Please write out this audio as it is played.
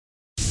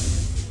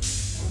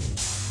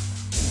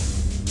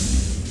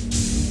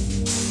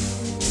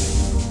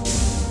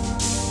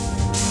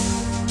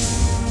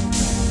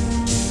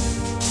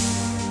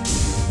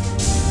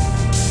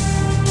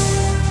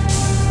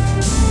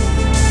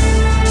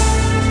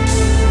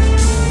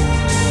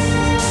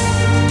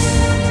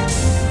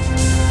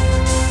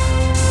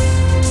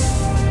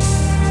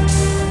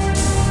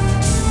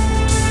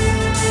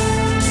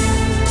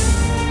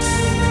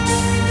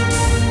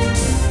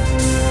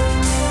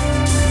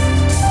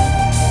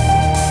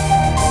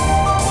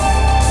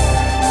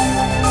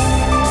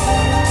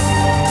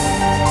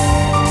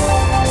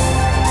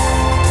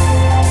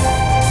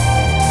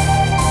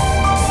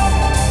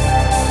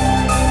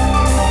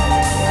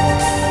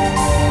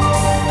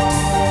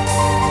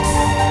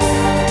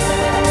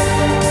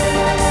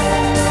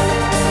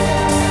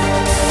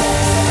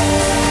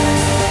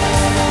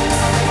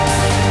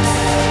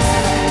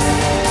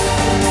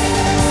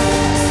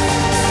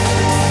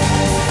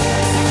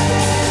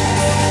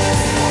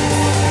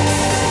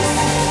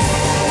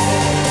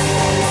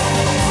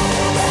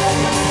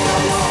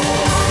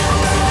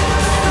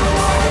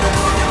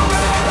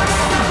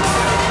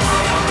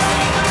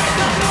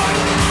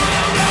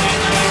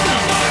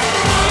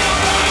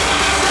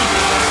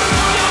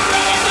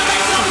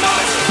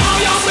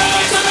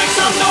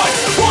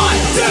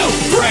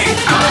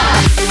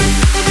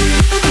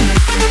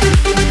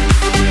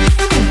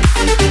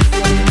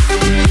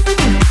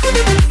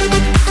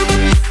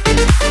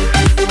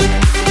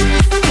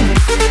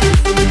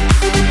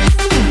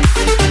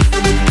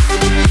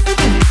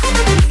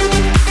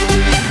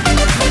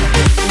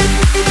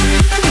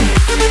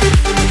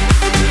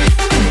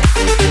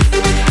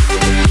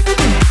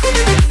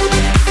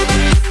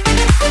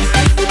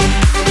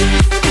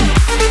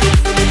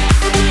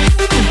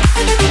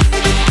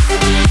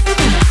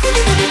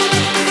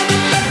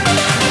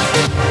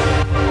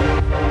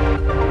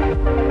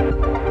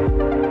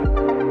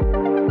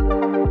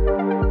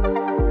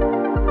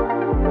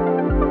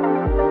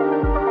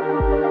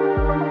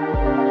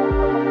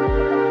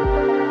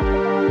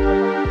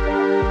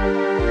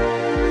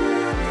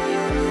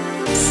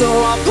So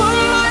I put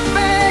my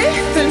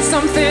faith in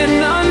something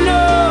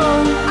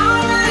unknown.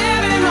 I'm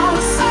living on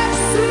such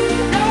sweet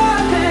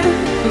nothing,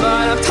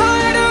 but I'm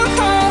tired of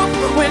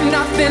hope with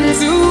nothing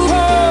to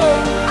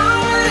hold.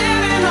 I'm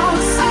living on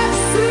such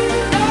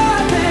sweet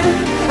nothing,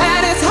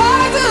 and it's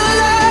hard to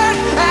learn,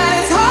 and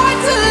it's hard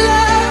to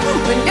love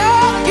when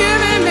you're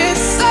giving me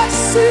such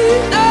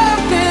sweet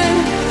nothing,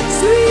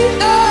 sweet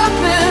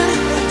nothing,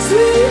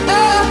 sweet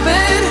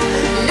nothing.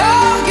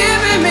 You're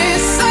giving me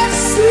such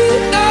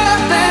sweet nothing.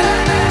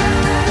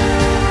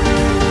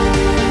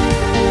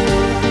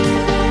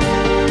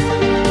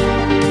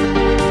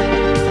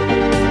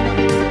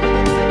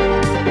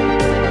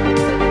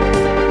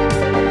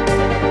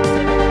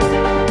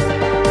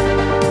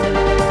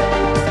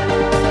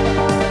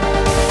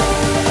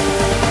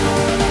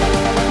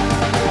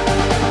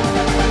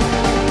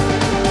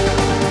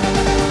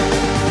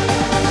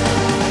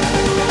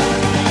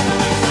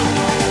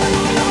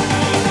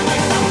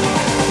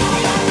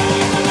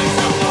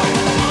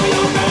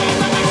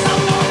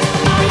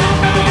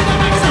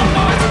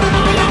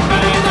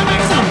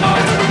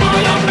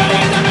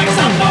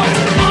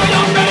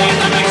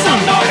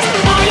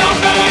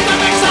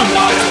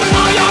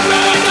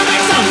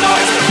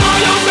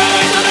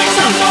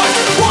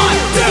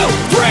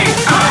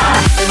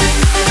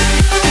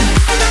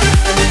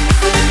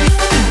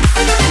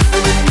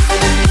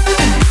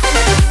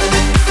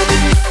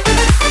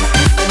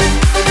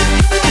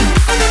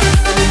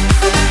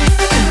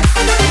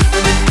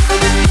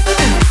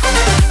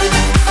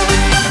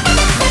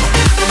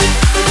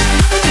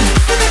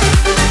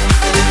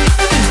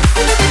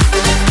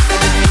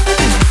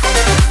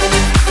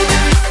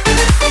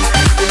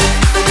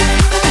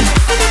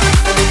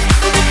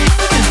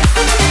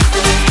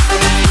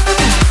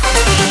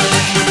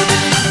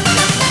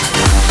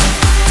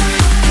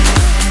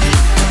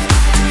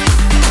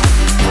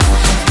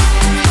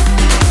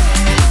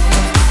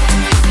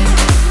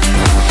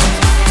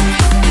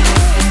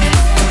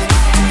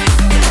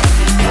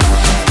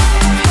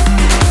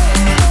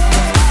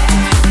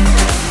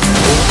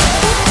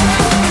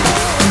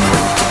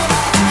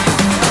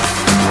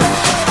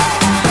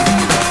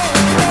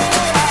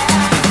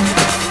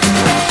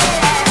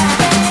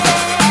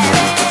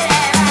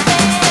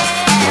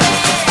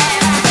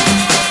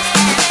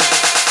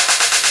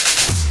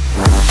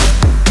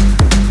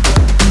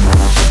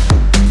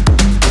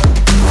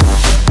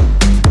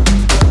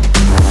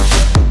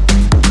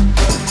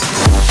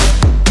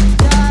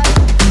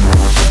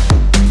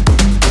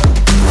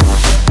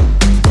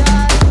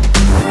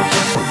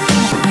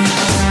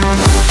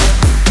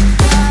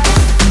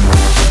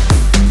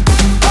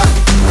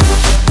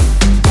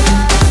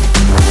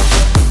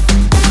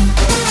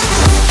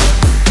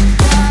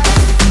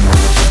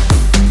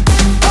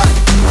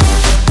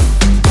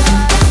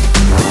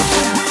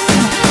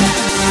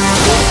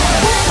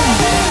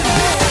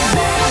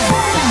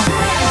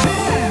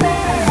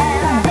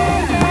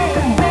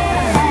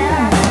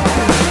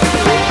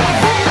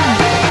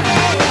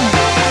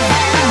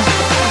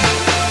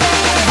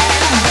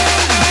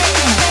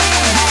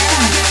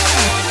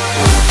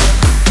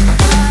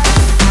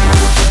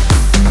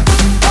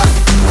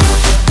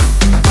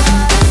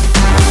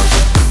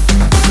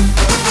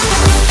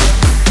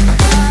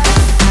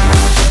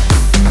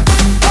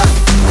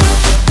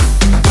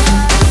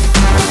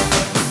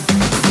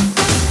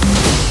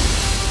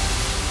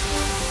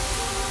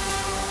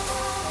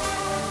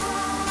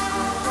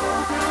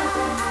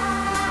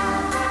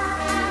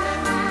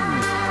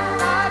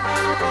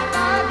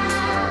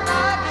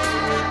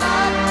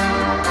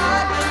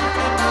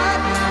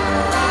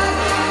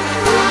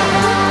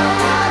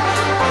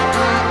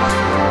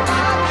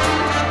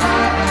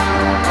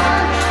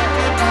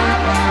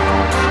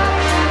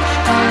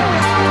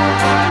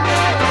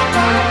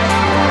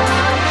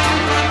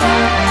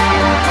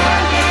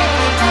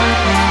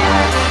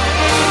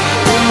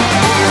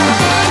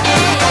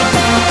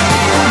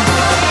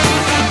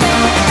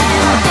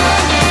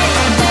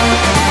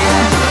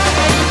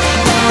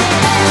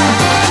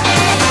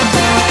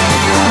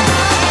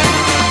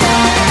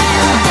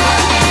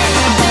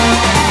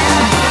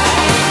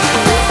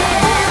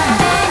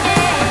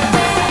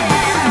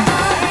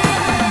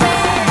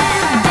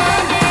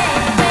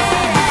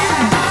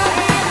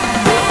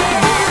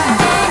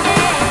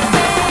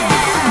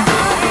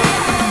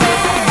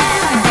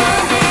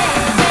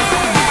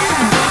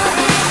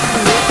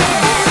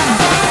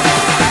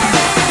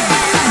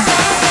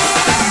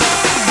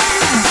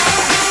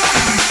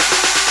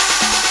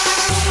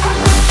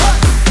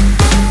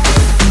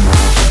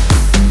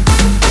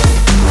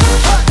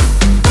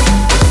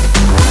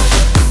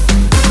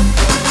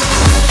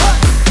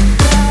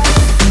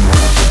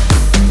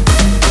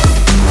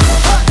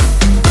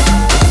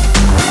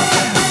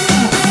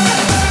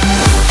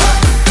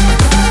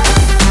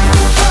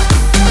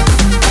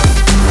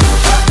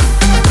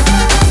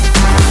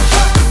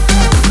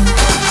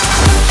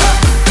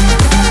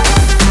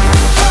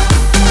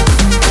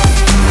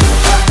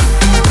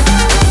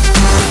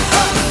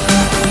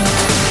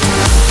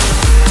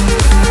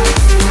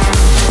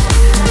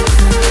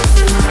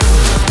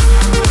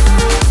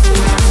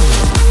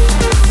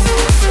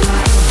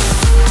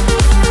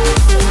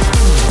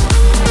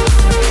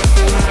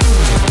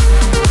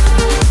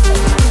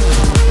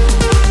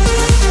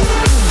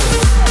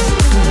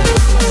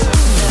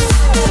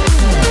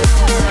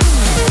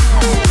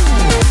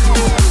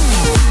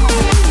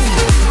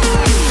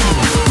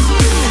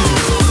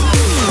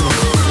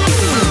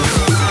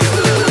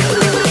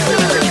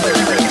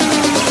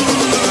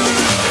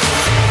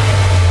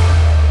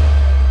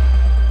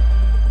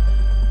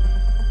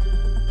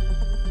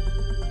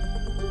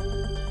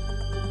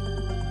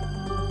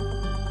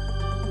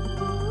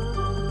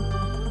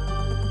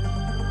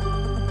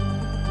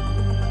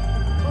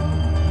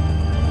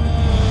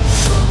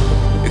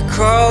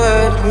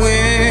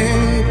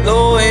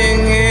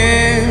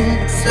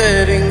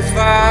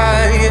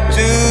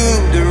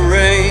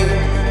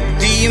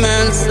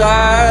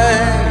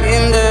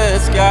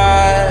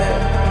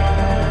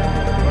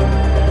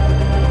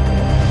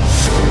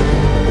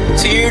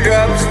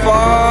 Teardrops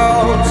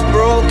falls,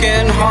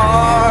 broken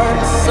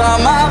hearts.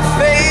 Some are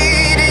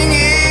fading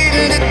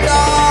in the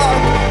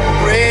dark.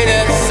 Pray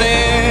that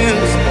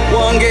sins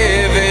won't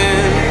give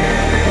in.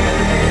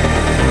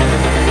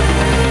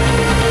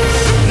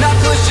 Now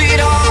push it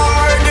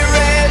hard, the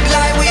red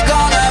light. We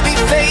gonna be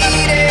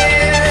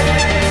faded,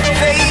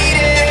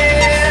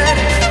 faded.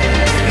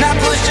 Now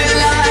push the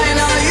line.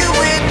 Are you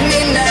with me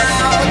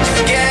now?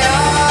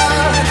 Together,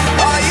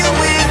 are you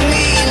with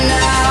me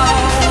now?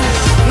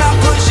 Now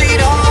push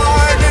it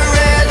hard, the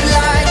red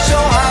light.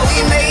 Show how we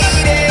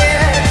made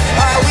it,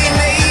 how we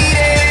made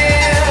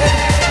it.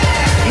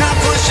 Now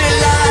push the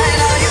line.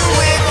 Are you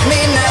with me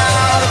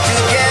now?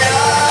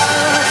 Together,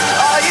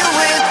 are you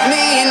with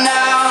me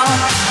now?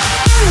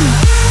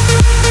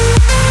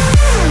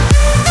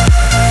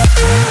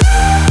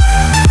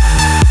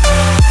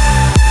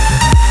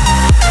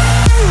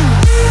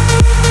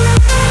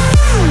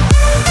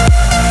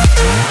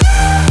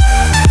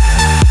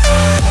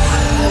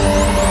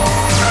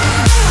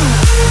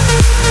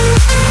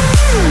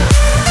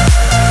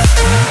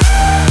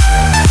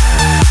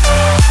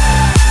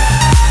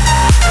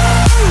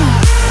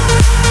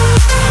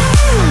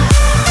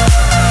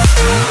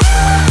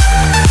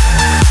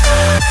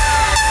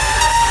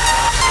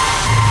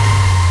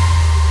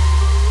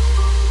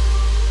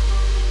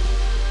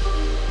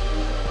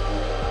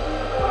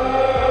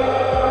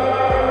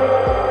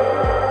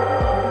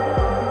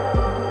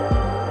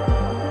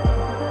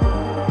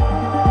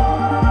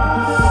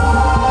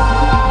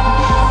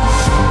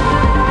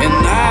 And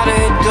night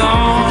at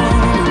dawn,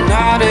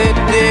 night at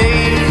day,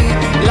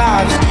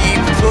 lives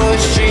keep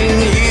pushing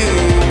you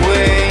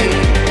away.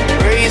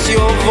 Raise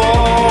your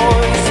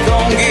voice,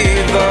 don't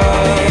give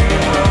up.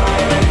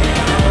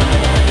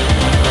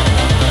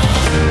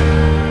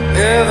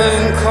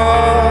 Heaven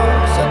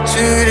calls us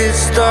to the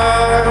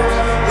stars.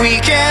 We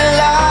can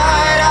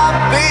light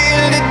up in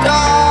the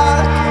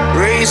dark.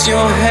 Raise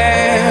your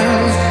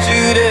hands to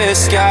the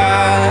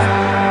sky.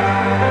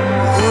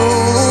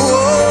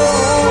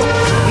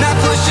 Now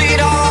push it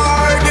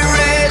hard, the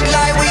red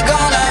light. We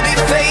gonna be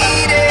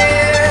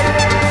faded,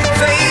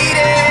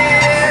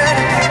 faded.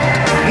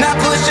 Now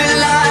push the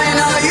line.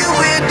 Are you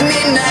with me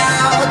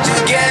now?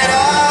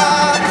 Together,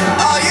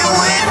 are you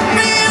with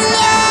me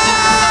now?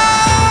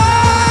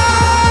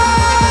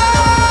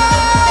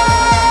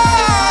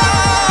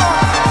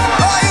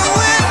 Are you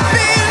with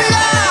me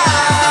now?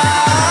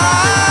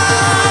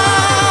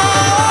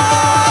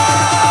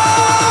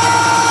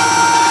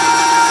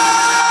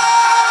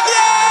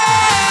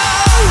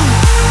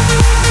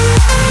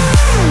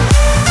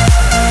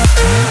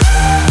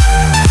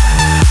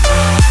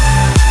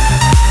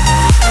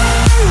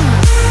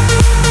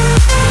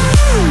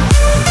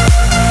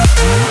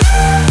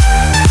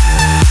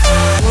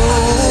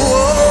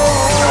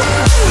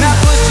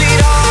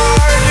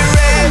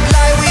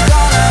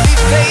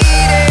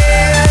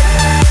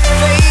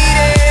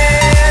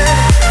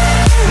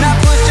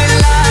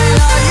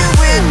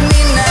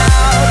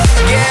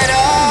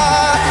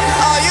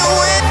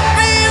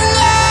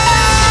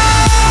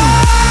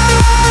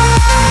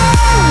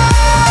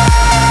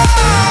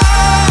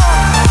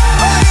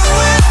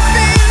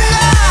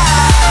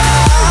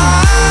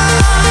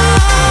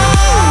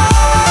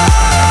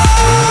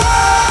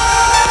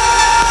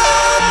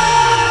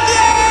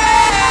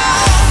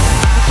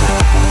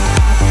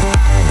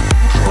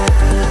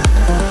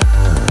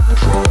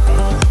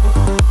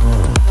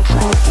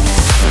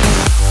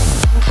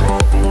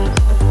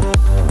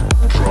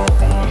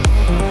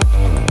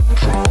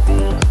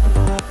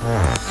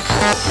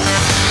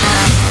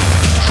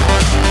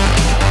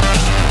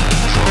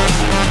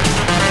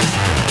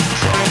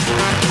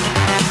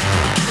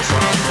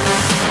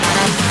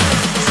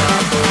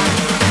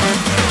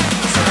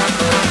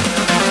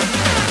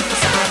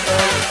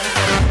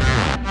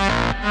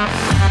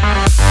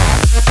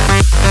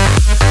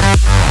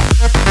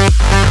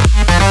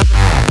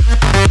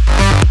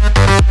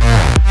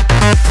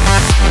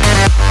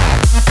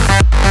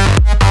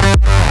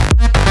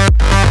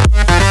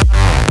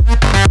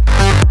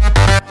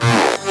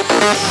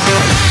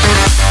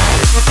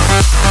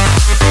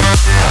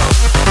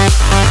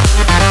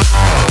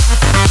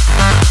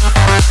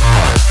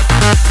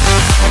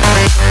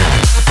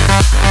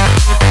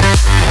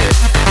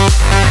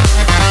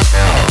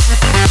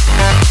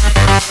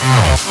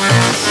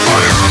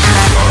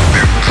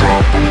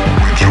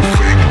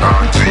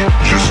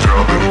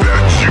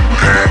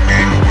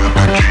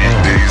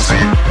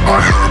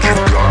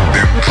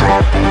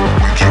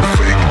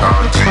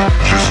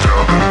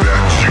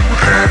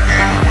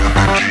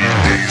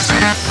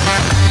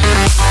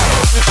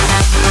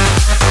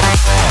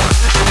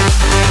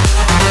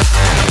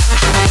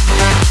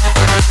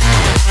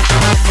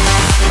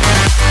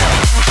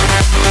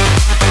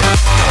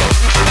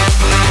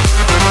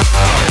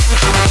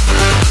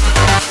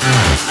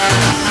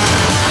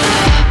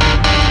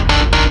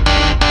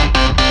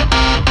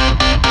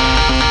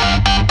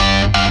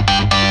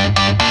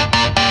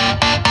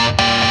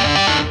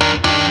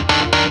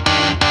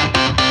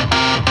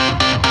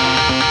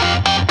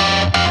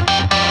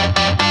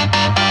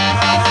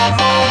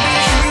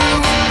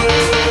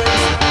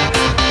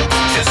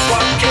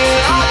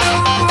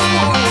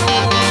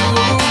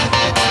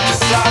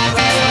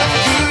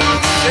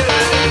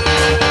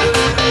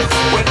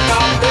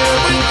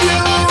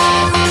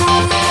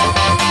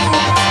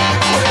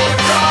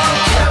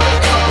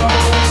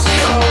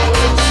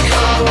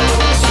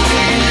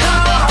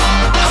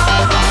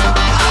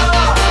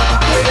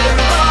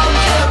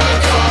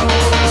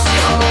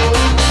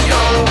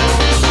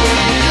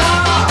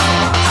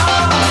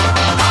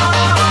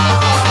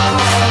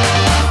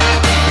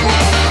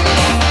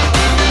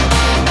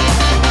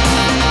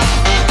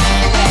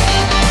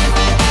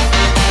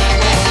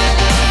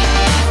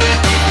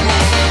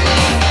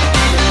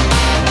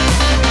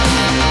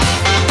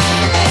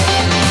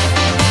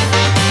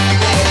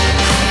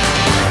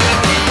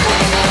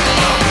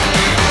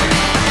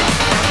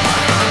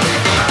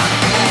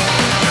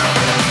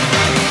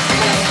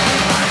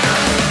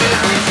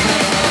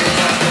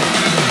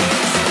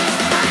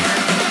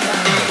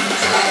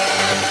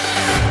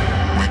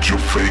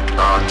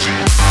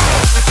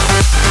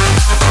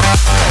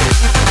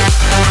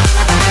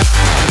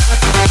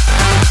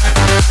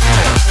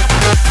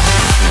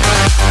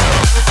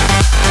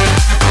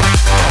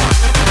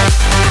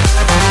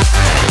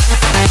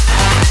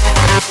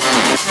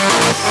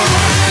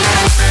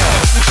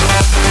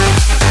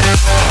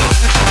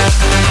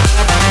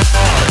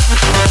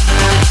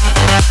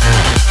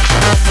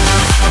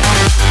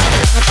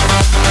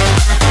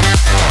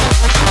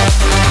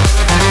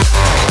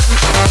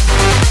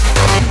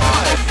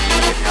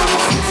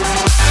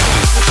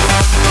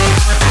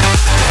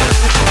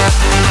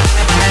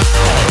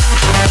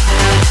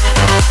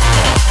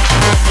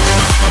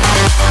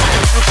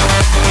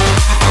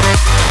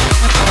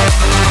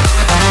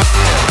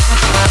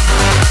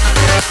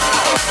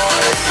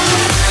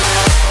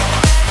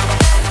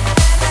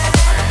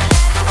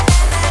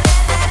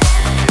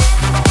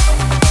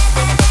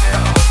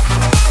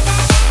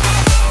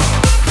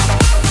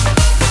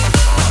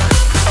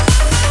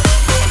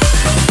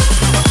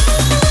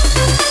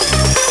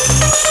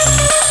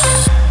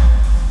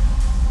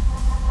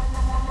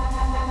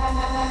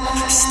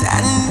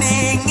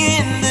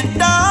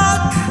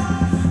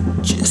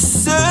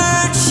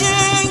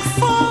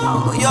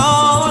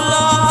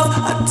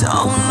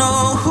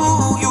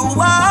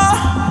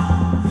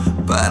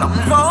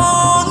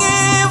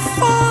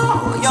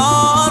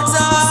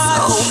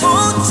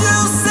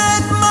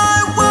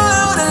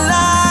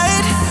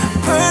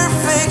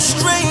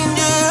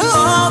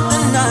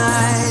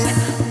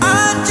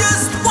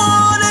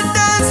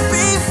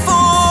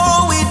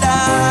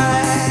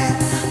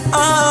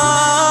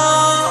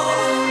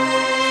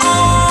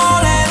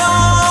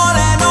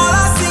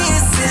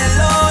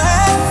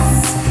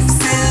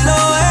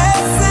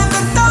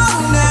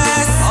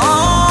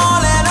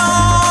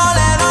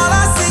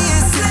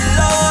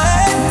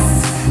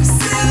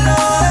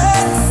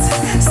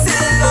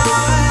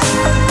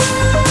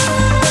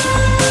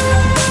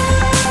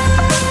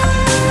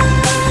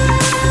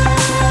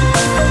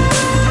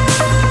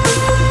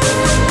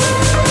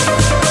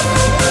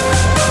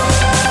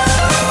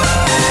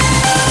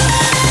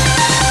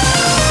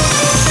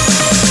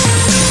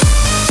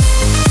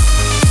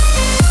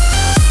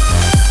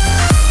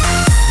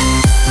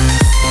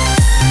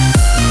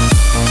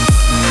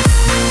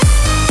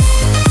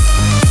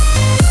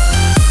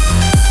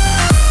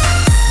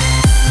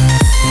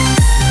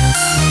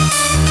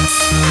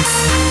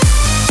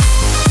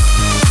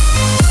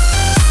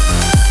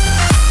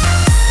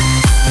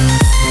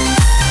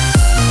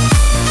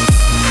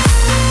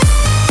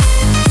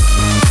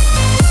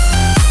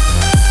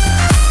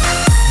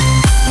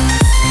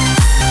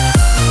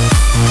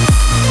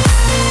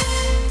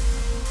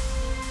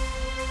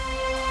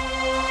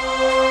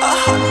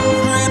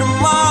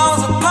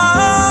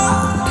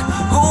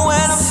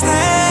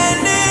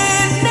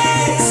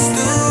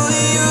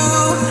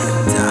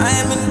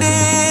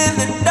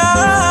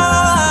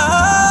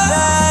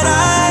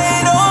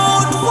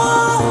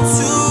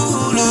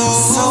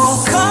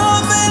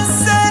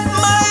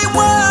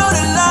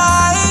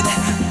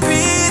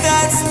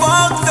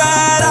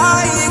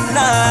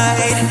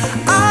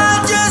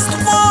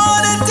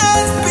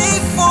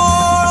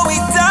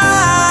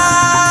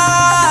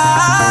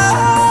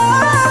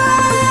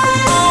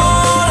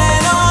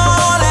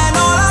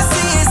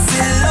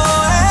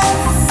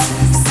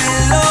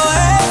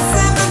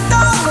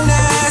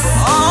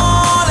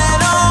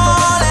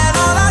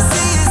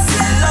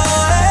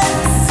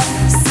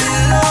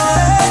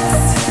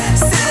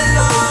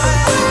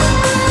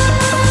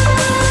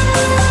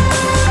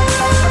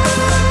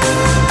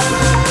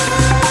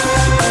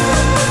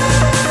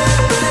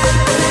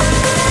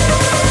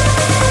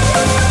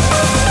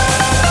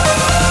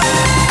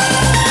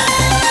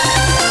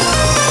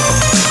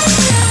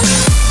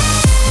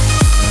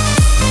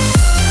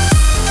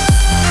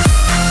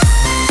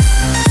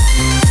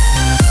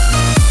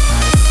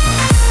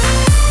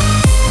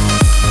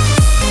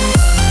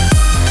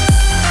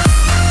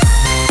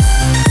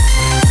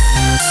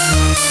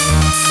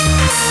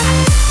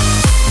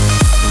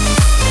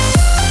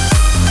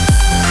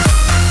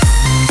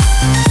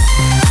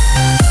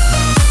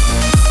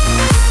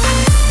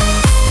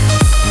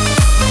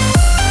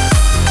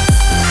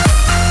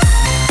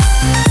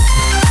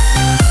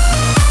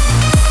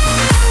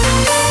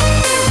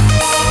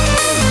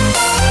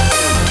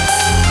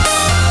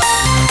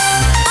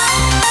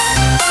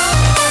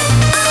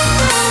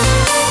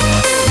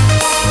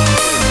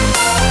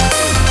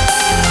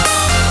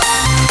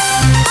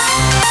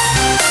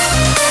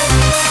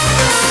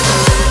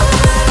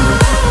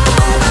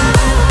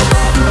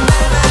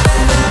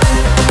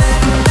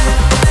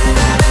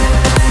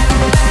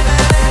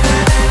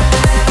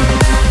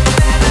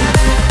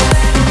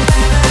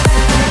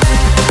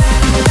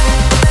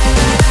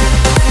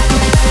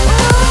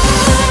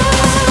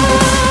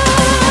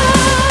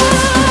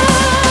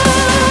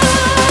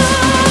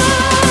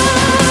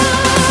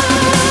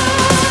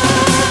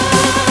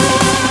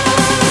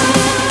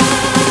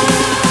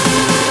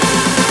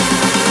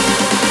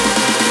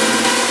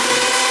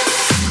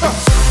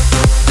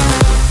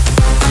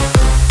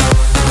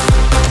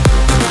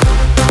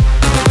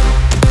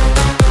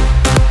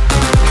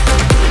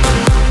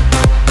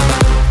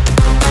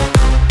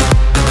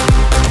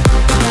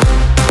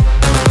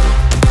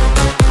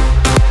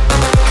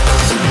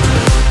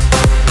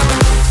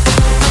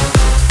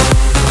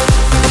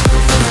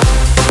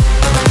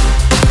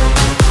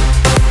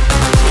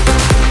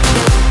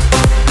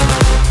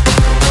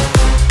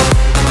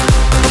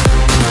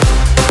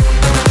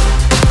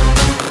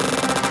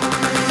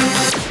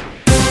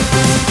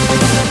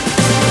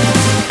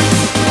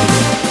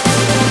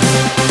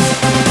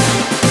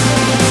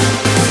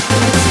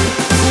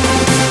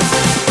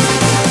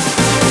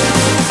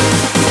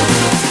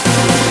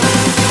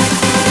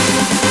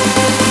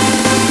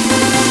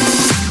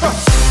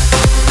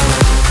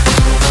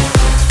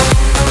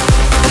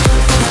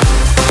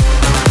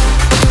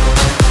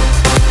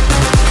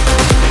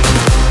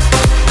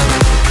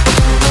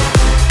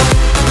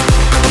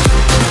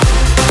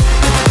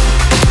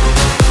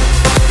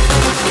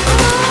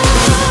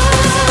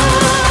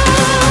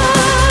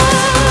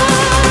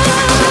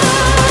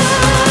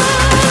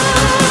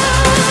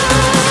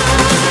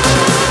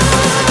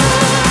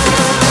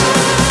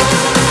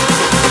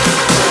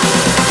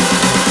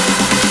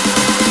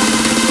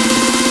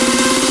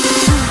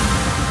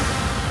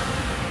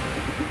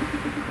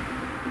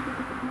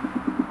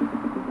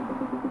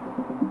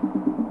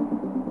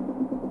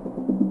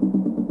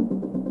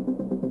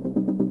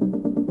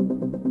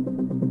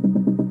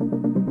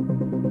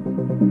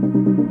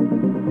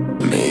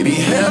 Maybe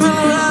heaven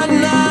right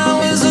now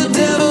is a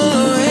devil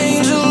or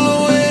angel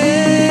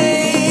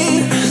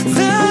away.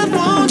 That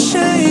won't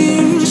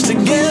change.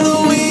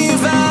 Together we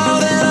vow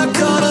that our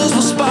colors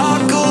will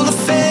sparkle to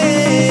fade.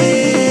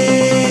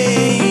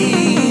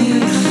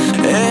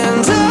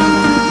 And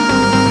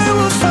I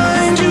will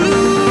find you.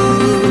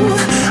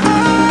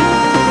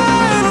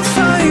 I will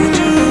find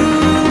you.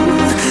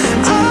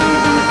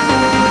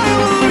 I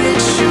will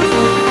reach you.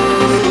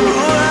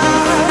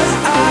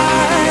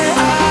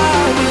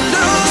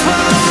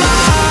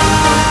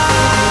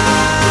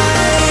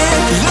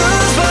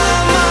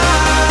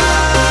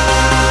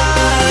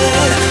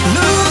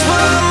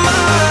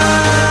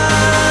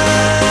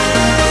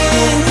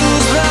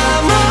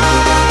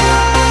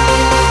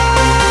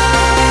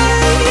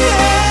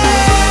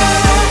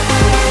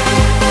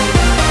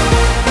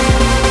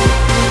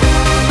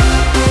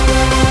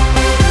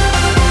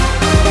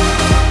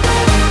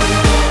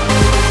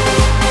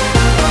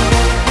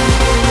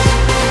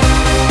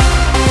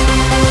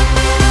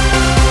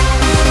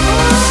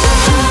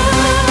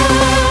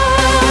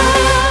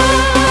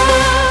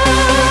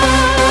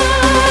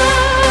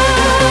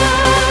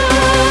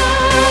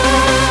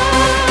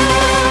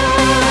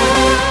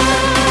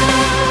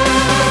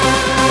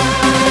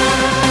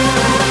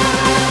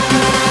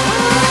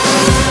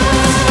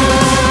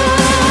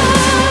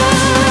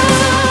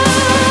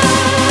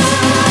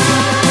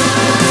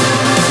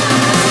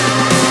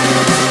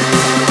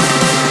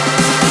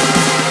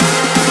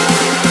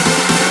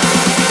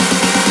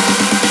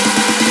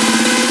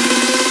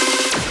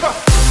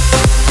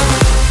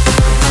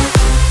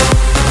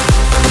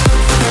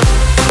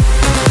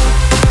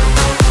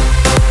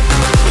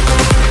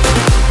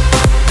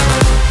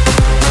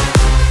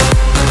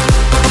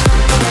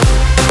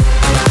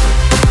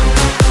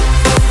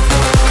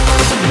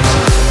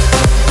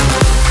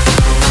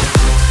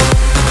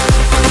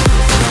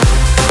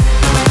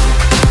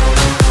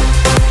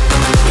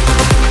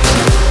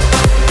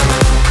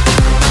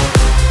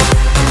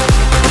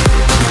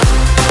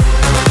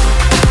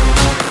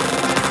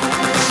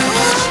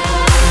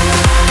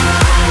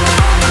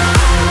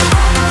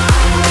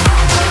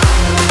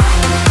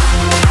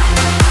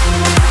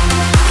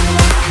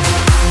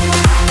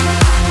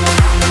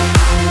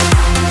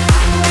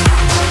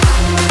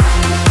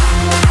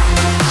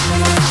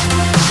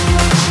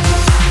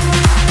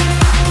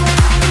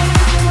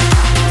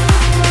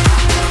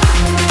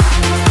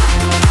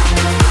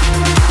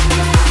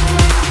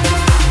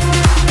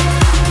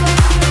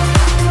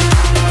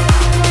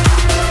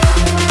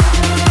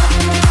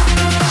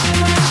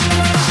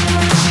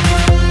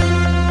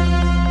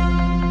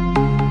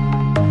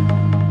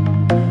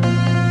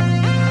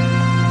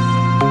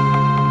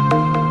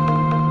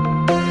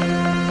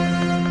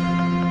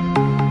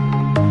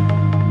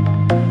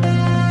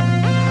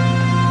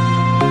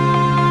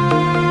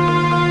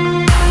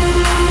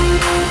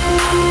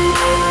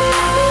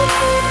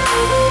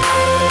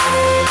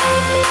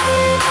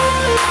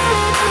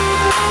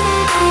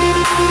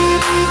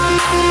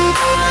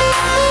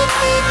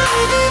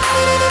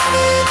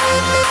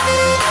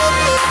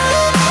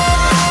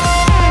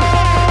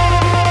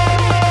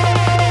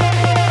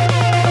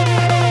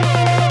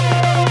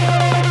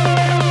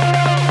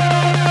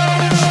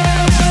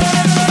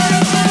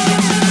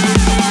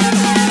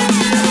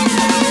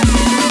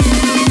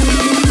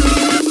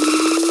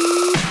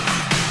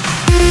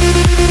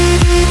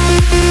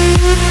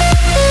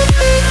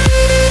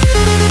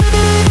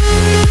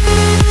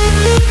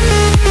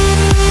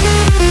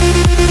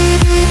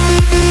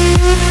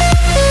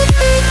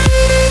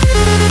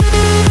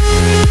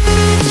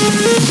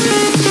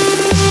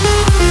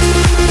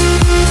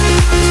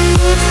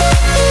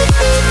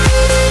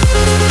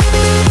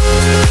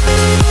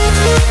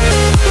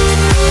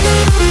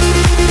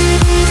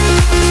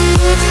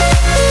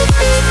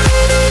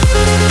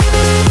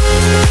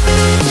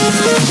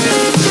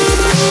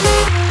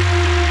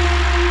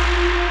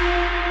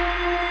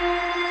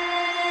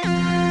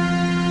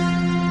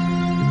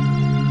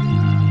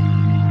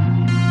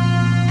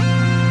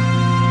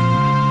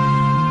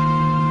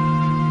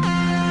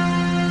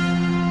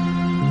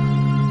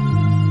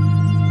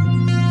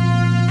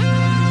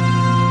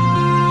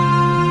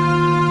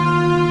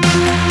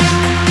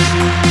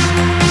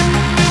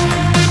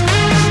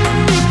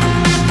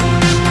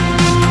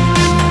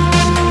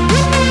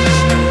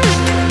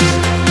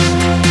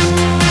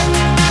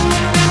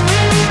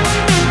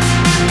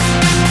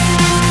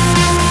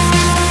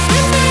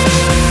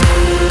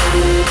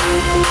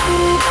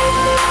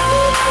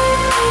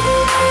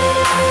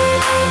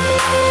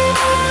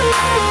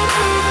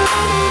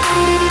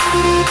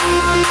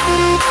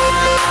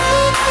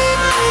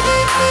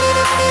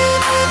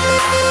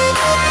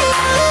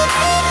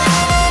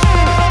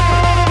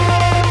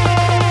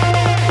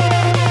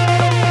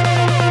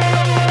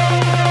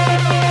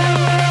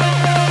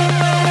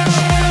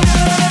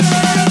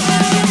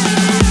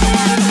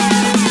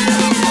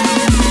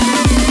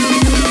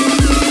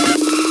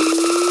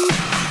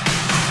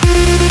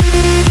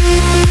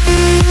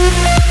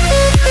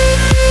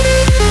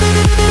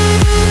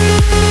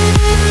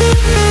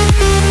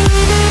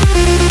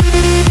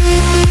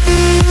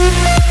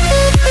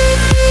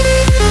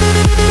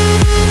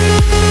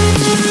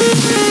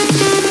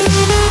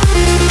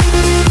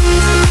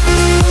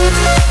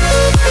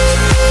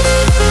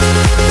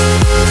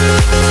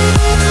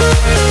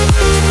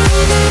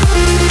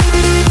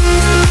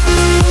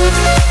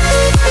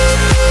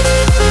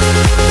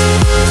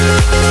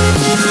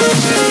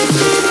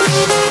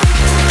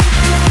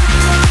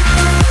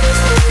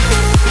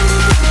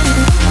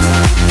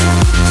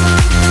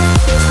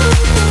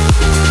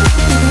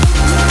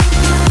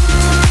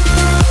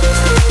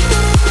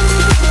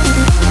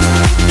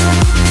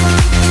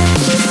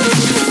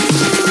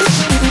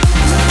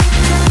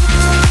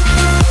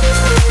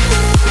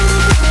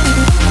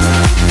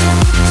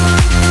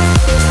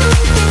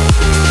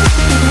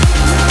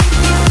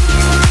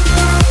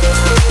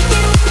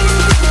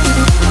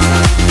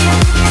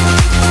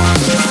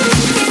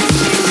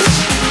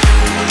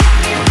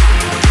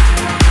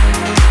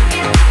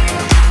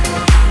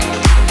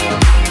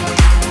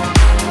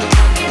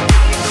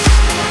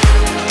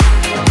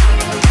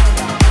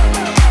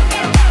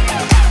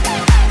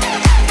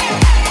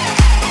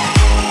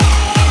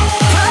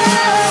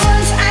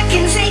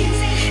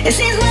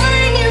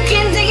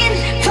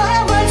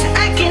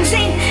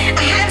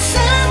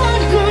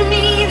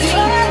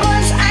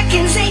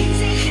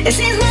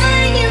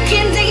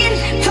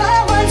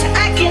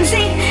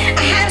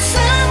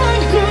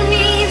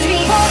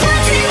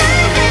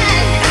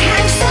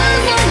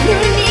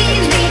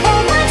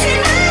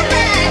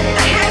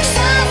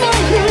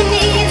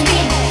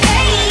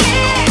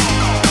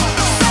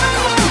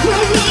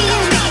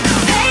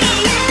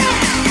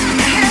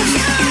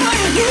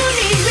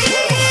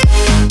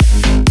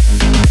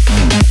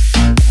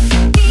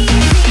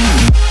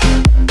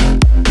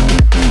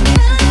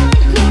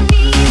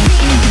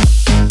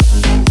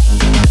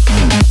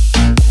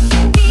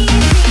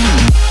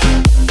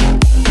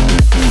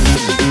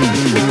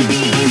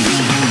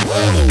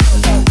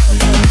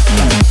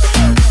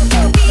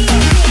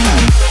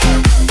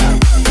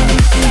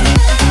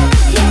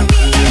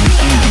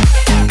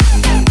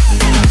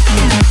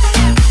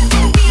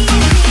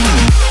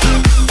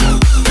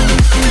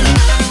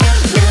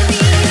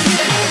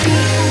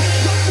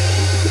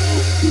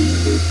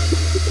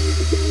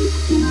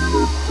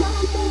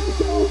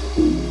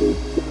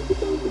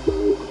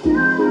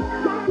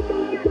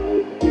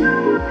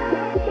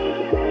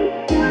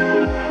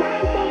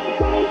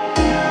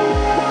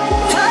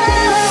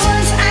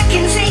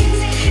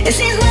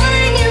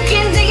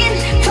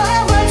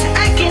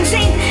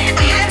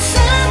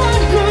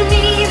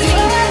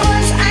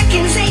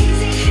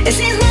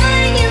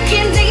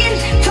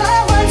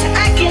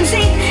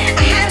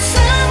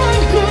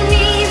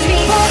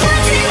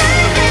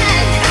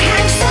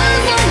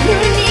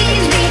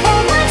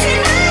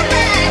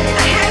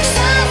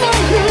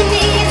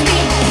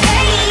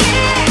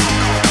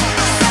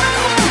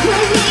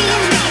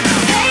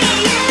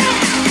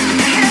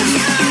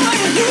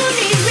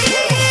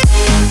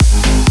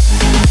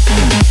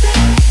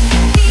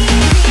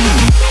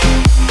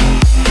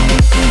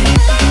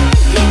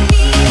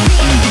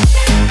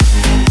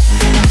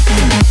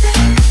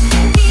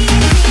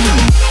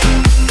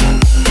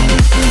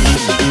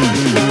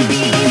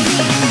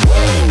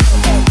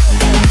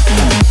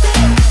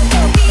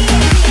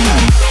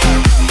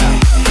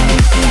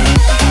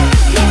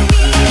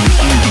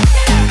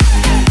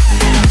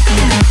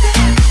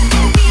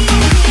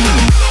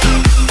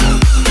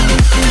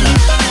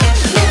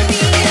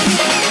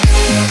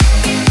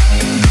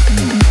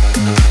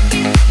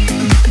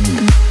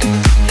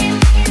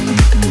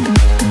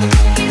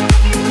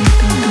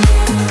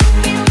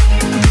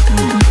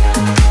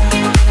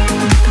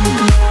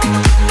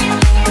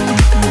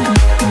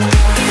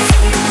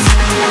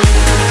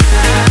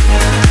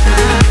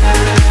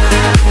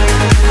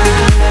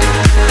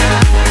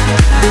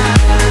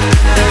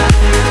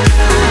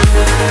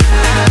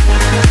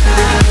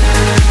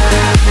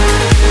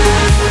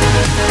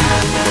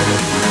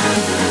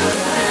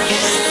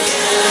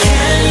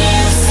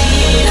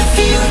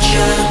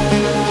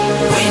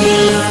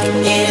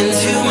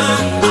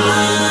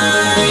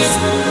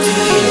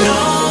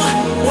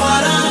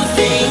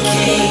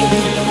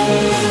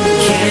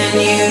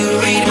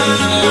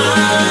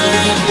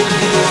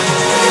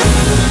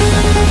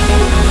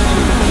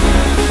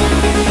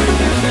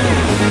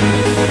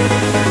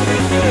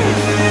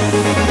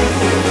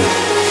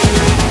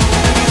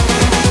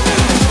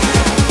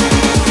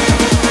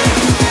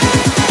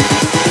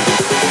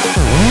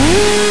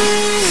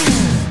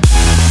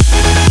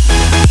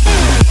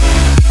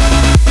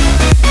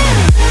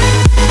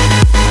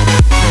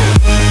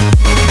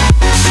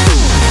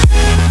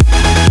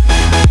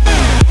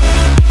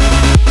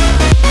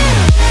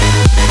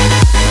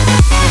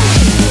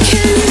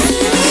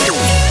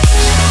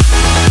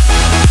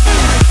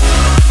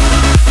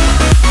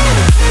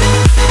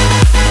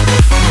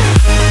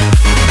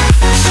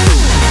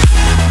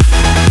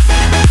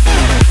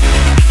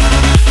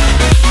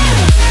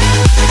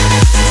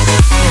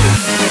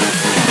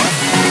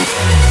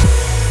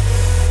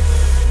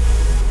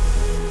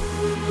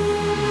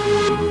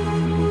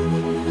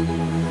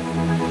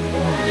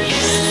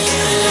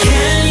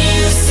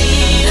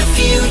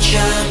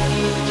 future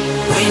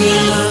when you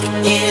look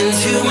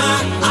into my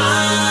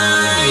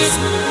eyes?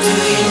 Do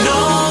you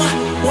know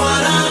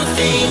what I'm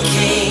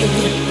thinking?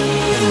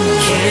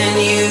 Can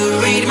you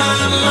read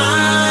my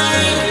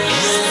mind?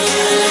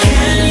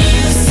 Can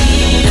you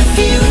see the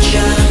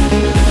future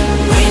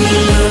when you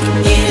look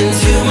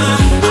into my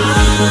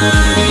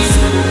eyes?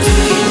 Do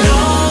you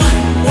know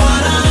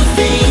what I'm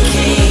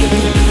thinking?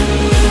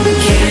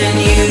 Can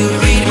you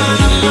read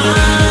my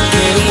mind?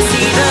 Can you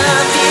see the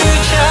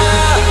future?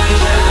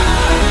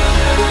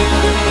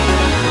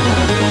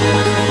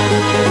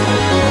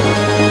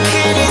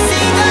 Can you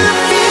see the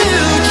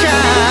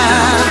future?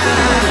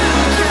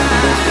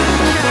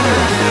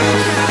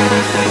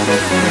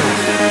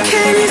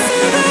 Can you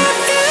see the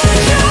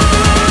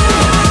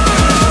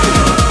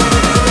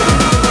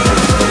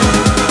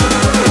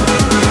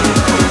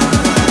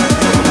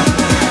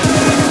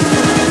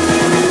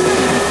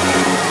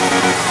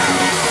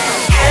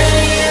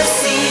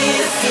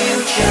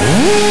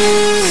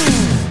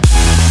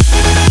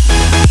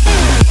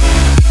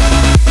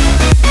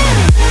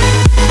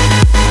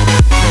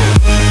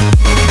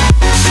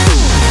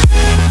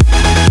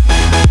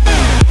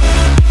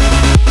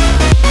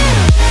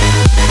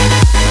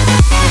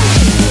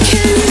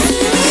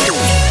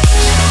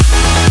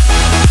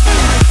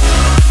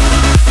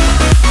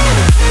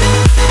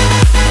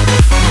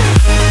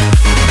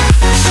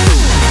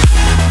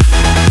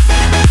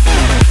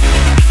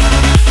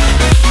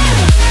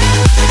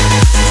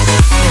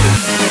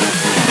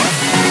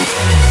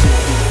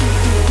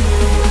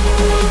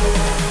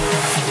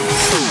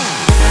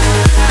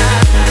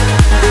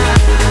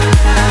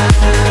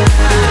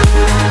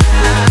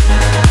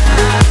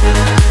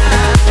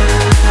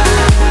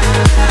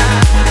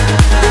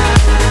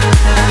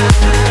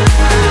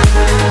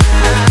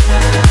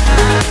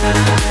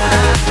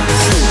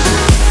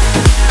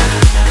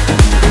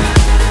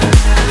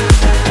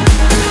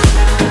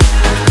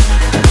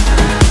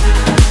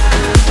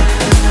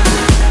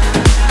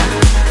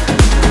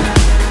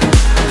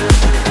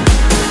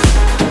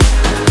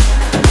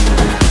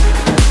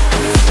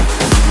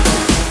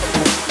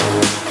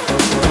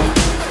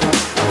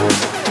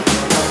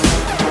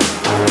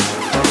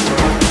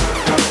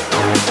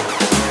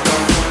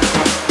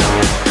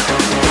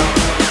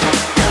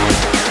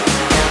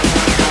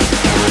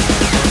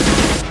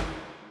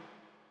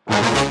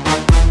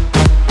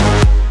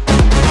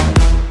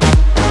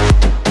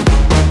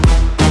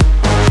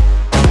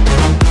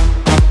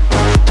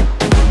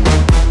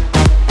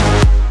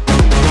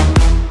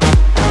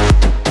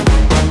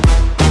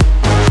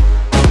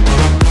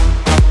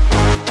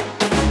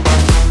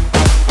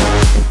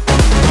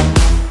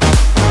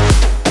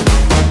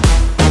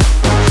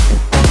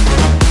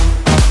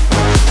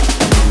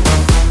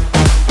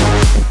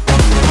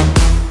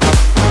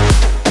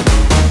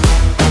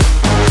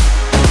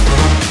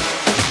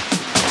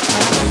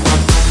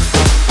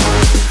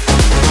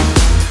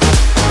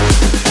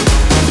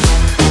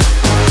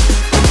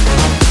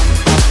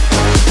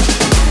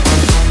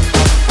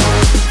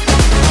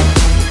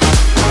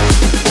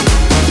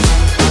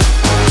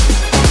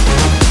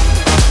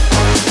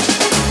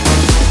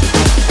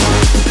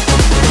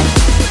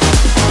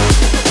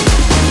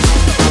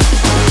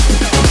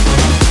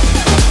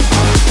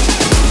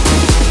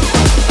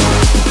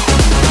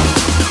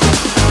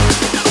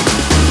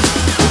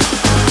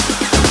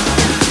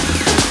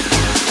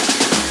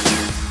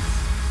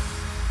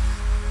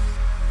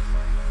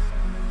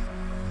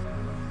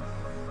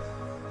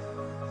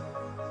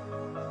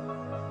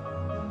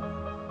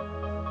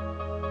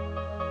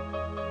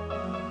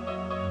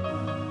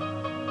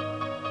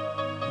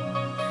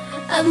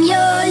I'm your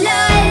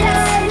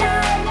light,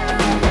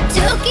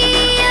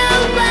 Tokyo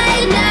by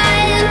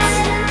night,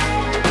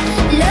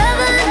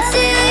 love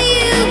until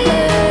you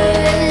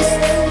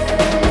burst.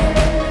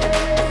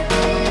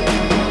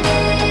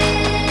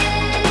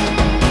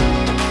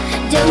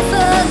 Don't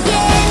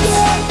forget,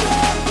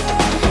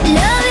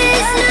 love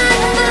is not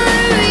for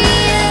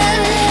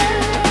real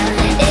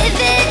if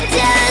it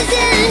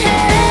doesn't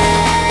hurt.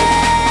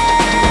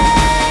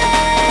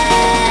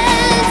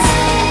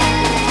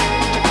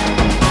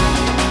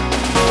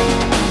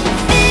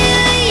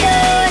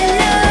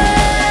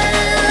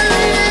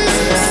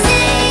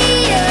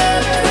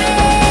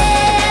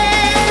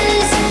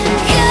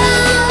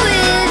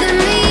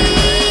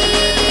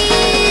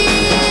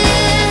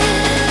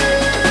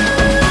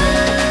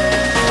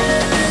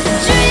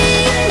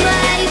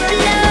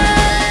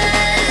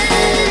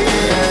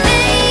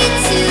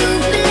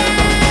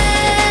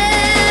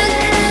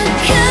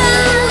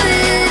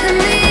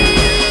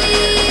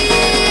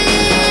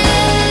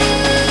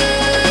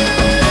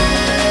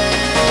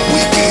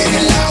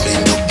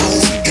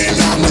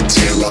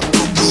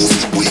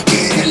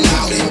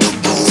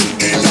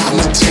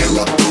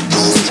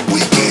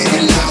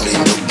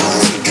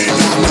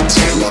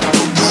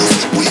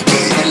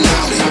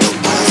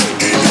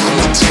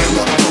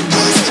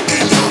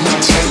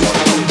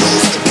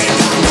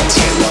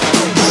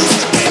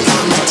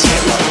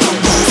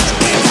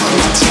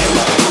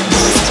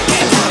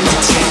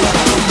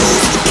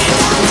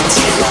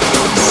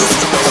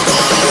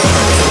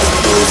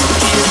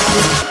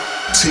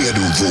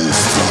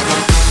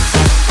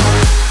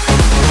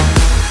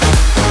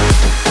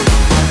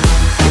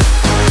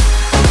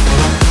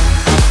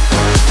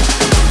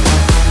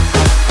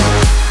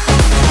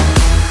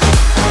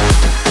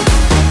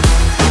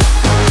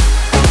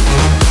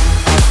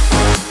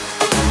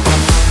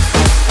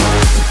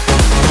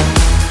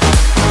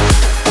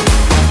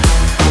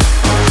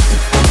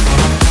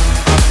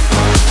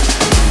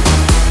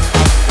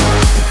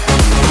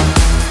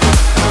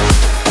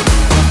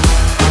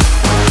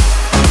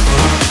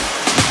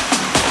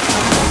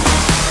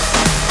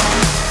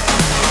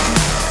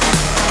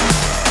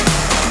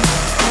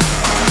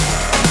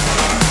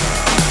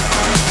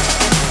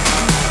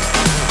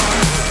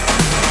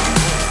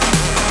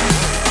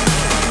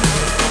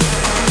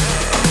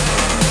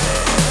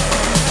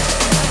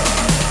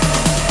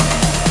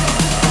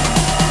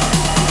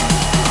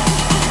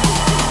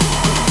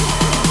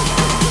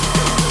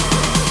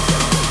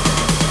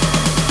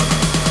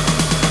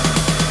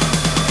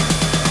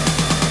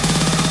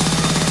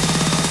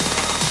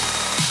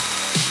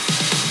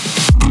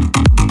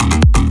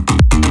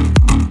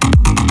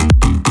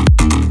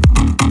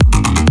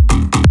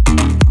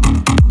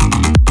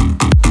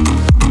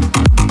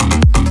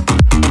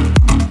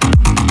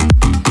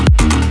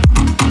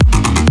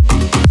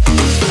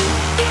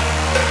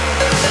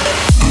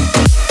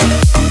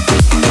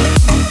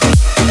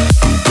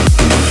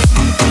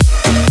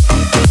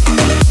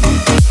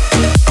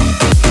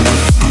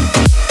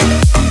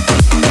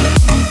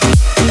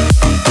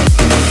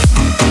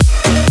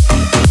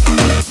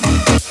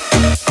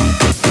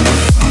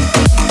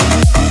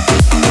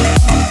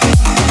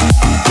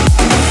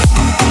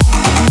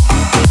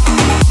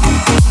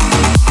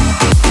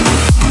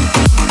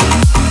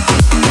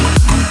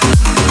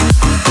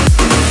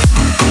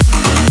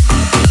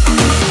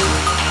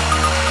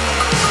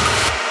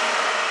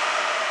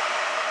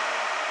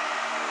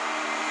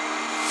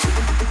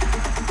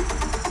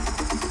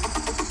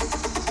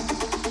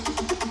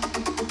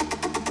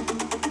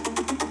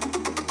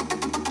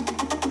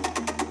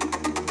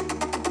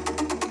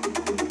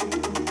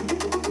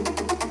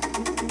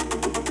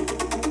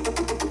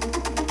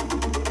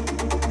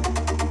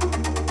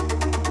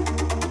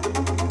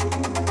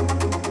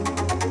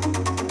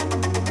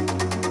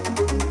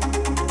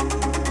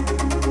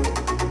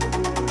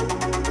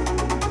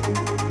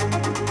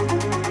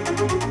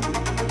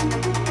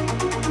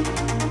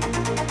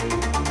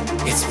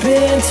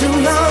 been too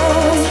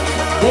long,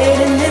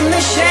 waiting in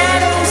the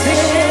shadows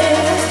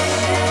here.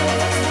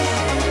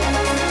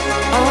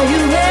 Are you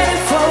ready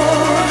for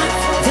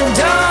the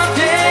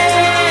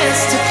darkness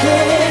to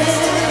clear?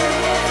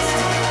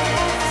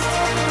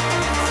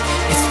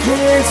 It's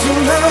been too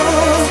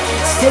long,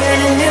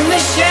 standing in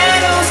the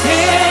shadows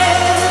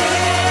here.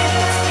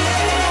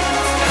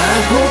 I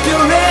hope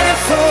you're ready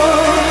for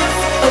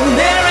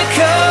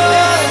America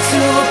to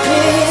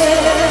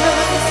appear.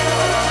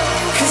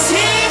 'Cause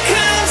here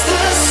comes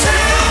the sun.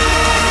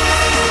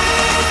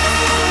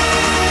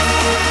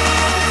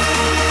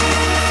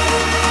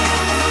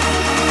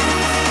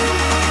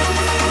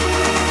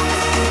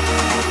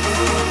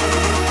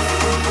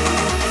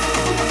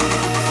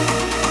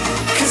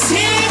 'Cause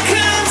here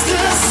comes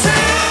the sun.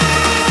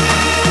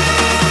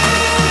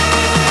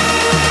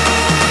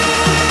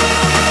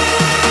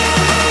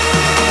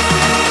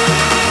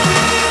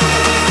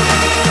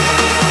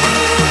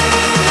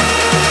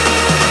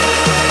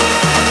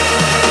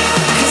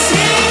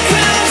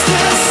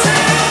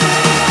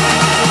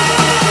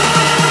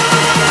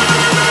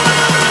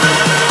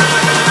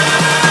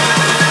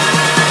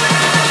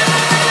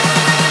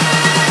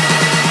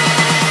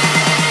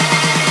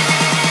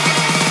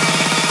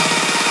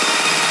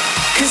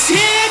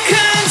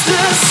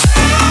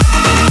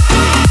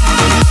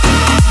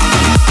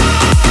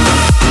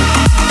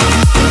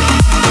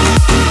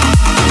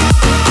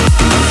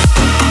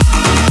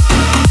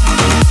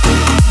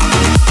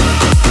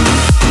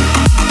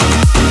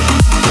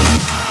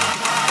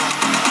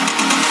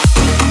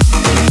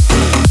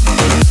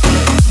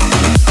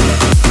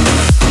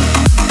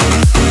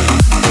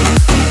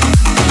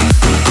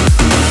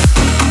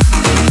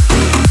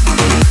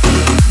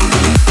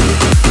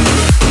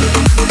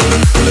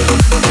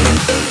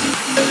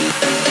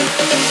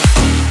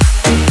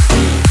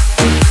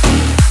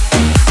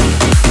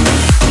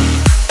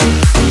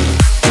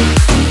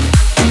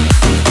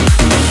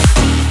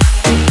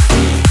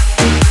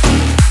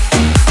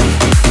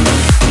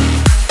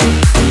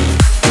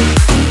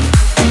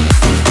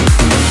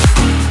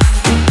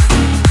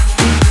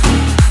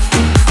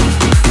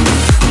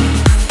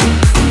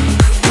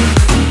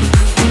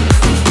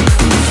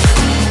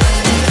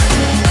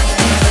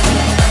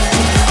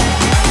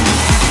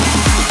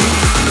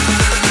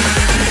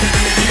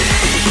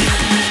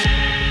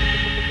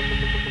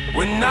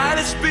 When night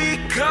has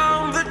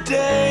become the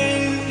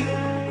day,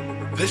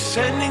 they're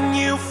sending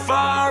you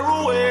far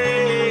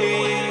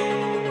away,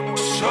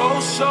 so,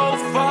 so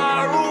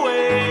far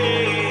away.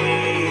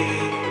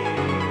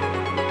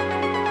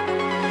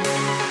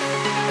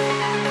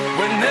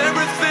 When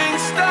everything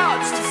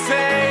starts to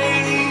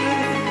fade,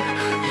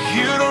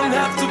 you don't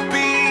have to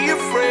be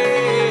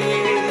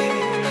afraid.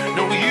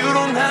 No, you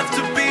don't have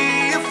to be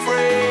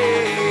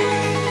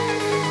afraid.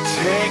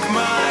 Take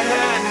my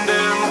hand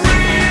and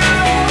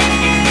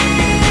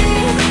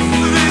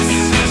this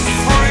is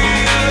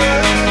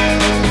freedom.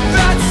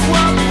 That's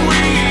what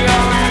we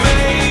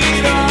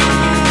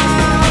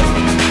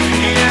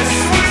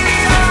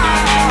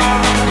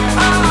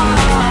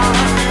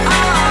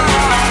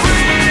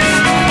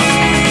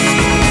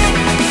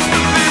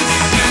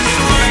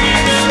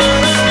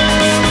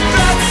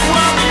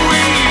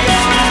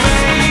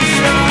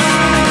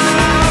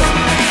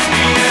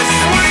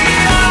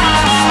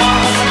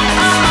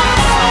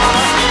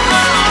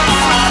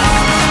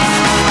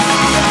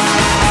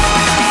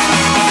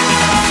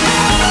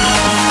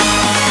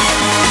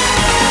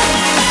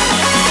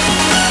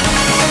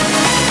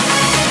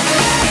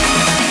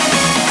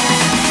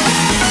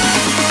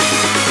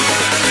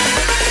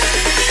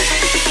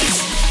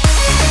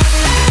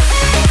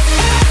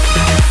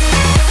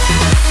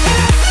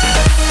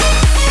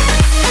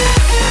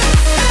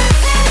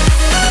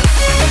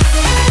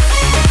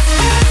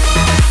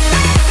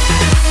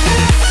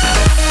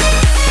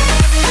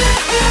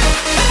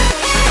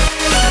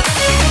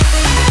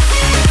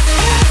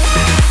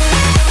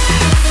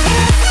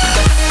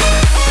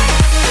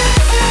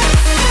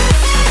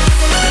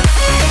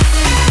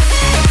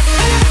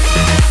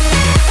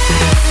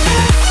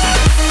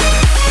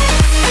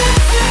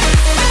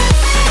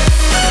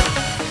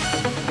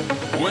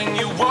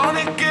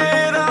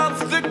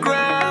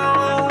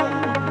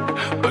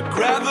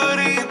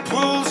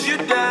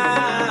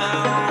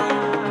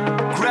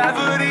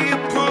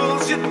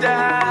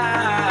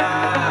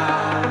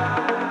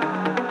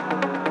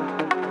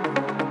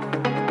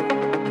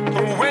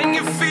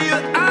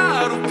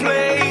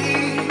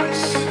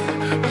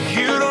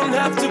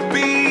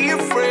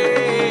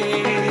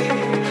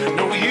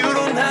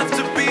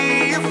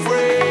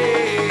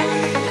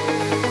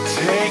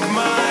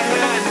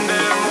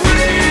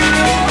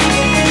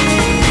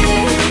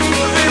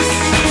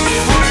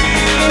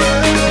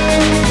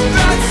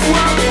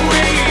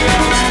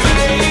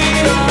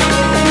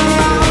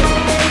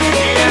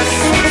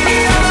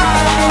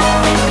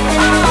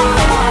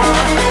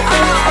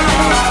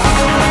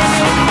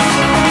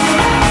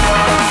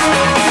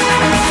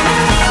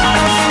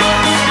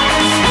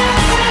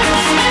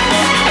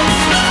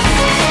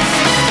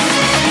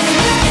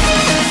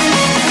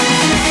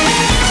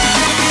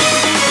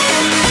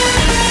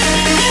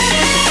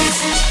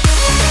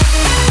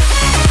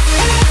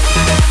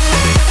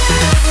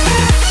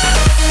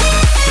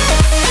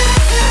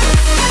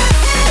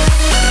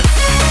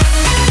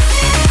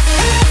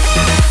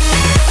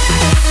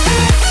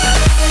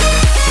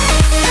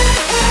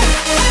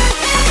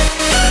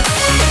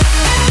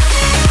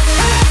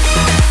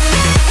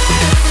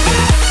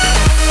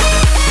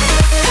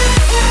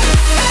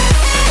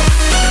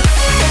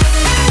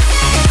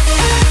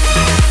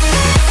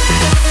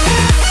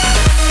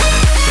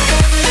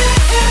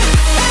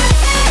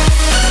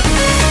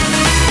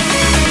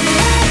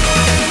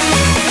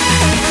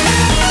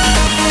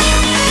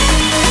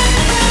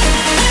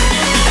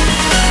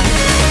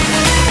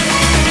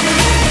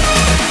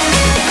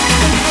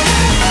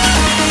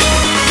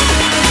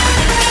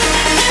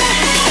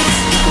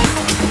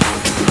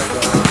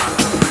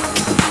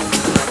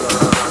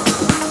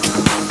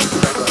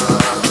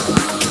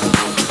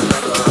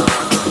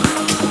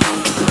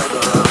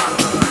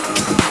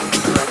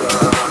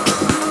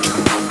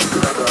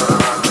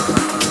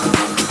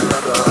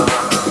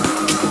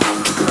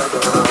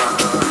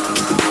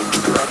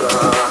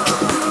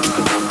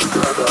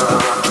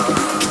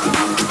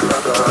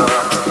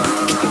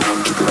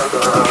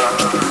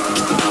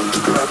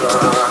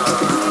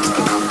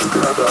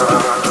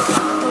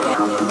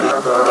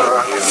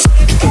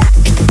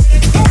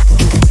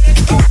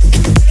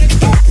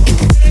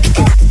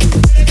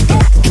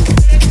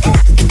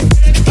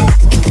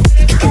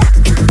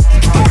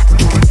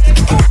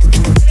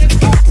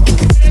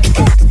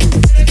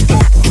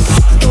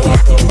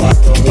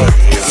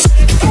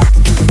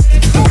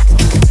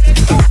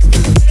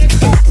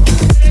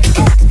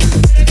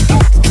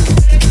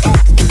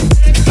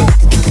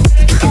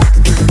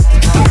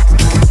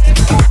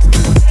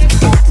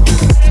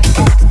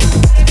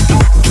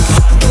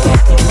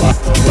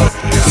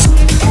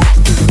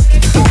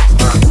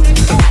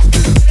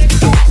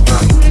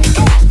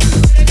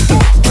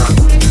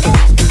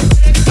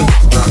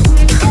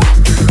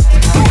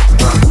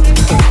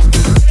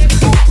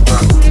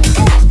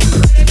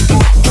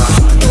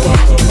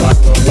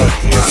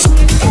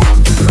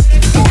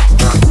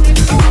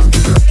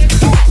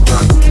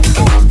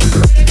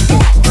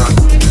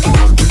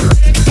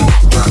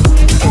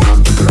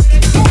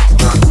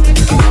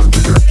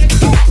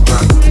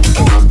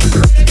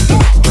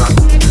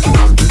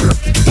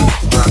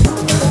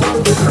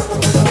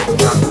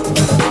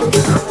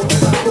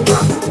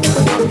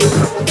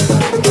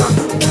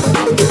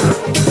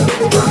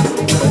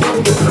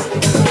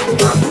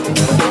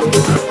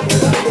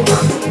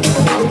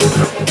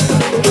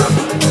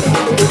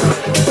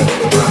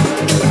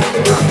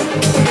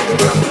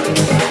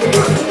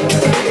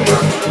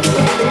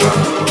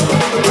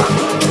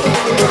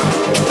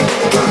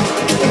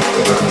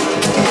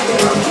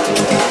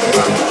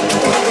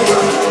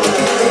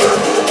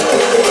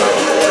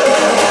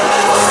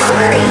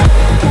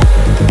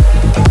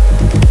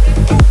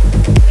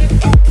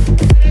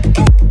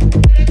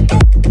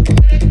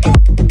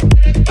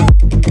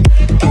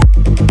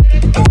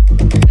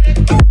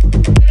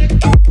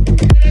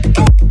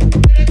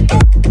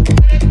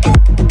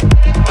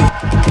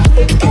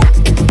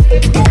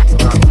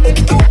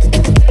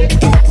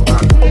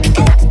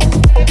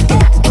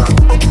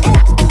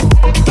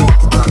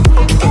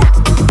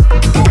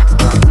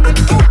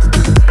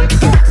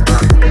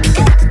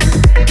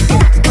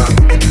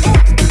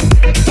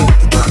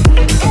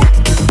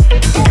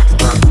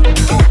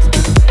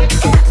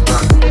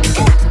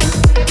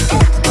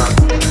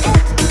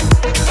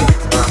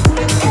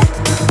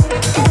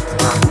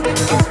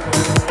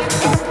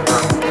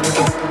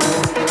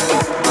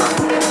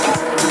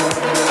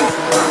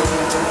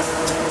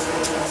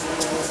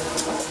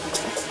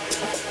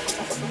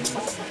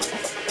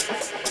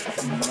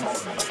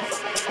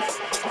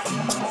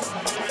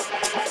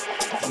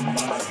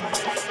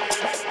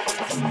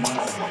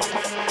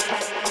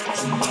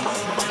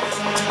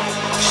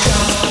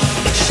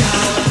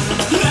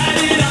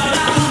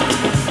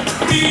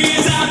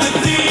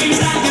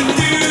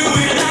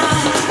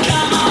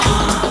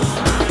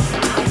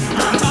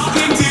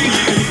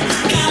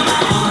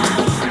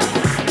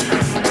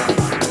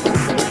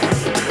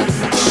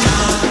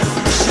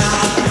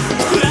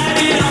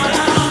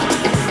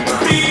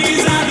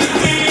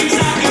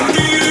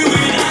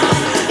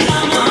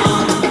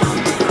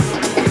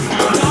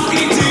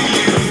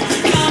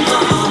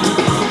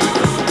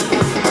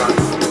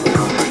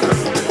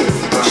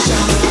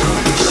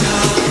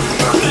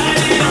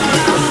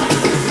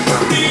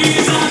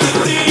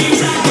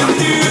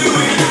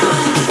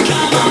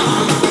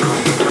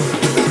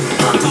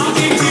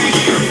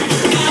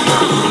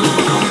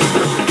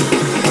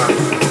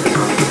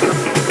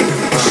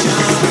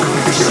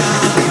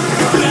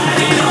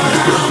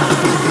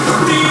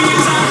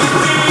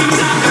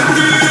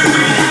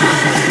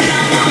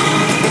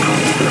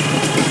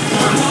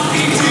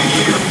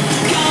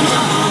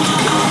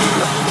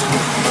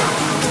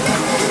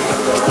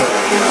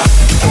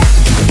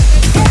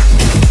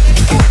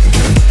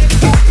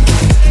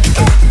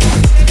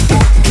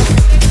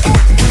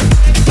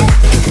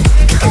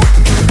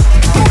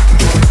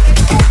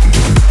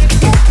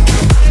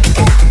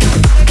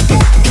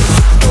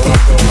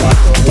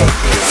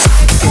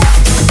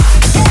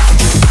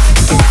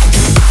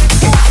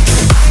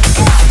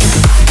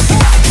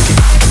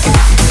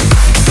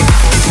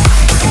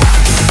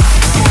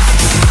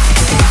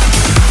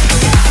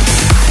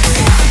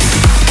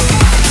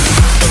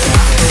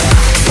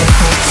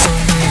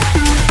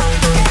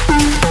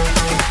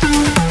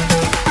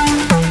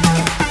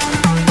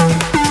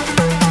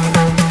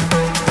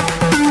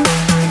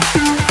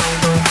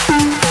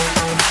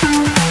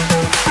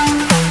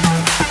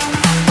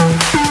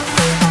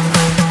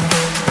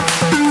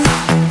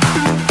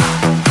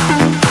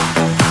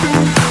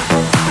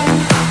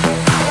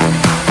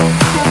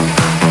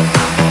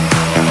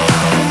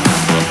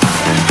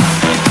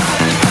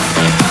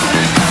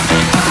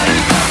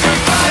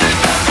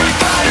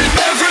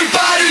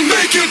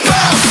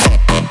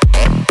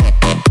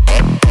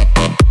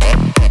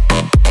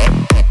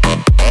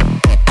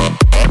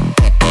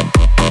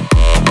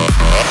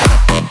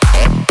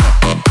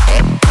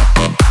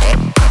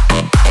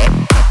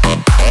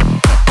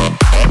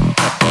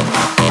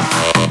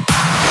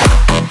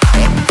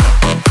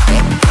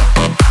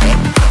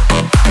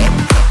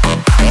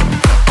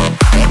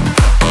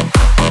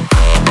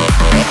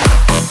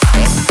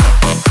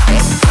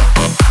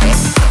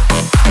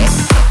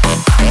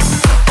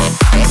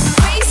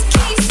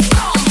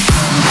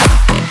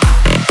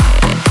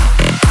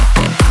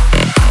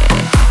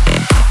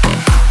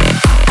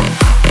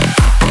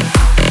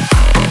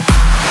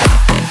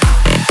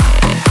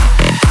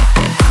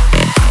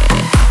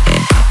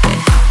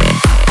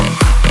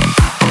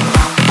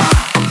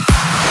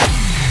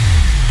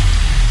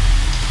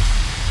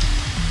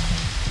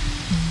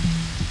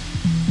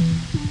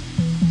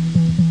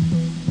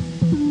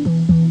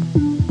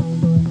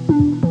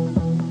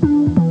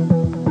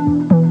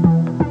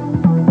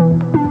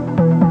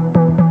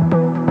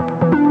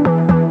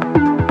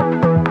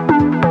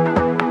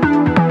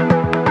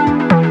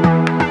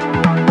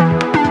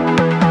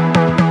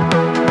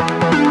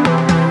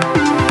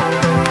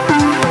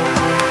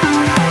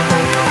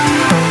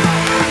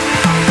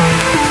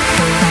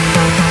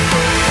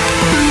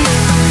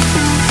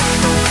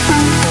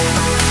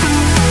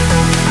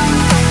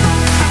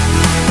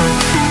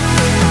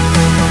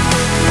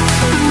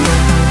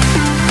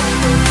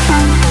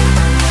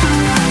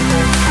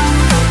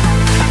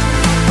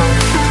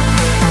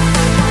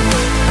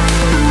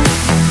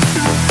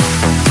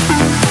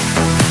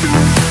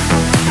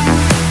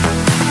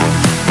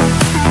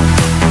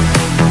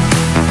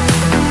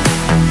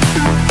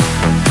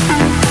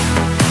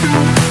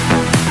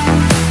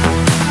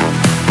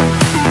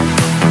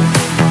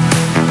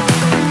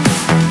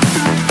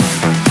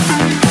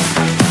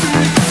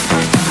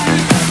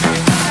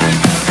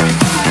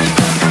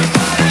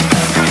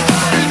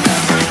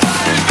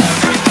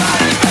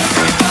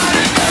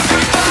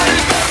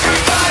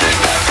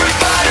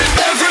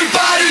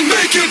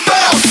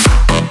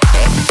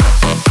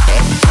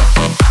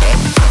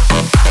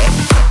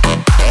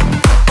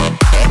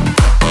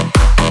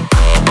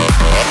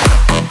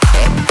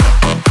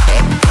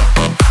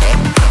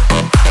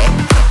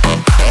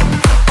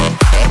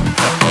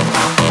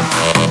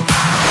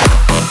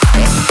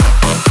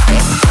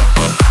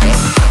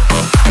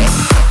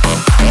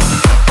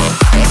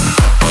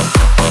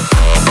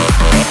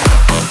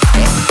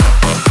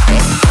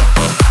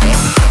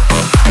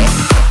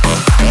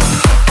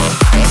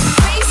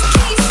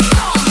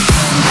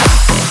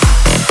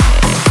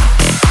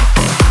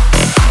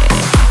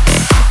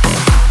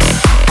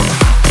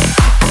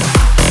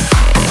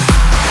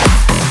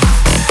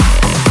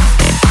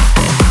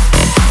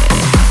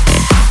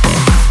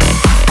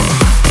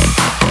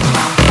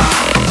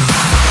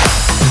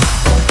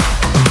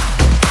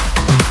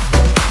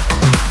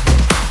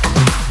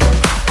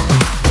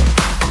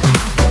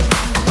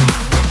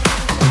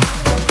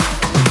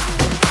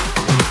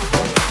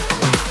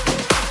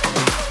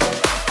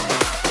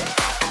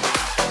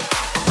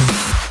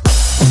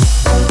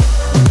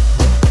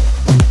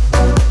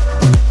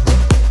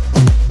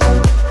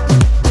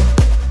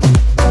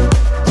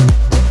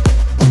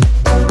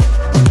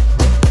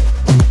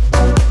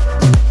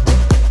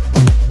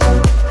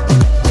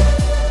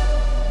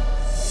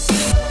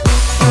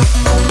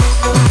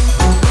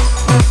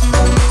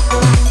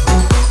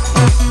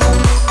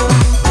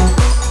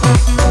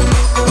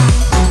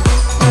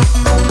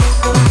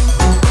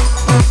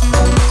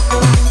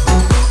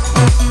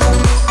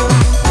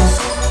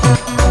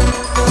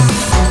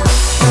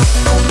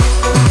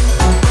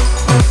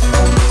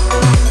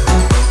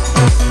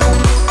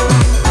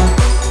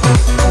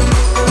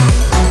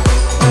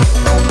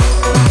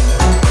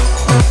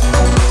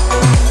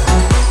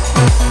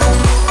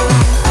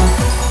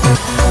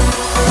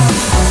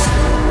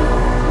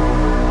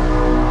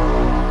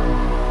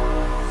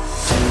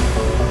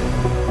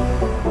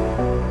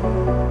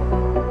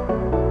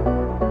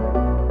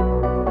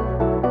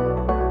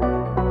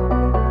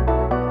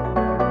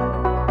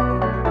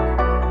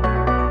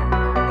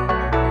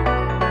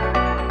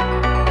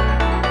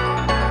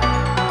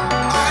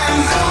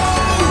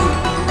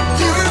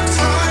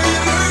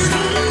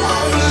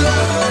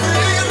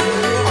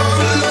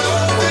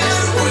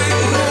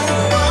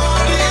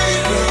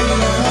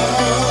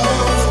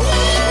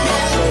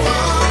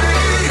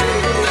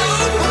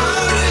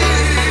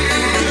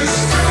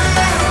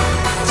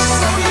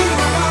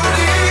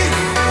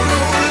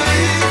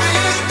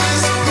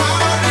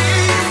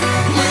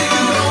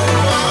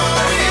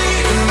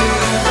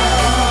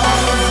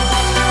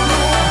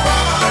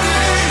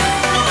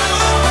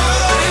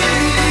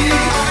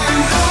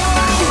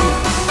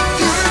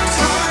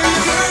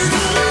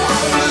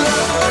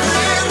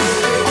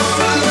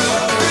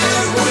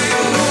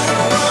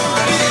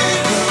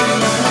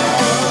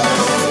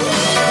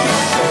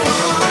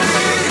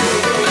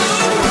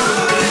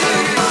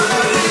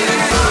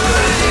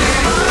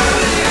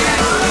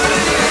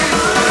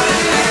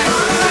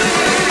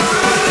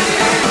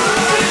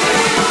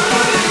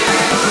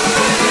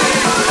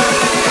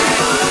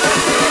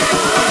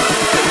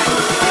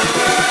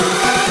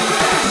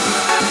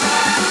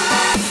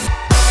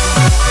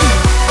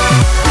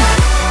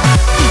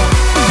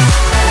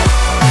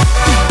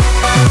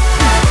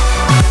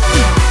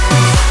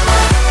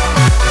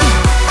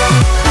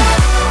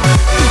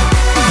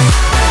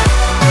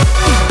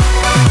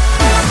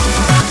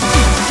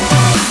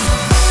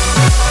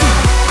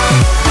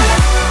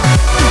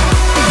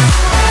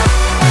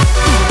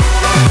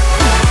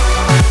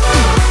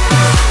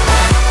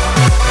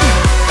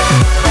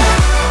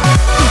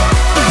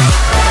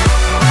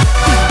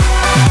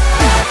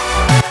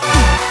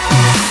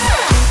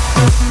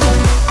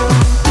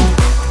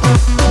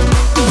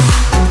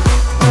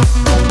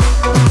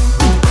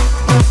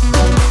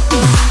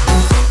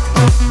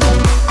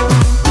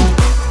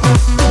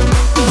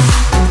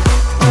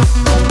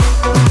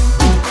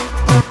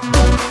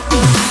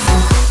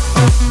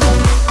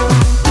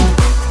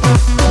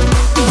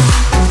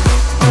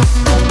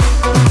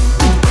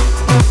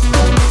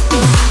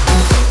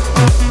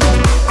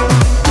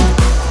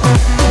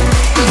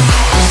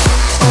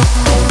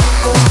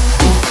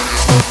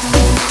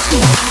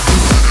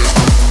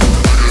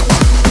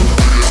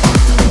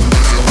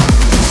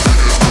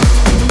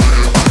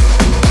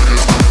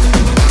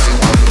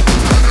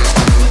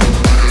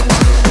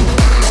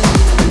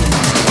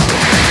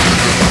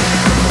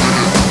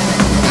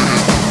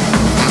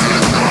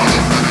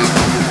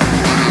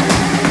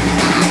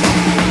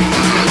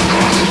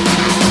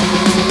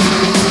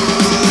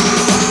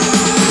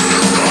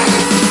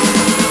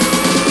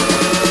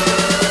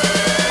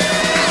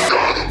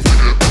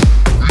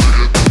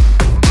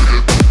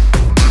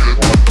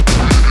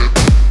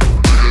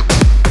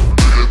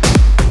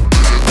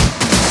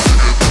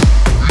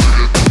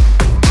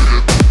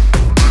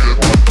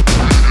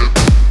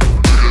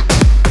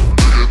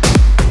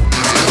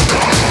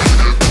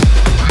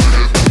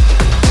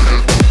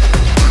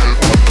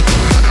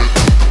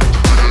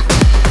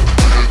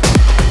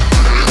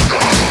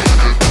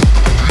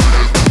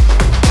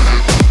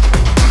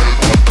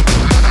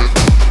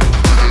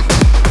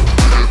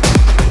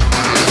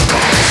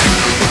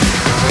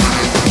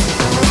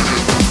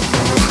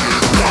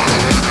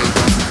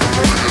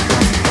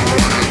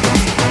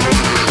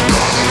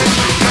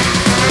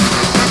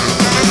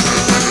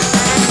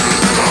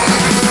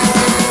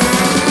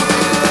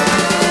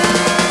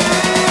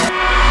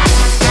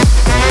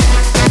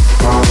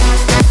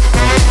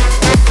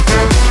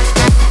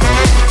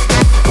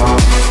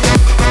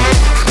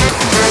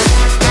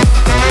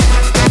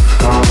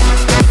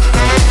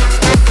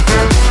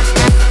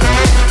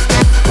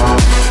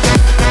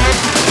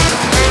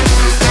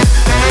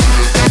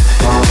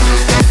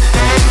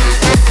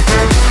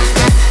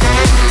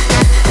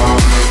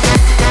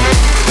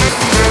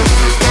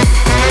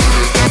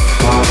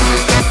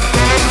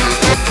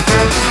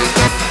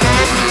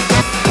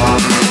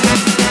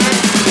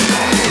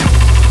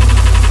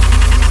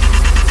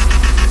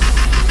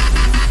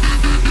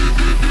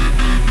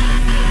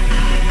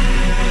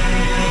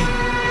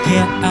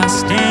Here I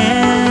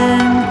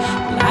stand,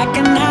 like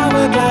an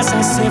hourglass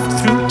I sift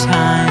through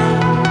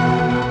time.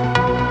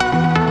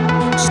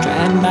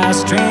 Strand by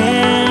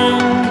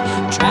strand,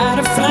 try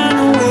to find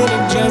a way to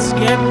just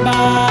get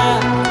by.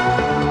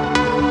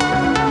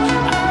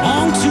 I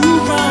want to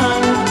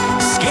run,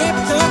 escape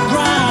the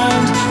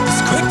grind. This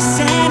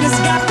quicksand has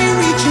got me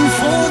reaching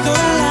for the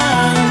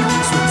line.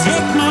 So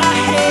take my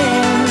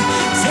hand,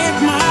 take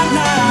my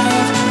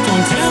life.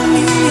 Don't tell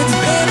me it's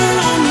better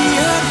on the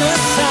other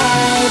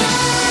side.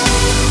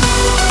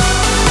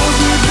 As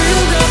we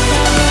build up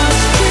our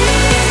lost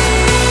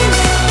dreams,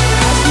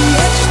 as we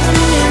etch them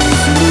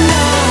into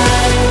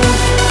life,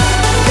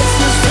 it's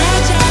as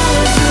fragile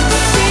as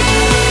it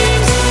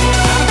seems.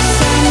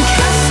 Outside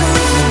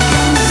castles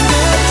against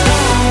the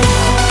tide.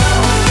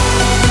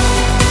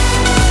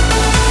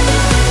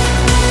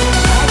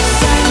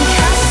 Outside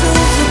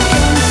castles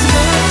against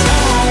the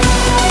tide.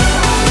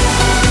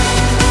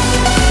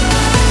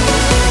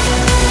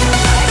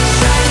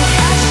 Outside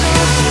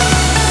castles.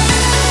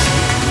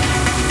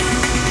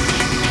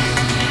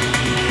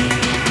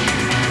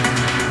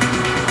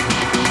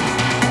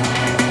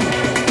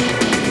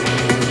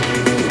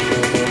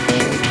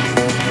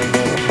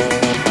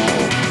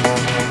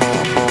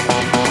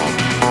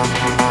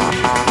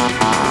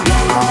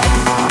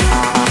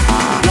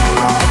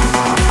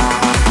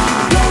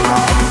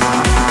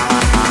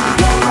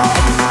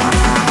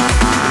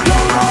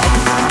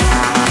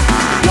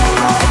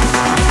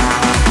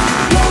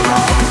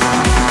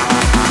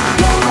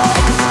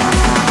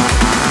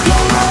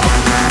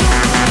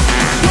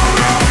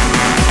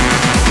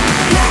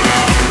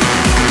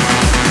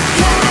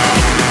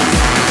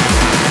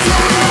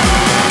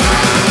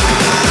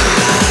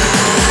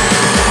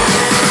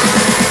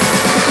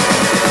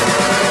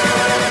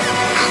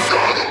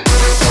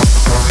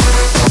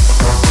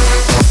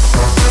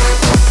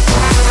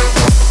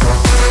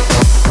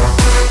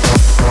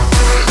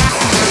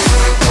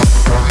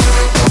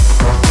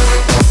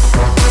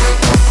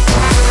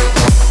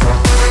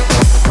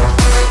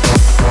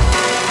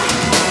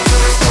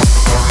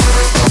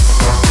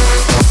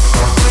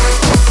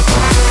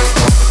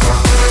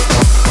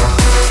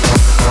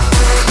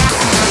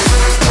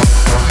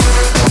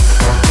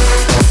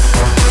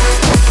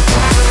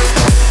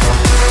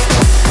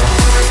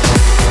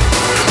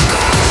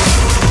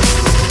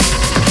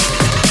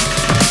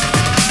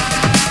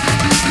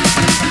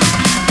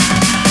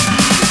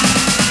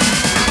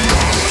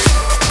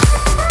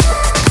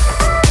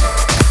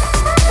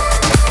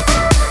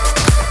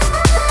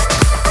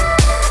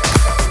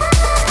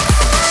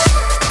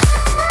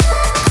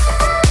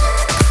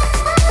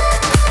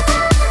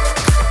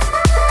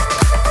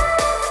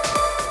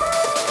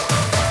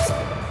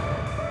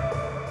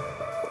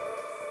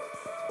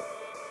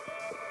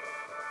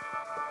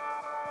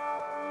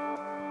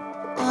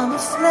 I'm a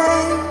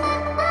flame,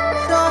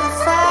 on a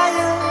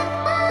fire,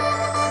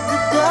 the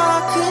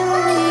dark in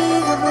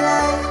need of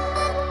light.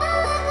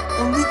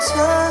 When we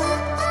touch,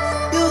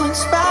 you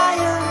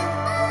inspire,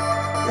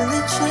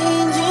 really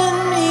changing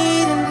me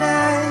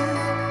tonight.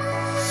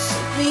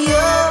 Pick me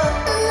up,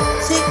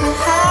 take me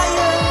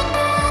higher.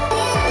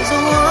 There's a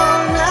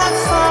world not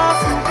far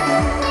from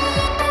here.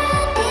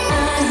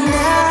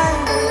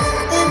 Ignite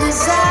in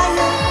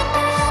desire,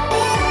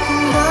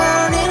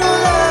 burning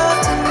love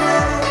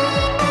tonight.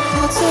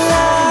 Hearts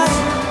alive,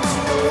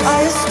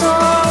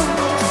 firestorm.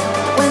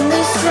 When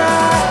they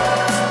strike,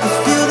 we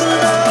feel the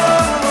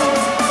love.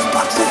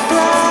 Sparks will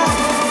fly,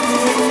 we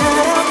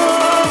ignite our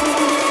bones.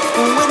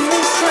 And when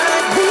they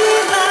strike, we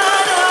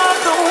light up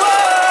the world.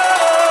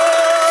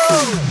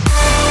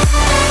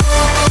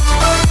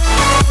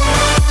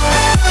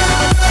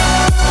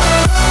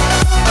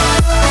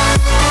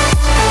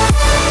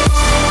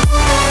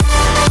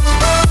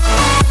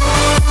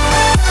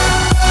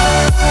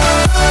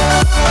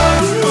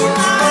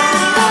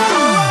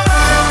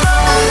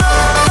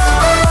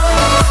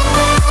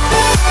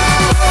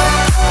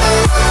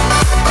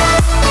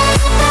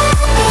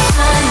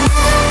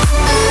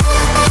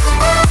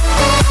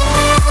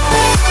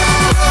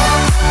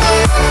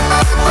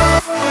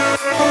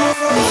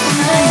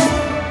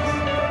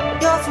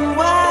 You're from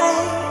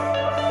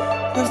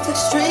white, perfect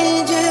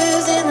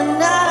strangers in the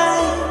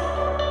night.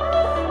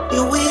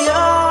 Here we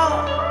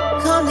all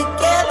come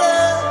together.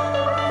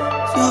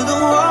 To the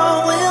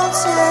world we'll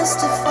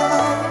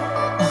testify.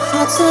 Our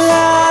hearts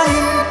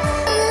alive,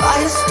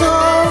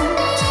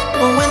 firestorms.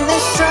 But when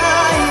they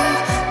strike,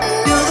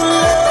 feel the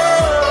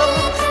love.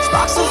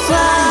 Sparks will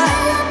fly,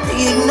 they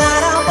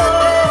ignite our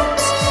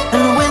bones.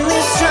 And when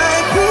they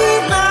strike, we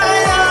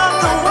light up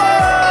the world.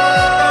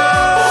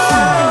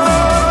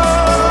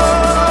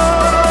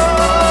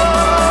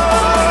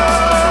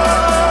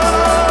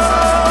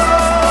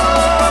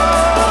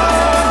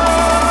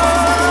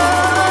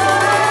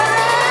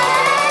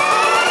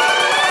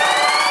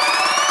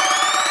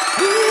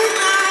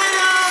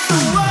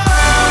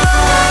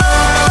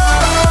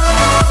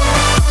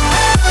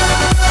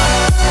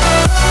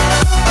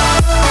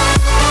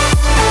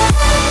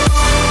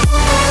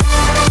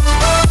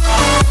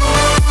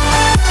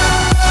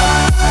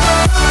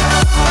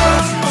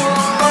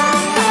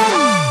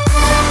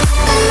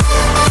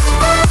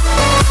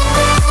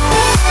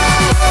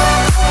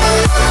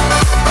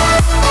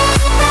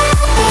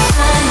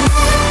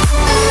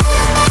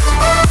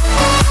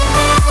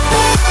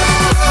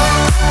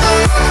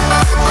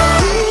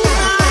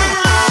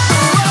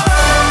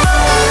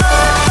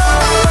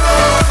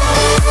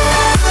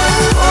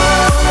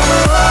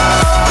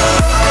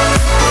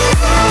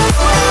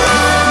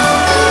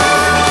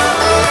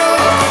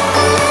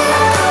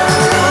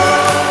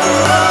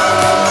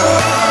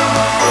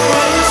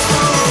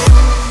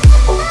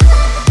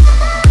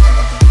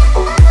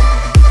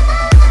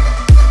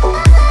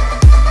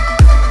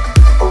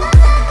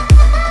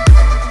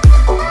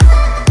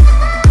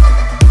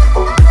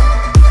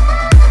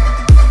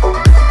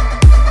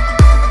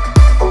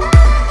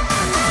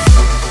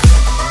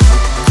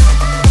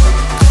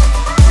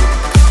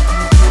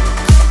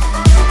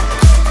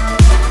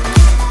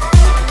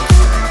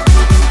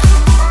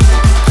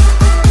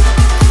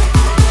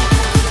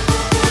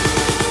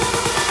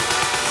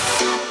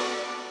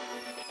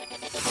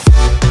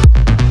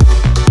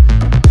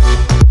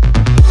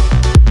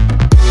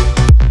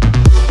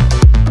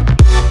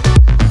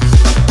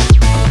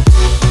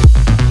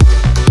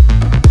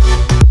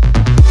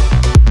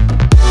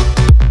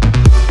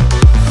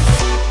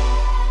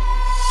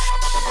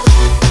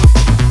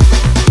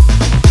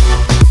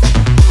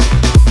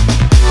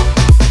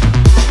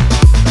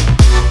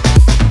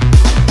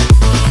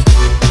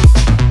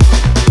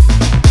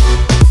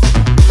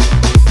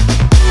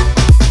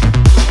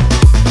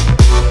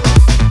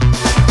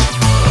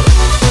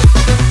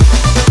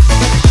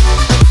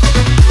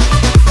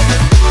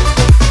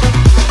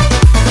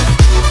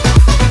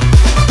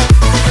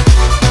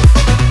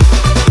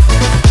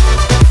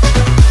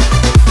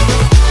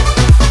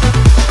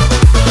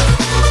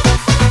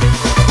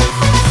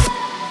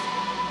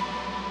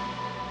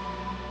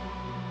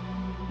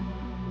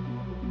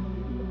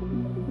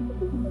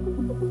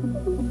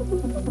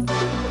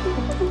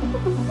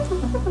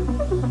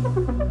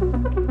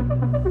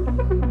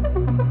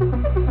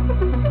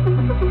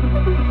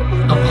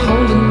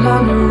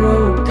 funny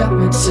road got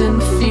me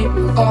 10 feet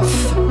off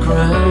the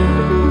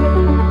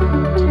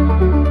ground.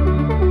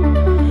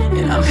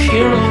 And I'm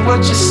hearing what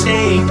you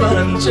say, but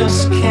I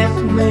just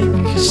can't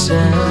make a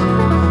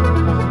sound.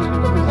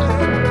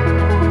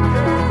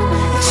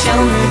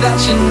 Tell me that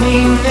you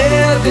need me,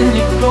 then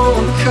you go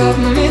and cut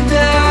me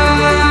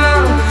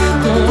down.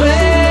 But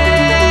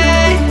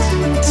wait,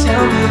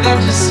 tell me that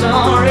you're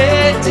sorry,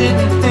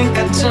 didn't think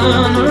I'd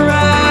turn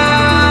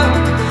around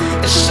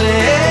and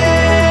say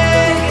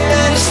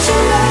that it's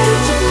too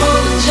late to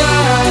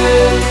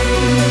apologize.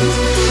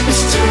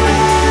 It's too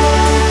late.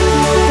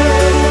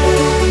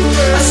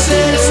 I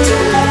said it's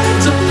too late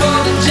to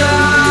apologize.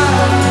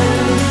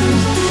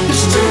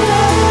 It's too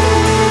late.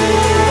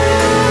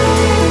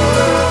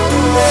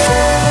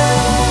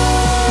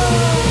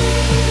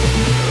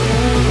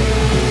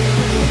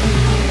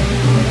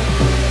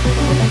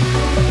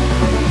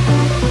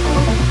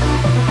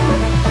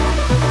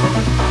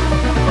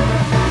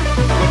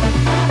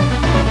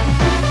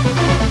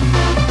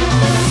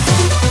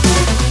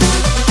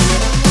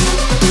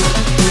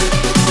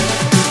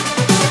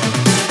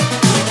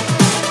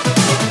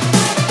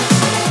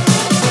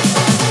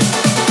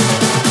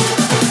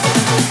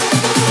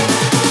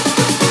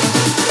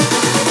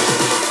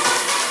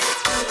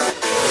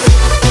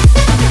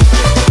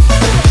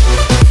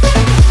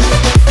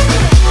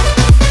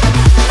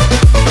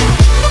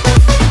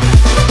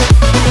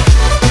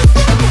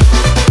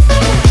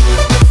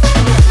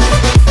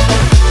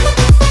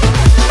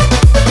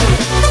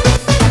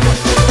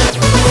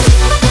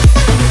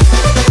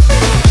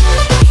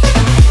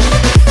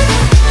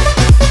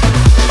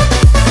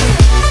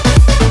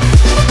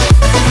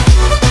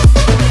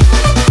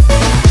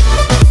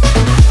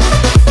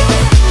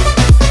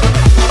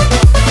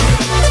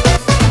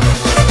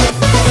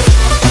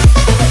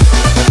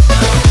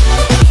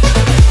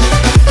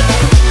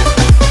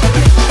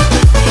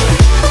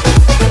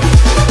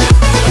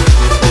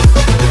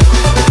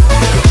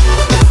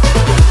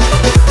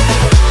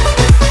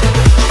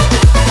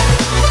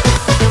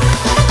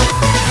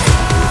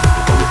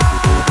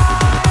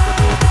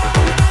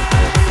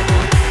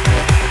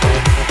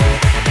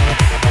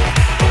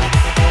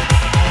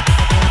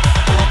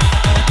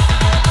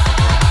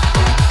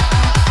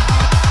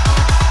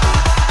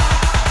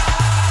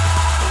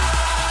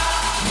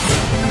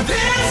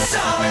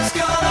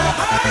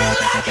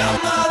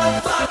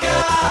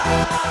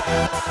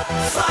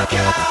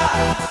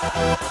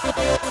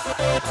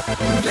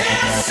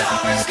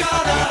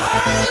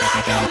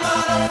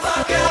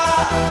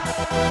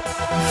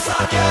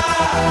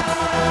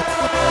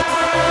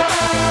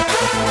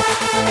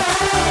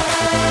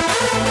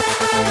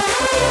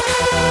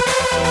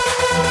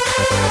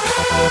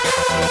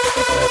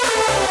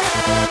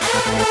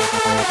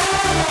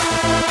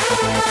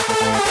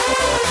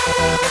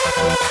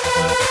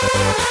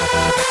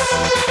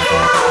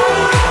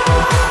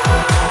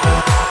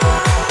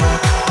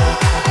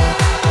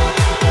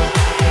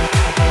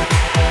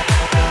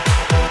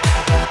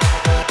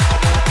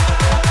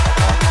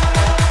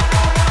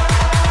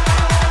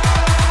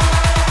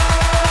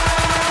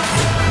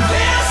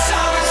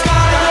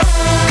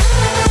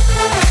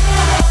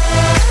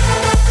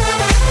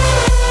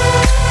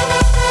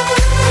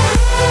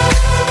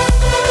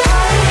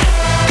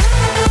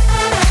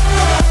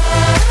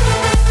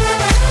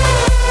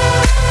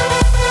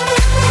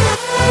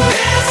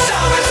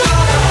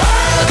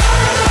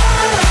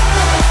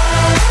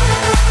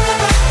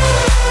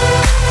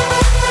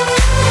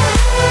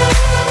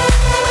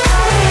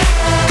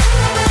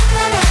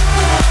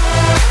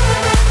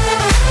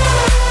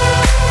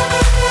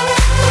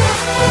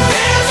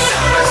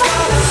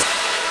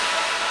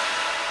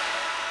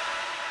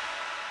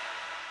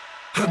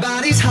 Her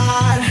body's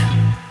hot,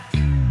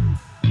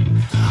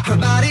 her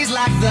body's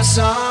like the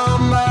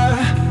summer.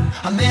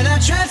 I'm in a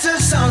trance or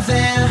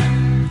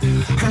something.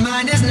 Her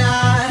mind is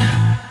not,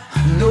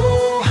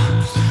 no,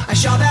 as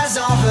sharp as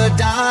all her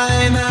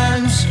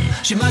diamonds.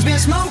 She must be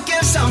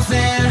smoking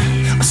something.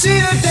 I see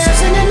her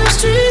dancing in the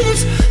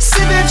streets,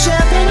 sipping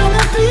champagne on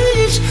the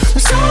beach.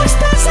 There's so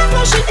expensive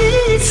what she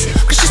eats,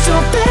 cause she's so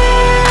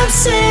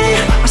fancy.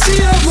 I see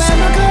her when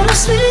I go to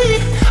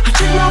sleep. I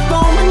drink my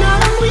phone when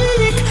I'm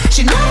weak.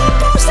 She never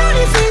posts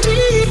anything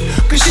deep,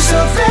 cause she's so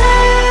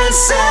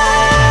fancy.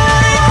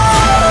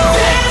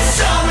 This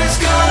summer's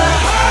gonna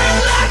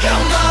hurt like a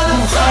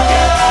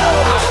motherfucker.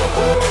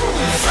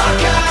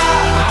 Fucker.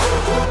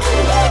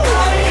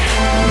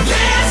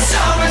 This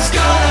summer's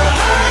gonna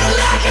hurt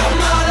like a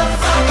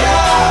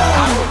motherfucker.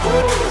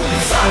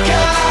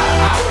 Fucker.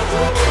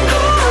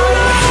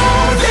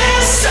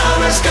 This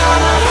summer's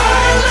gonna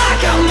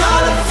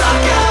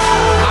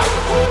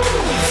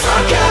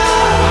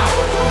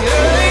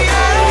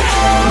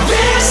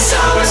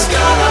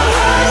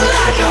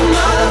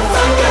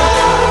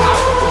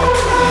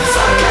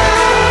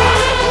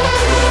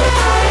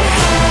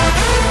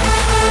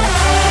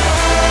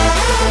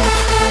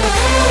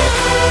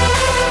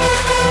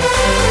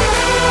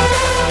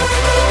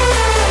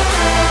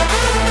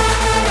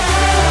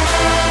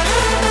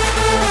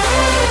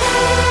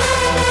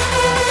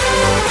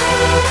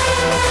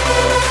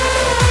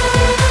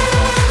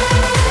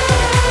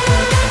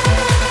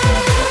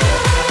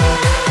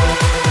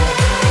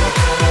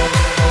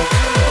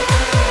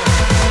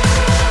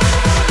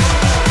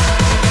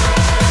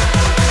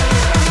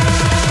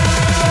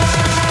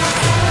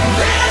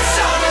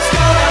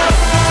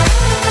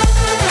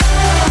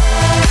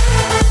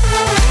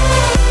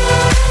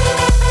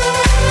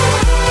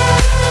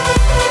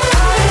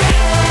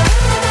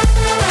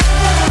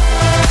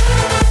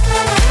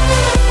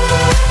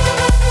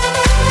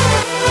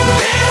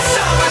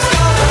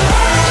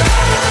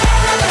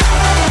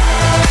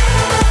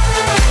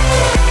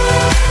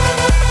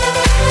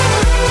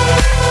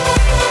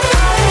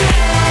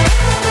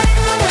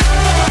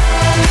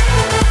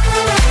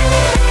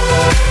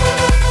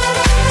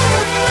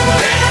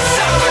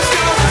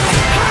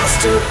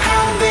to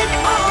have it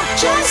all,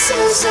 just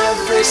as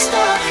every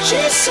star.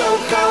 She's so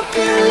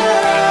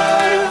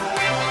popular.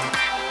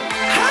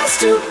 Has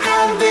to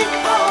have it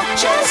all,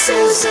 just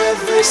as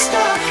every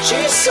star.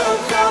 She's so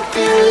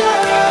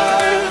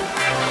popular.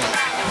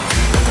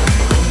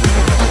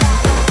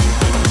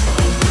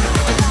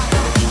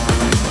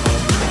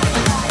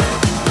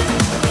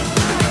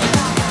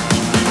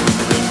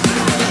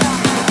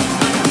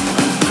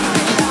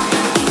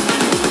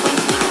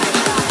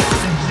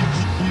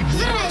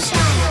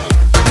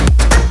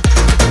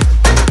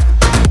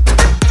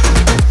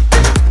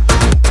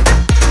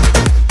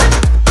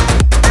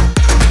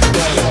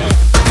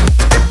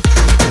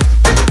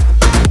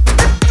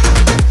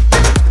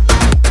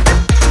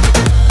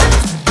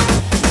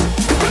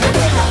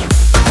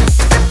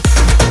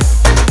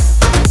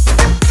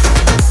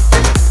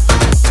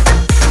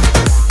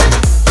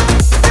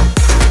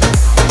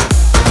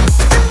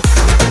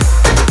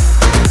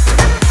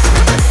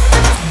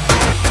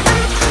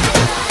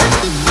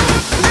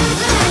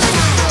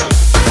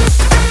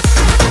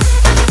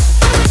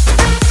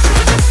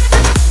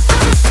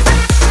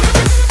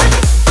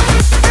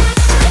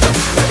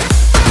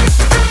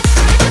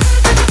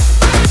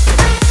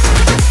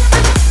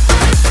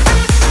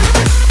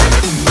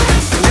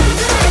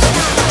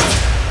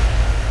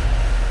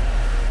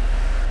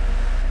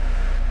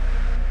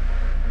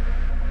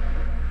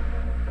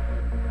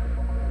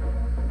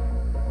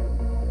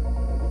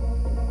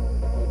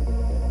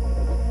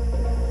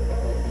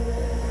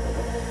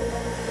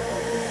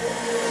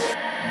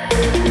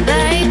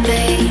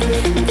 Baby,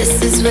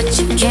 this is what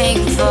you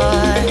came for.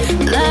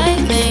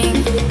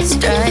 Lightning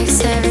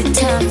strikes every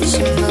time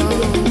she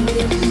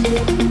moves,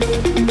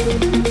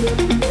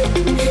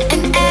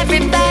 and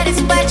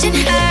everybody's watching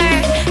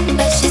her,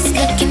 but she's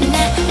looking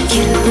at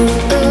you.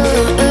 Ooh,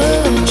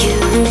 ooh, you,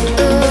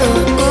 ooh,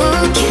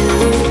 ooh, you,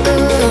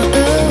 ooh,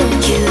 ooh,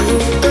 you,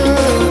 ooh,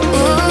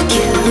 ooh,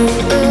 you,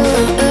 ooh,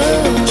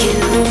 ooh, you,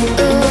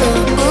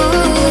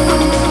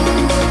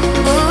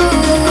 ooh,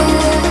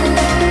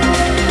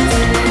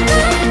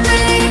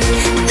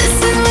 this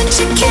is what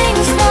you came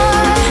for.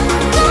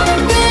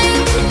 Lightning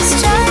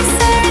strikes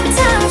every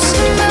time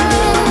she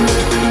moves.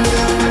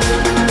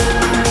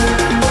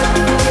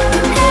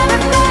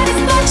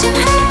 Everybody's watching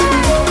her,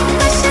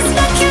 but she's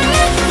looking at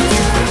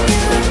you.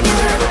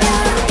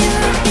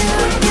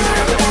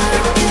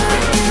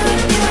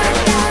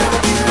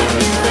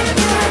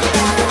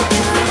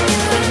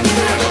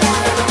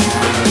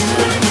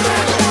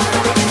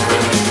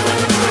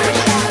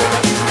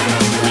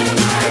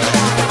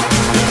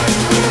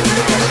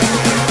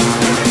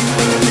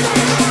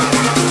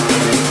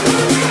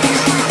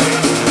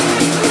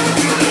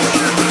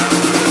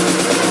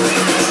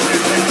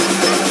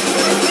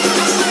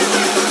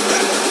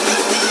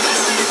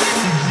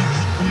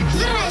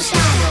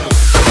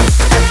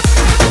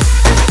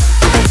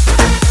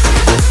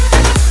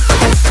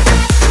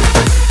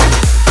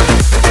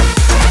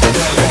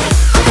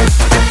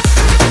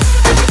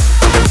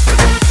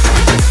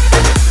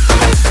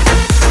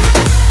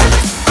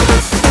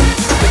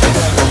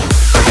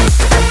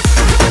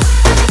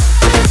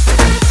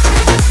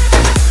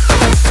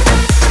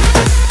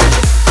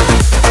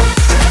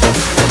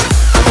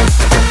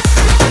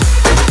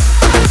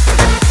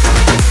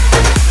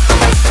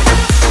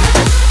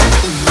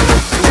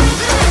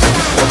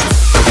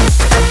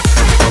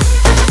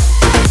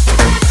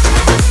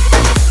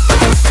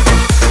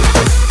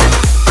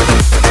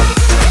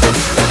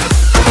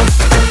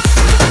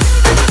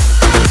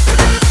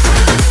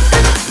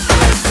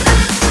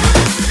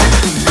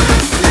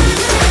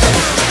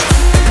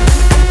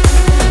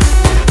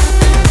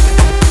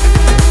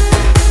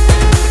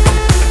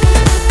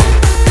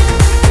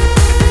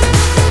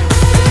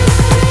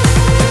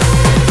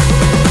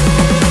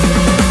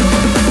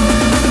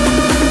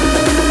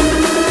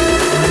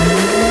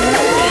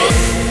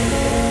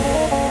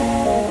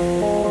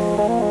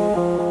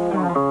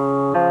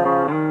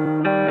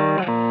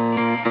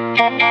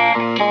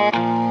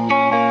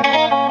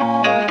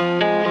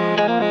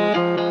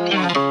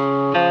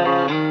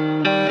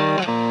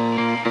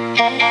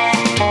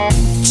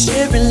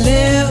 Cherry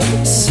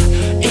lips,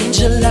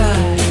 angel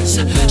eyes.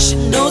 She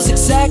knows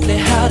exactly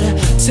how to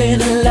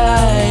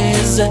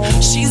tantalize.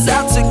 She's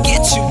out to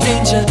get you,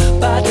 danger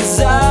by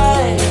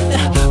design.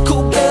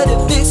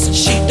 Cold-blooded vixen,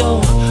 she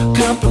don't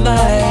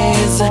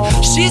compromise.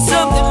 She's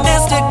something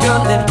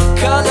mystical in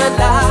color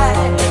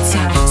lights.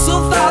 So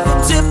far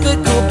from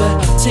typical, but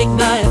take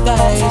my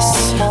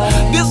advice.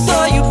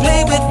 Before you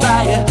play with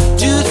fire,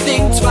 do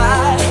think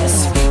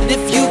twice. And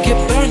if you get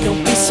burned,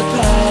 don't be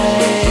surprised.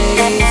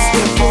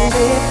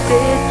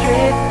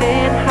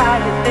 Drifting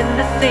higher than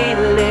the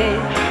ceiling.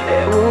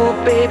 Ooh,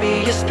 baby,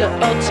 it's the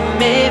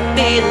ultimate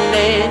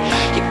feeling.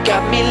 You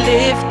got me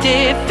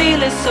lifted,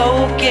 feeling so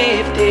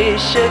gifted.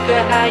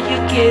 Sugar, how you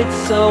get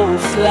so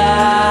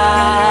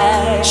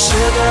fly?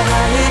 Sugar,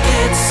 how you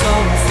get so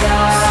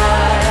fly?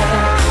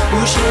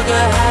 Ooh,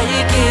 sugar, how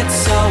you get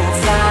so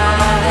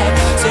fly?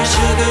 Say,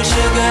 sugar,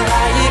 sugar,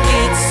 how you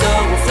get so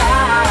fly?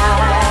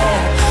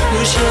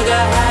 Ooh,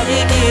 sugar, how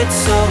you get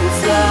so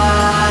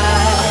fly?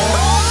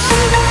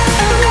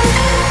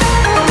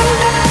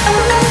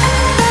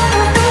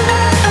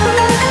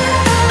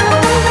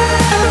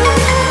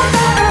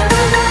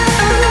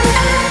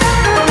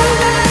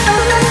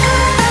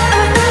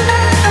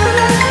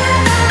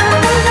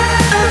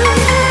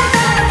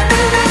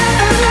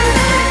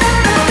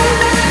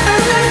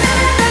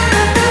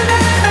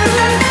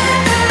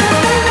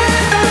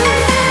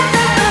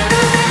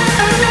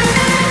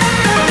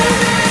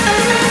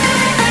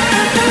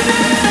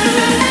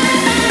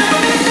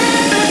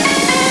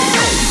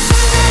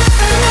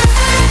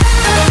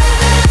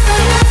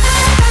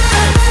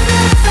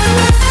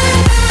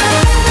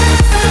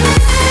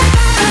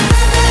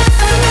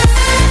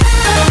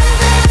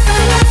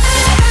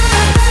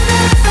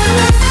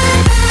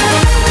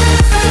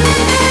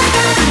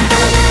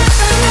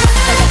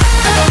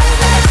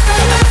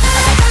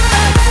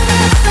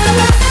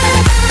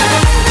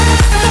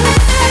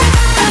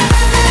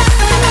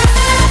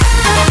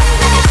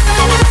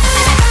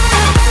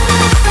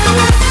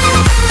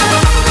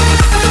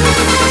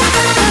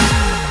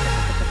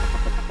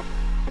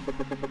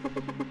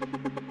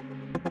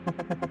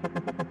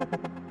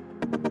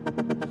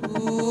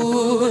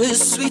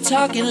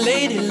 talking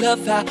lady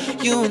love, how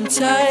you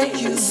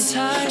entice.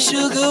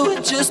 Sugar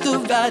with just the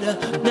right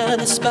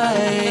amount of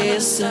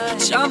spice.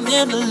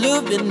 Charming,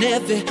 alluring,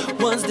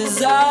 everyone's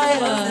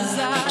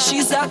desire.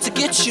 She's out to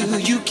get you,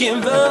 you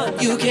can't run,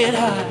 you can't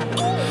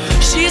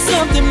hide. She's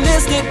something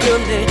mystical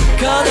in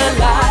color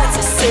lights.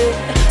 I say,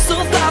 so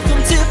far from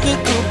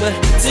typical, but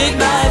take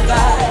my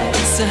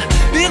advice.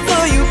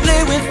 Before you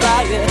play with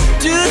fire,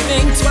 do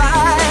think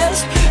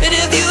twice. And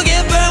if you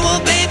get burned,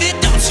 well baby,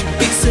 don't you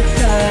be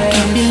surprised.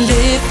 Got me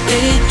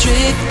lifted,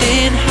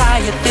 drifting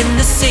higher than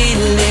the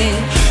ceiling.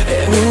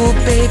 Ooh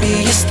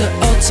baby, it's the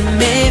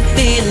ultimate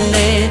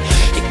feeling.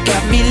 You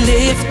got me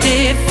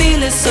lifted,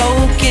 feeling so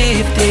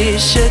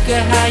gifted.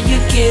 Sugar, how you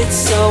get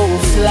so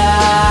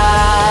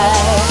fly?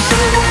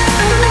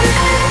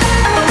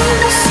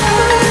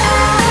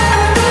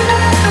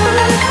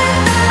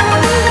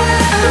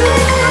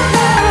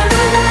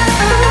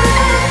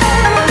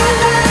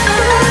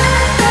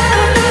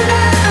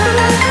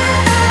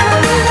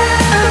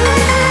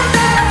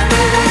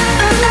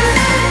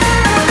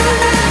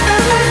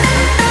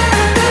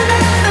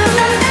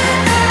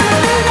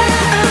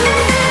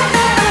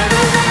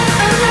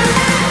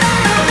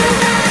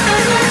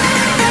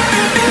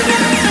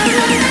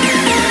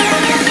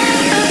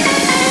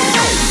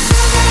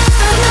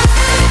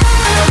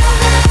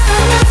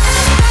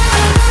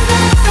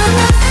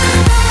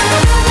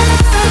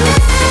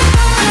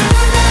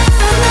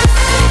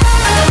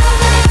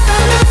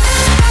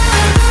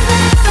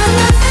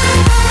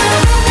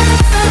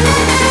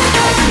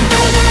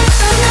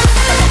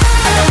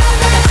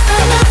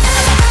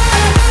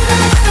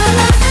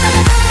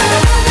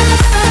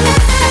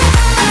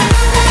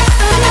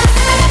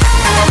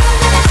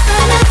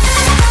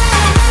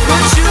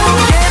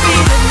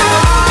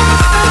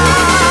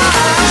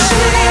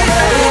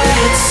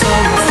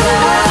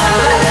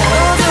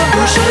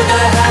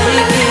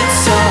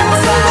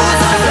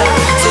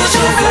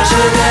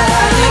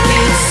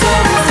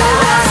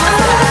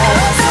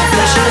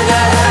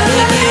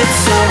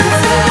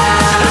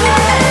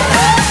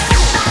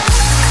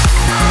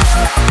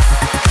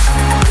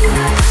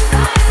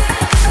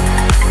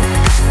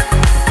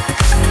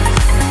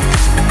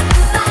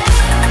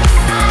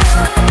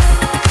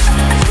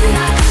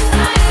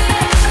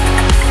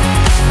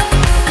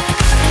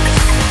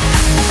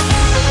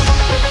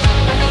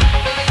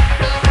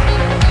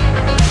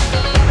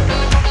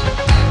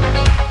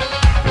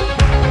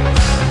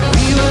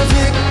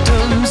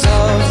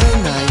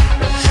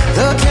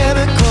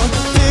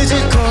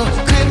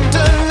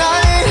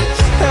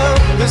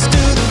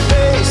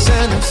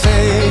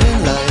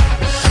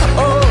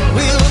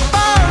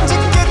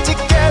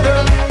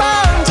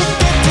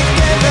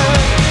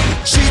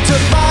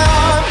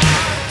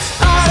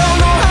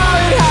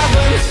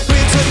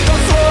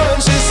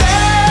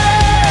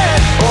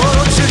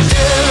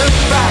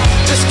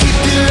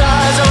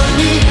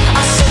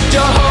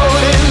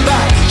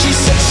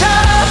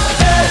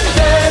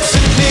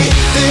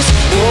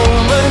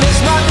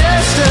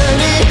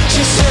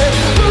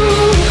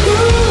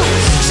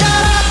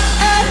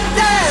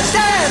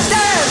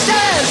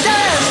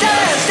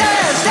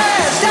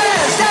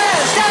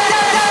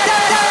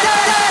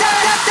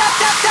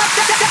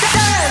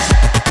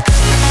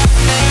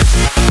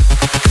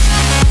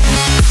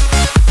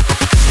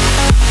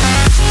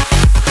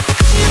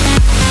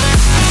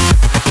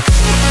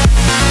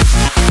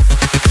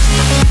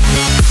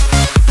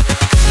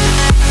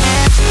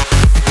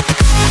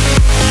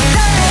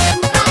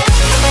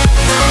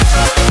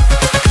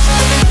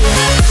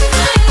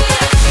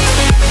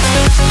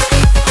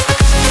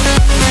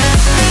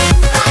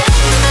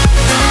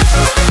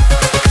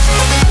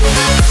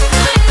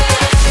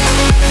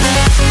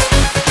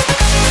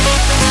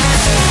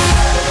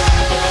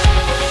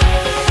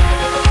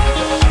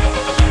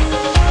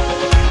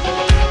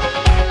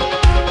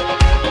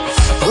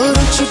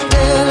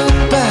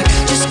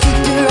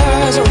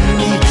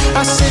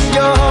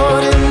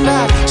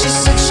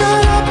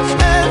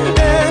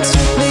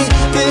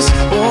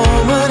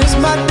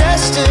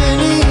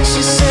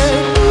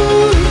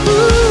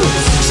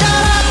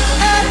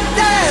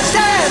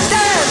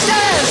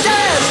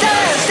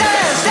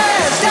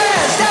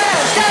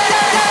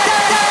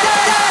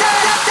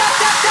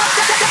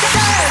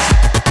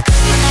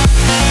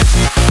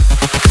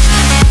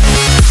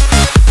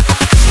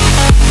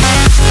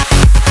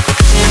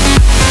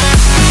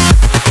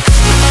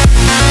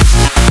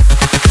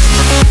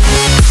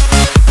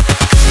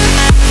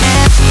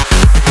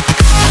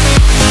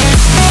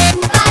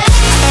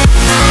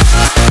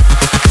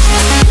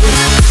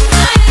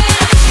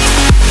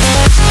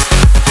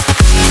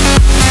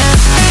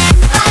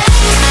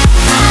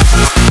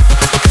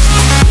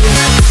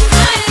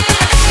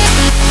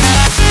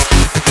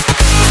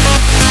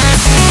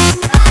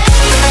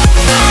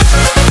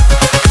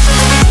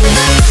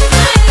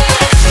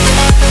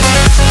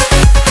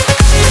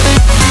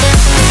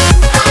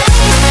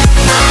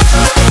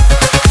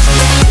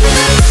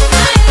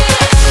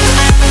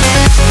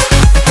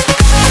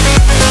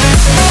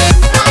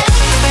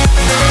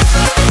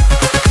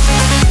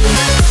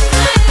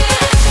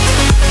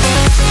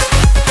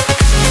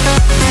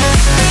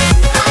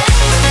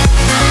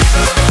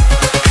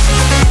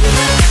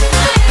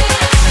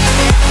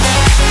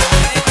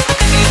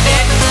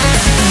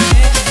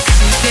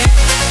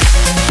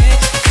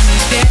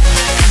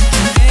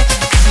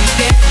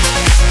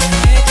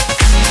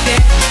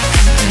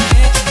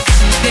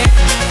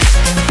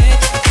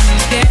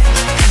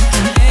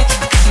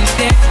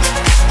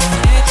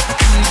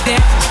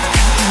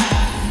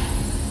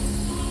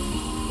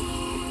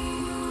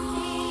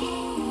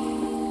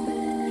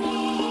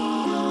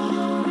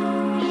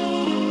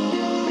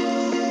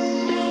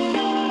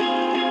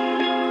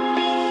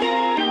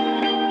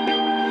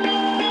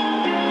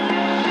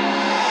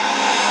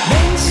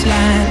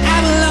 baseline. I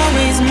will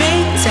always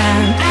make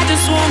time. I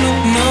just wanna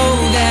know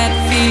that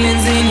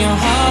feeling's in your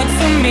heart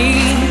for me.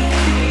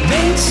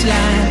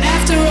 Baseline.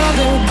 After all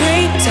the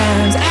great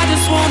times, I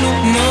just wanna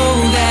know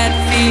that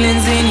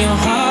feeling's in your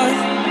heart.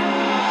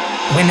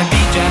 When the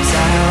beat drops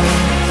out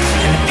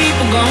and the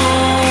people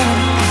gone,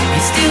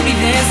 you still be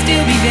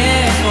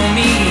there for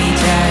me,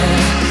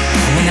 child.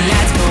 And when the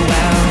lights go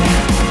out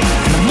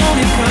and the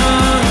morning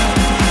comes,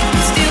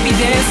 you still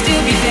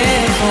be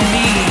there for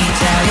me,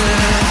 child.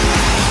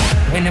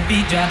 When the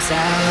beat drops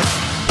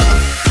out.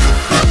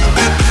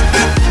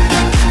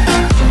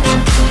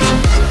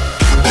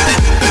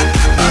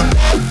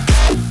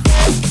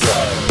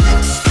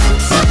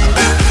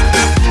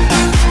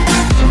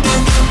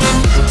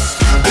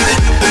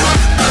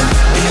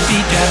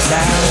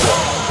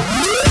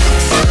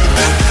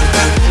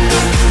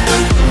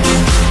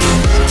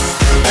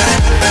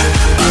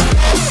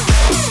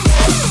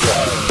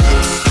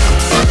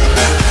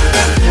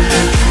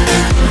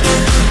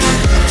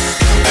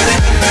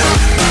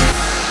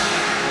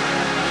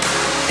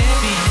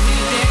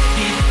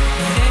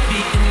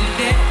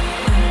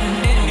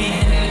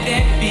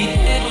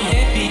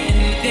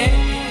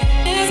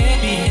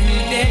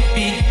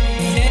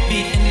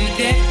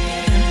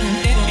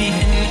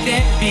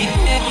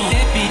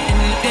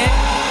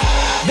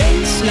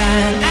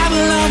 Baseline, I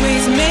will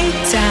always make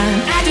time.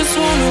 I just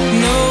wanna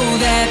know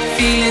that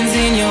feeling's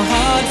in your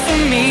heart for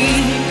me.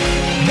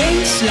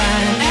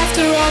 Baseline,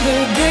 after all the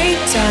great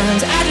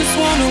times, I just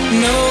wanna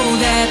know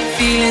that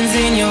feeling's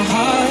in your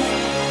heart.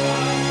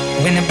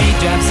 When the beat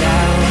drops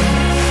out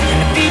and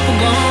the people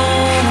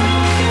gone,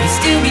 you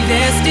still be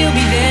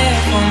there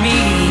for me,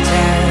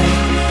 child.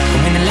 And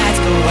when the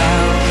lights go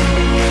out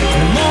and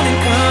the morning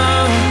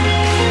comes,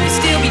 you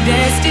still be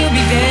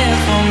there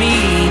for me,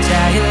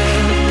 child.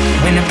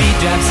 When the beat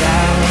drops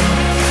out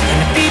and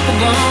the people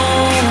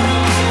gone,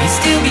 you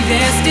still be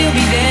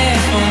there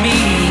for me,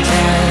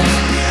 child.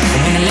 And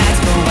when the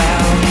lights go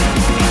out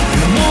and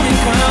the morning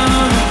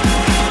comes,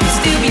 you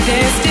still be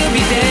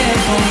there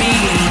for me,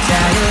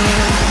 child.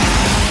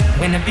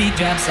 When the beat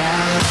drops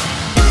out.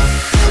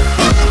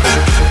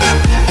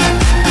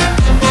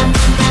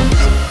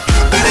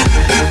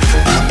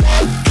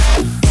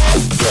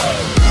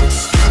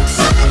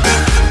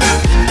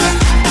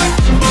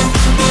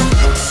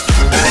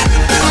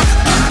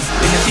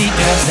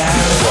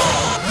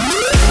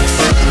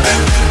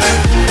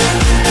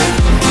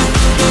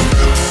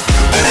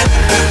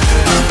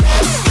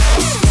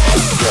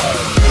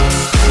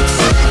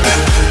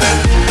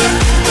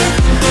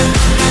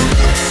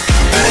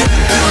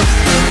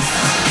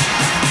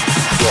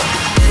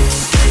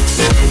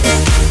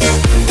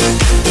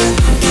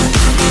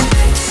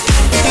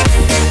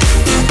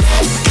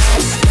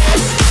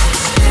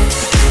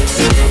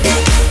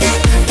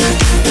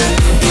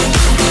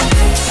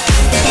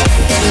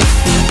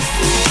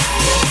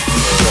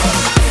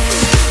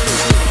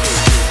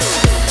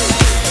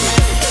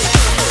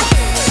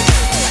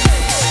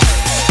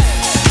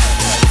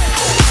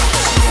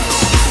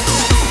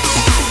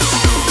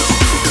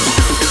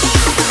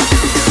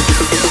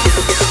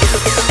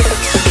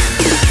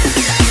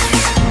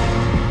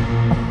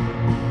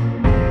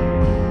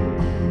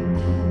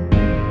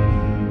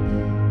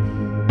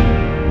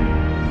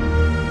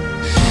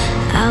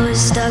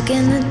 Stuck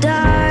in the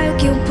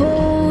dark, you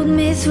pulled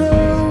me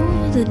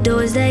through the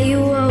doors that you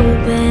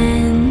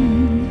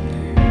opened.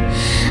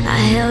 I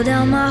held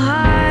out my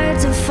heart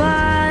to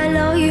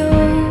follow you.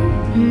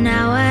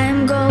 Now I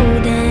am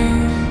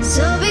golden.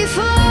 So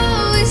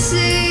before we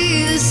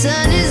see the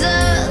sun is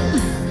up,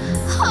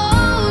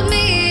 hold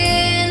me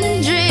in a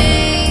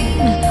dream.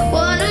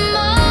 What a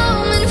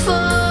moment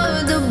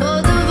for the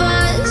both of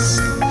us.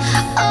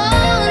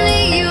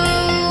 Only you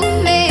and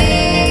me.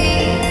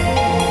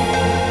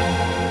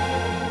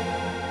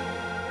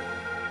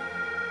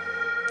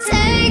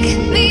 Take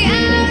me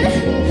out,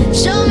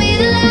 show me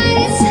the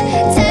lights.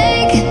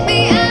 Take me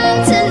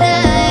out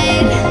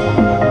tonight.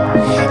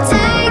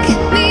 Take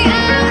me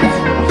out,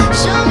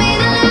 show me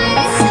the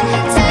lights.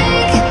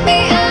 Take me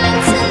out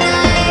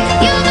tonight.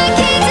 You're the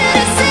key to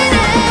the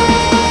city.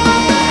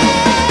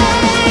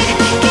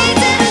 Key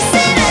to the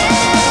city.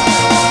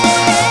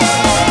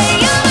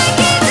 You're the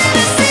key to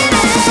the city.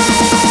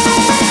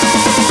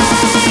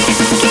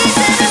 Key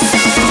to the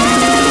city.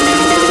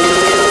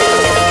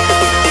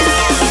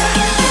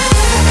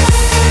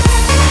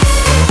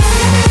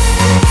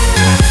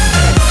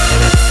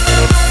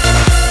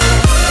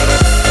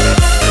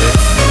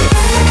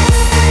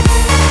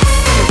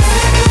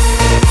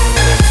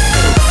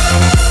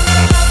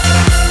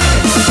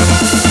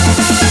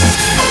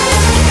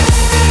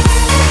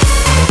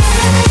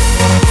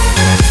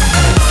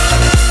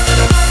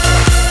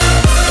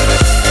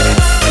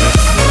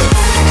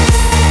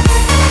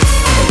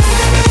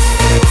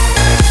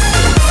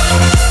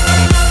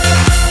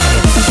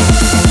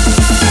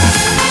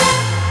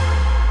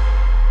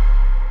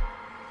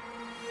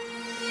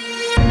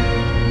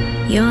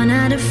 You're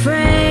not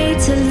afraid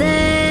to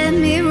let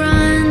me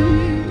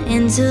run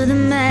into the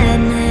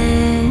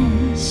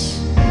madness.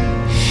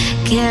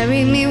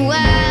 Carry me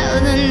while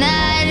the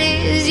night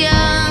is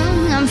young.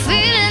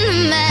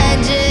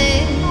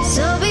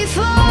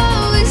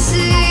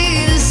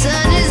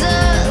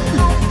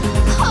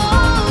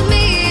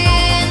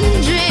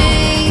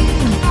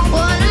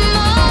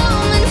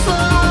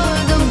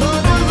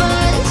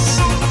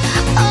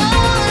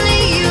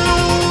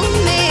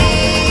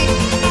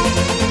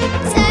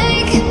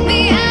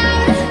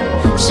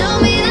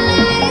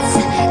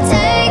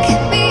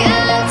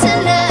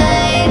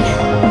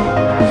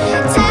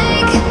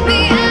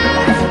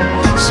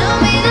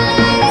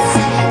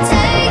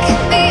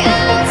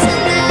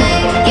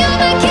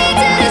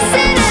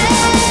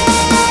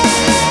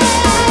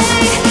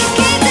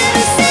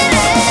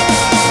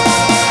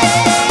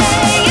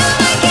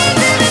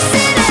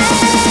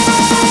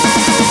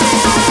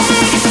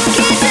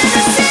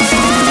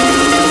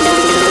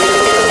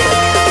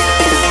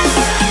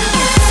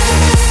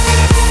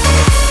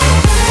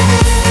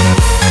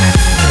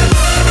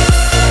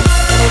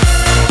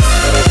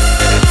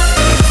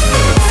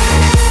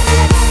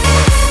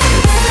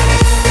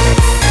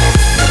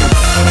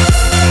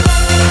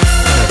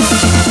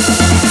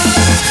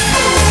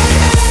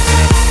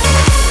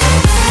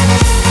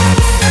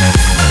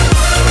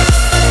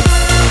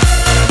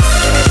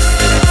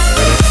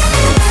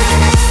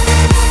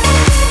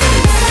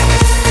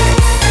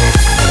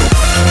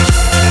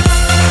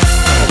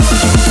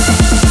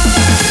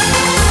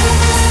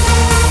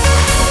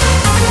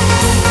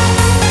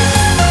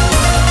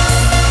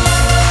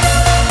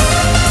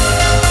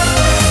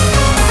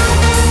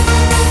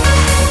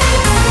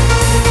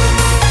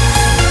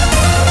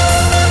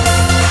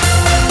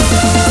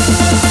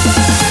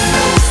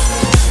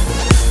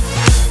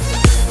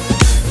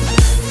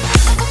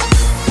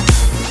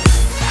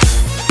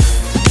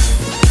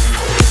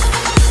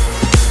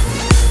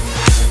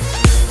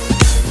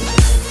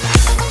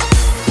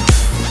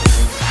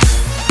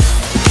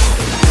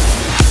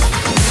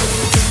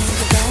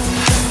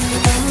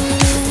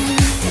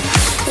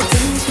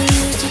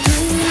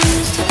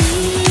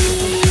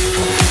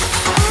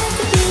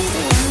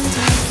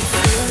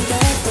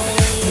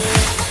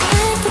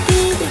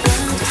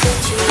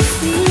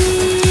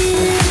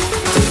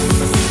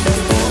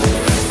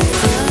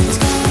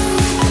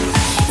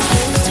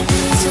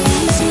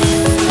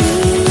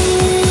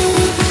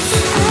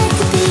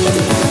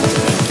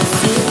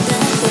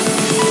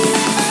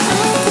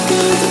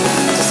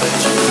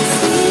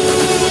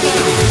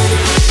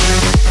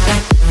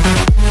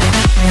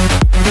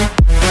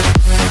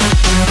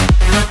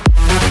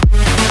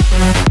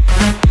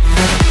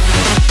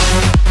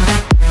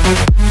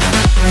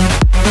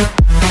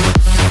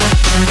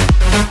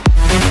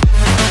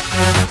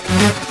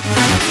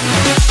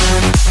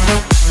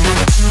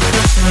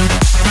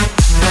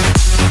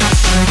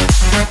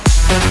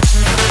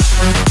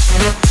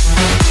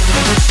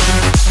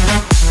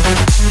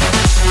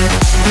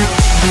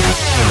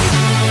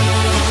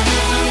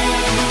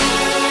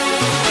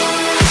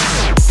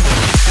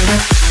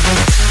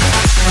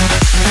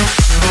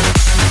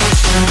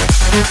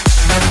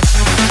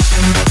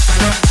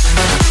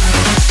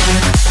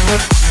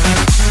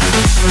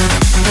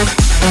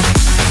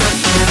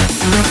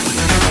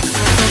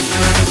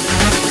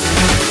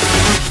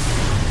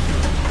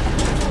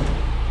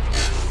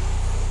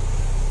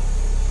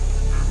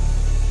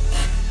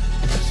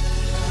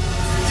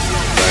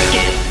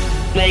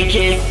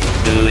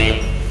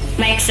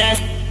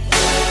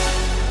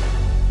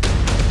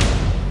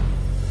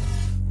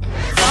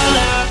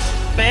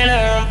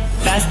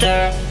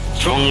 faster,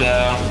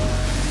 stronger.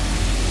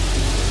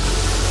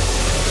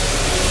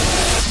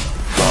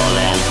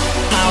 Golden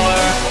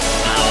power,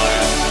 power,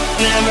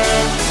 never,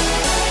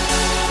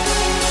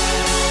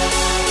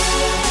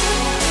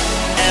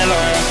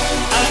 ever,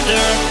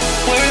 after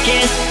work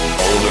is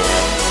over.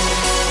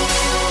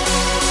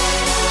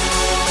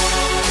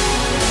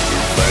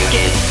 Work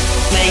it,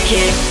 make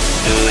it,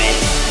 do it,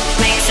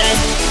 makes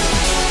sense.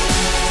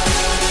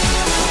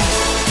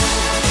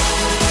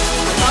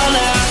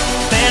 Harder,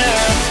 better,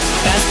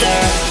 faster,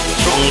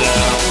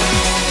 stronger.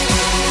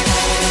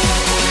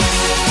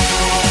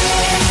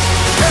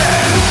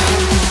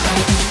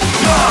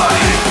 9,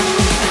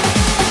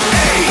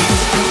 8,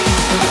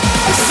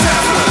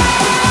 7,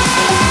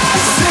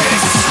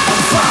 6,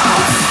 5,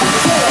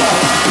 4,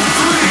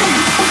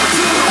 3,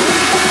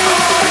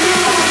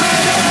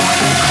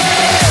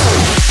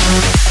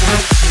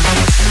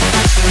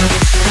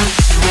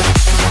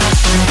 2.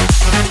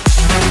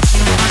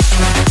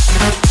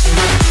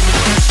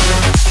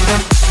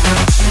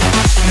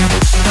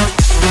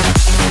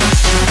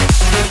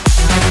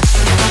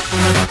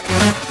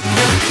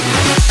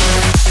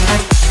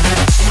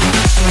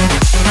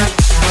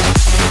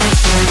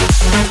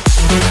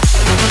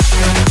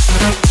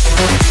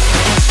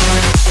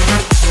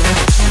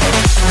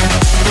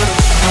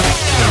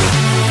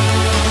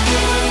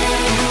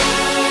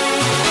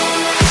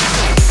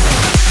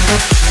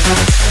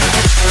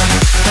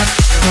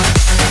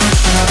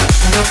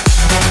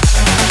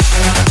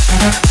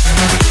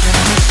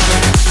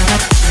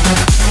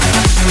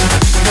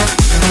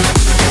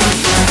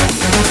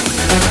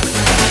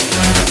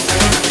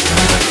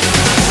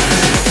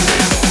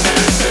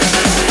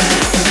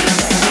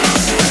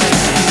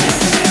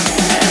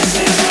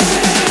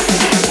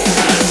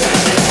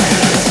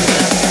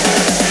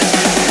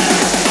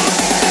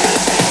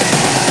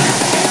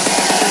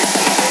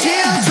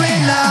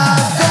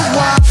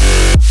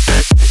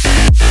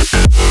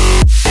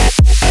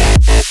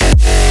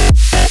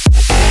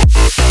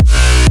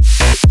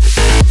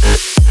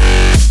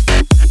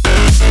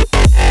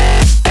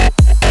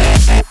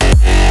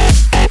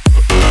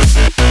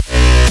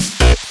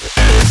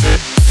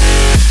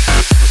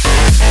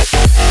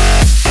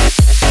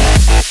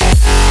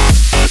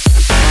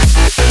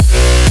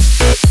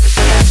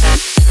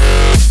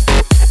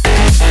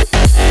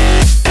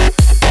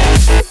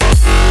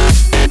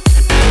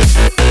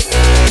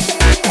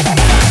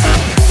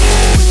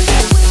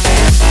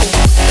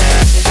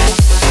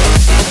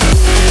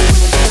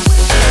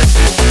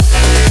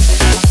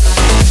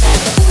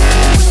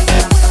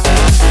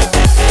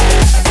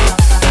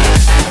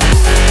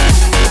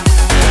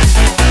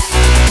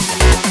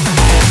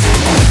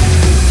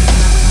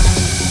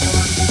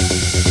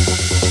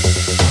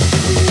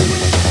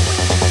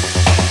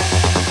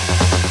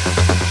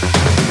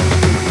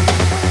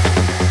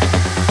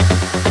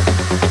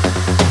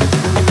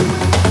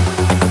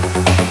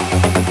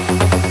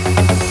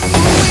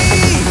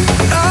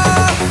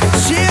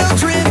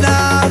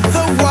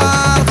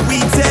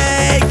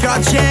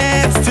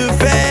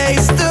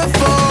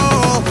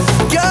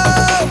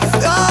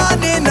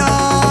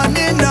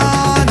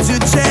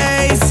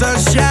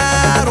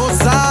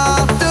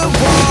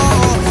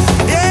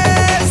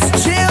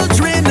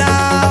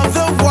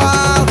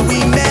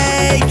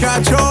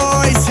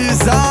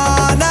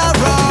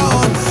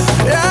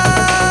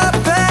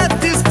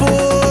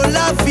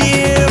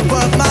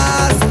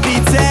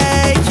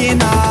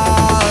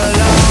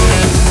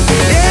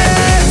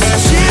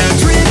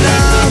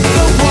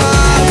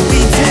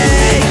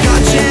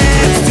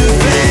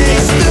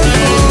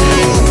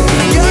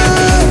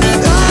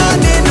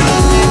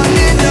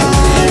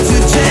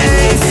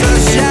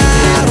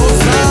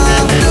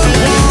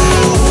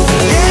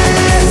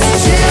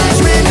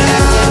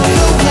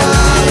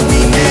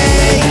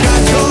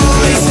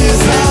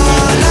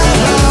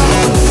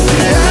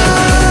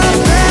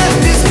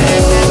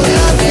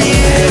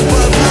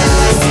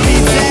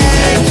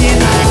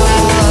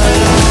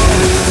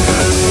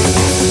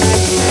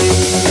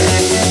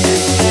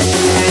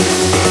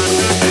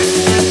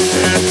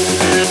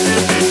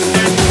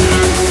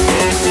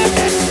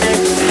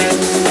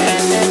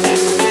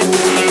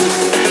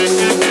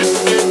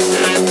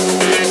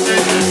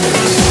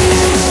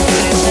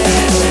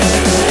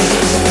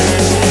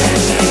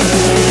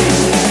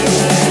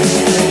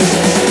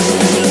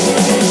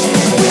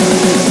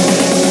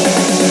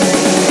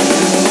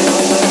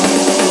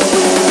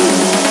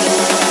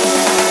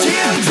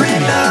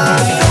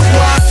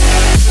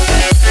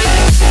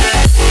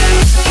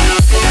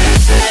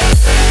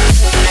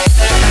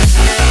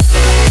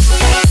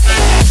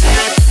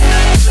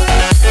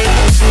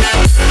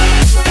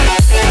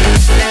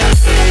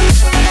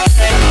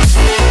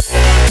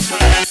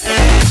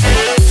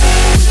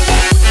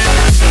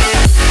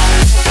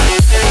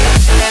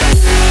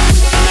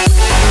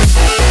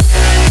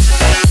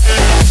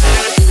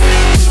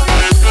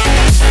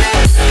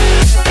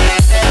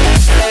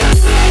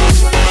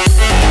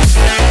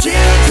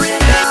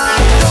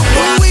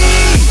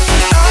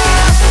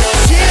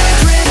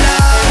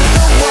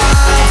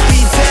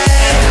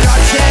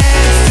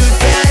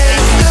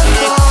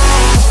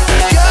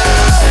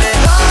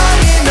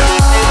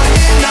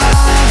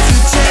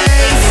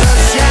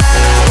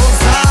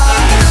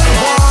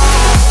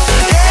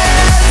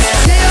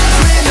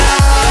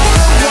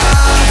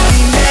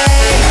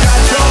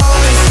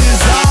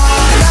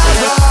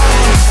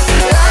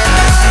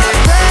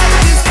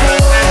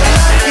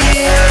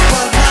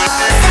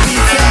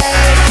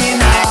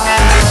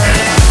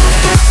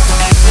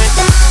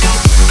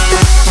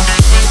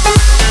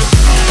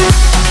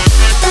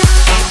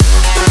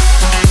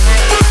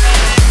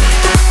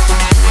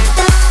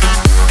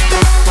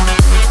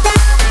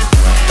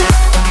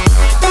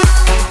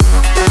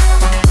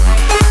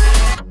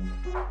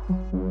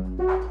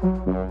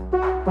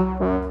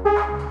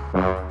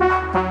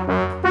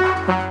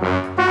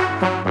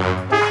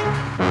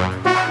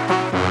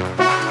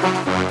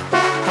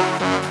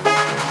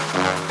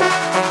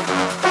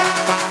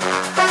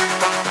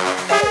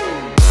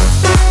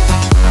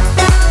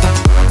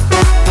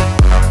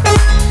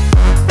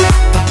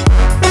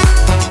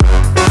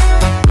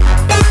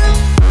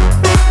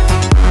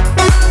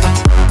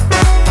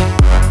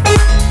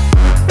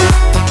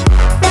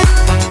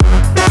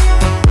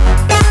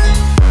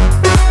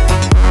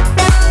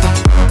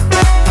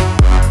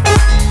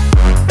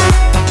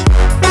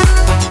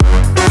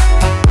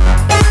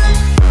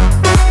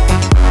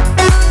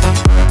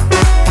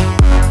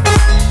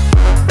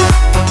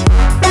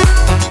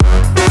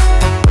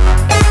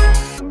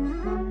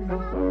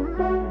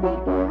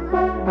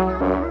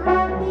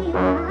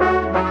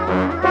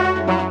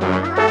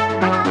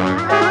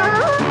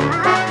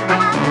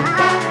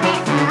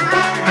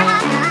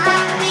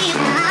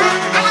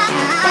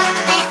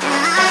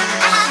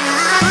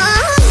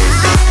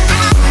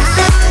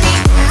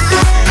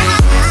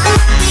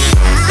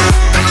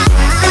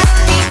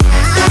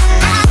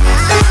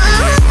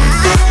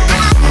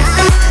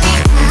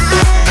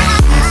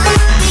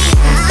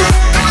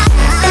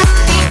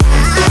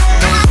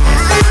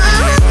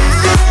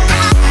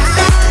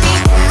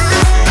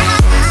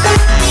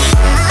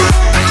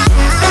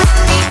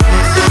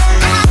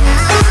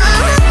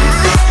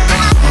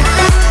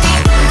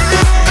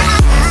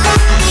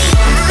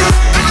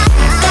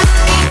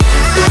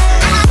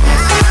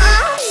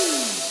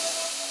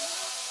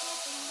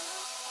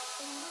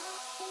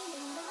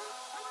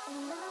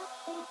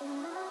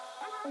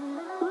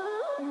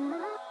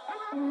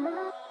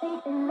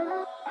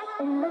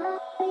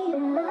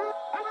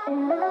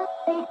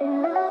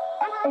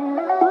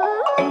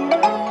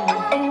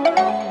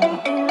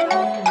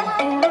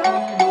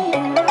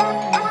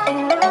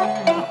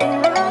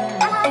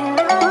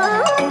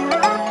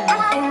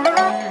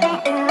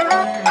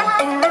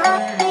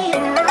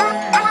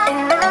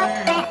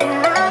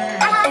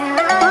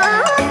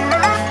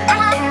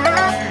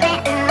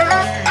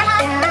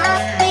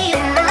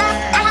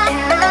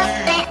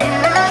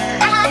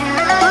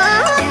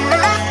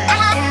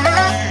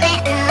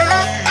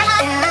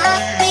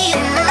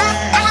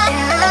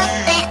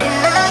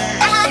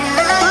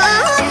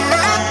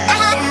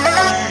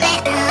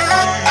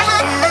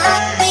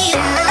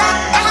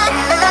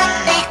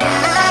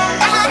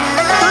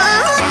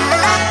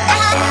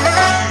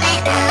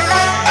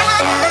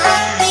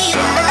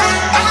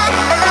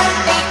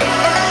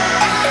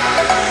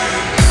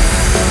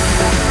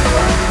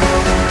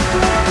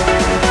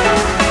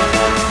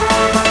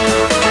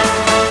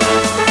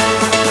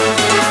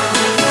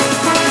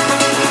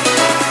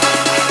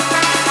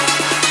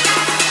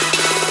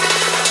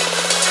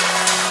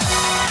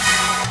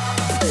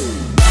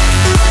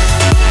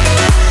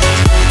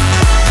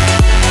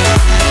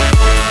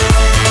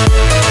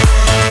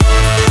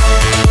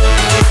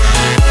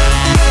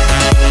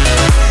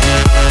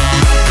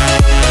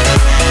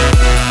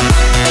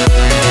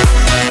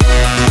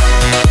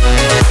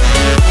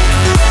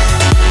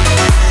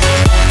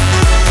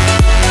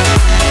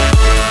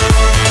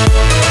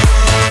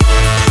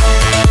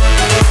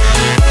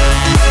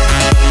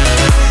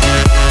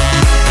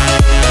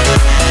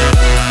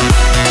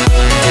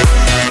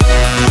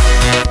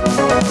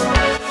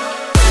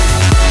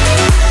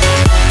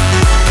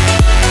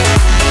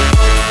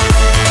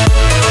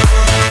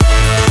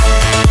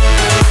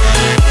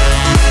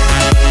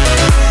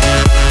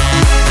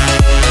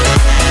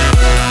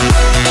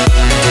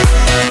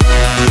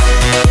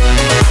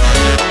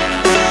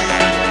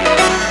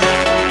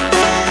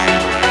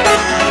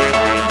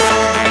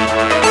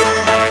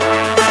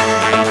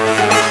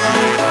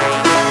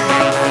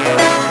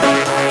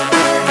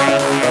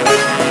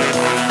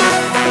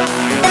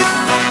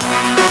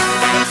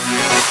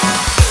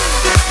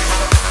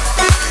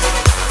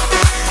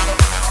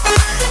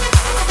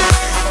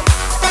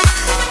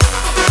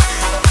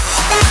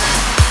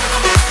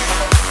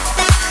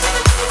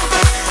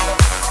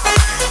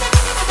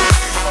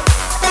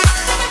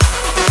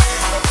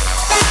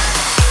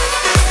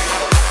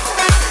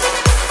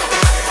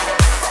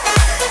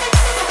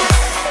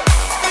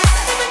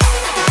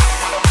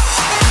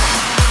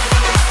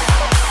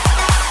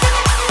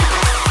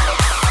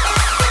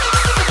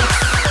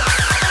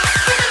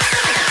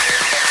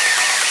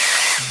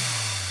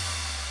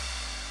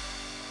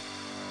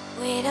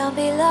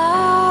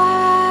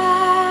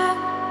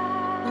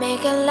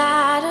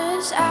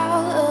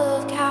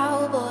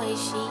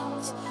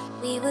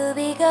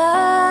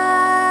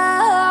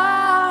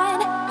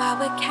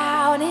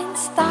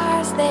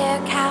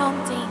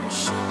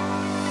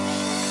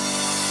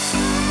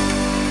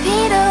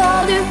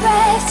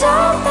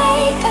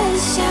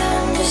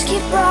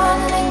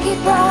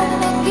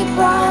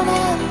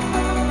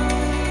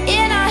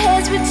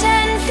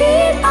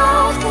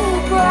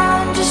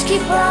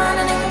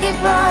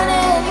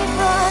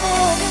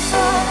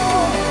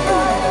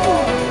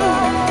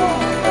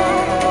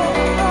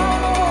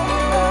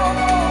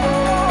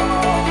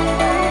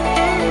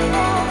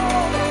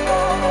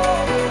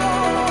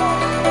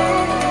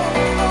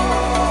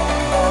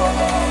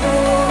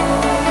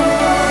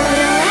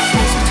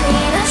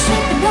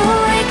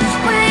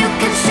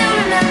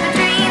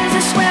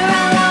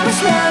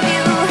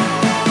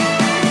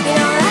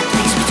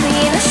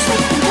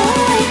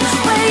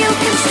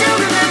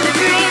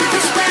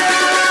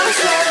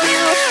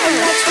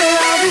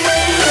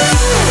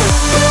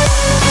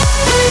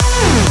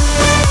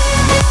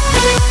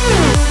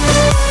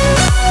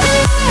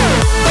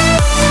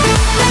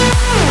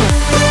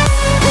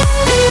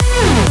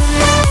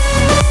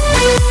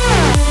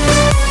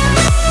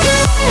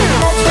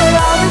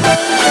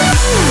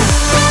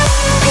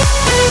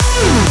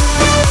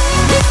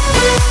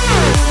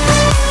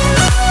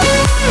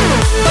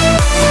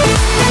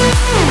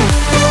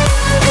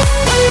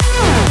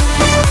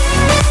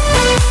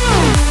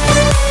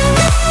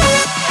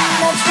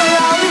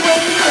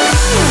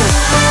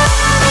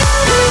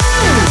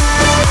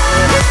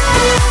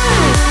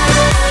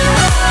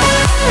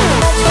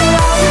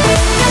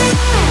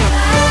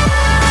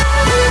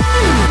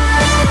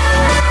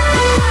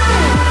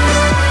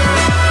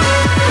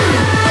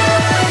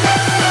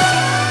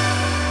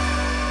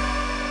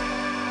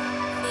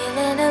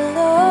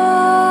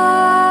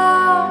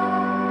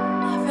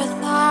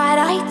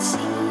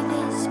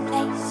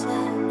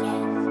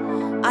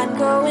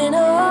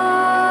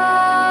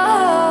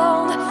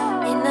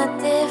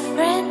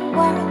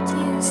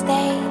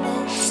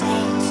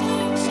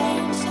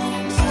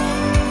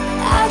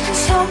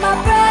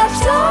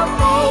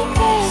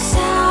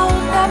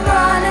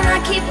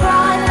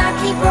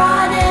 keep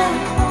running,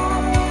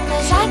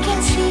 'cause I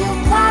can see you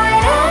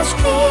quite as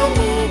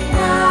clearly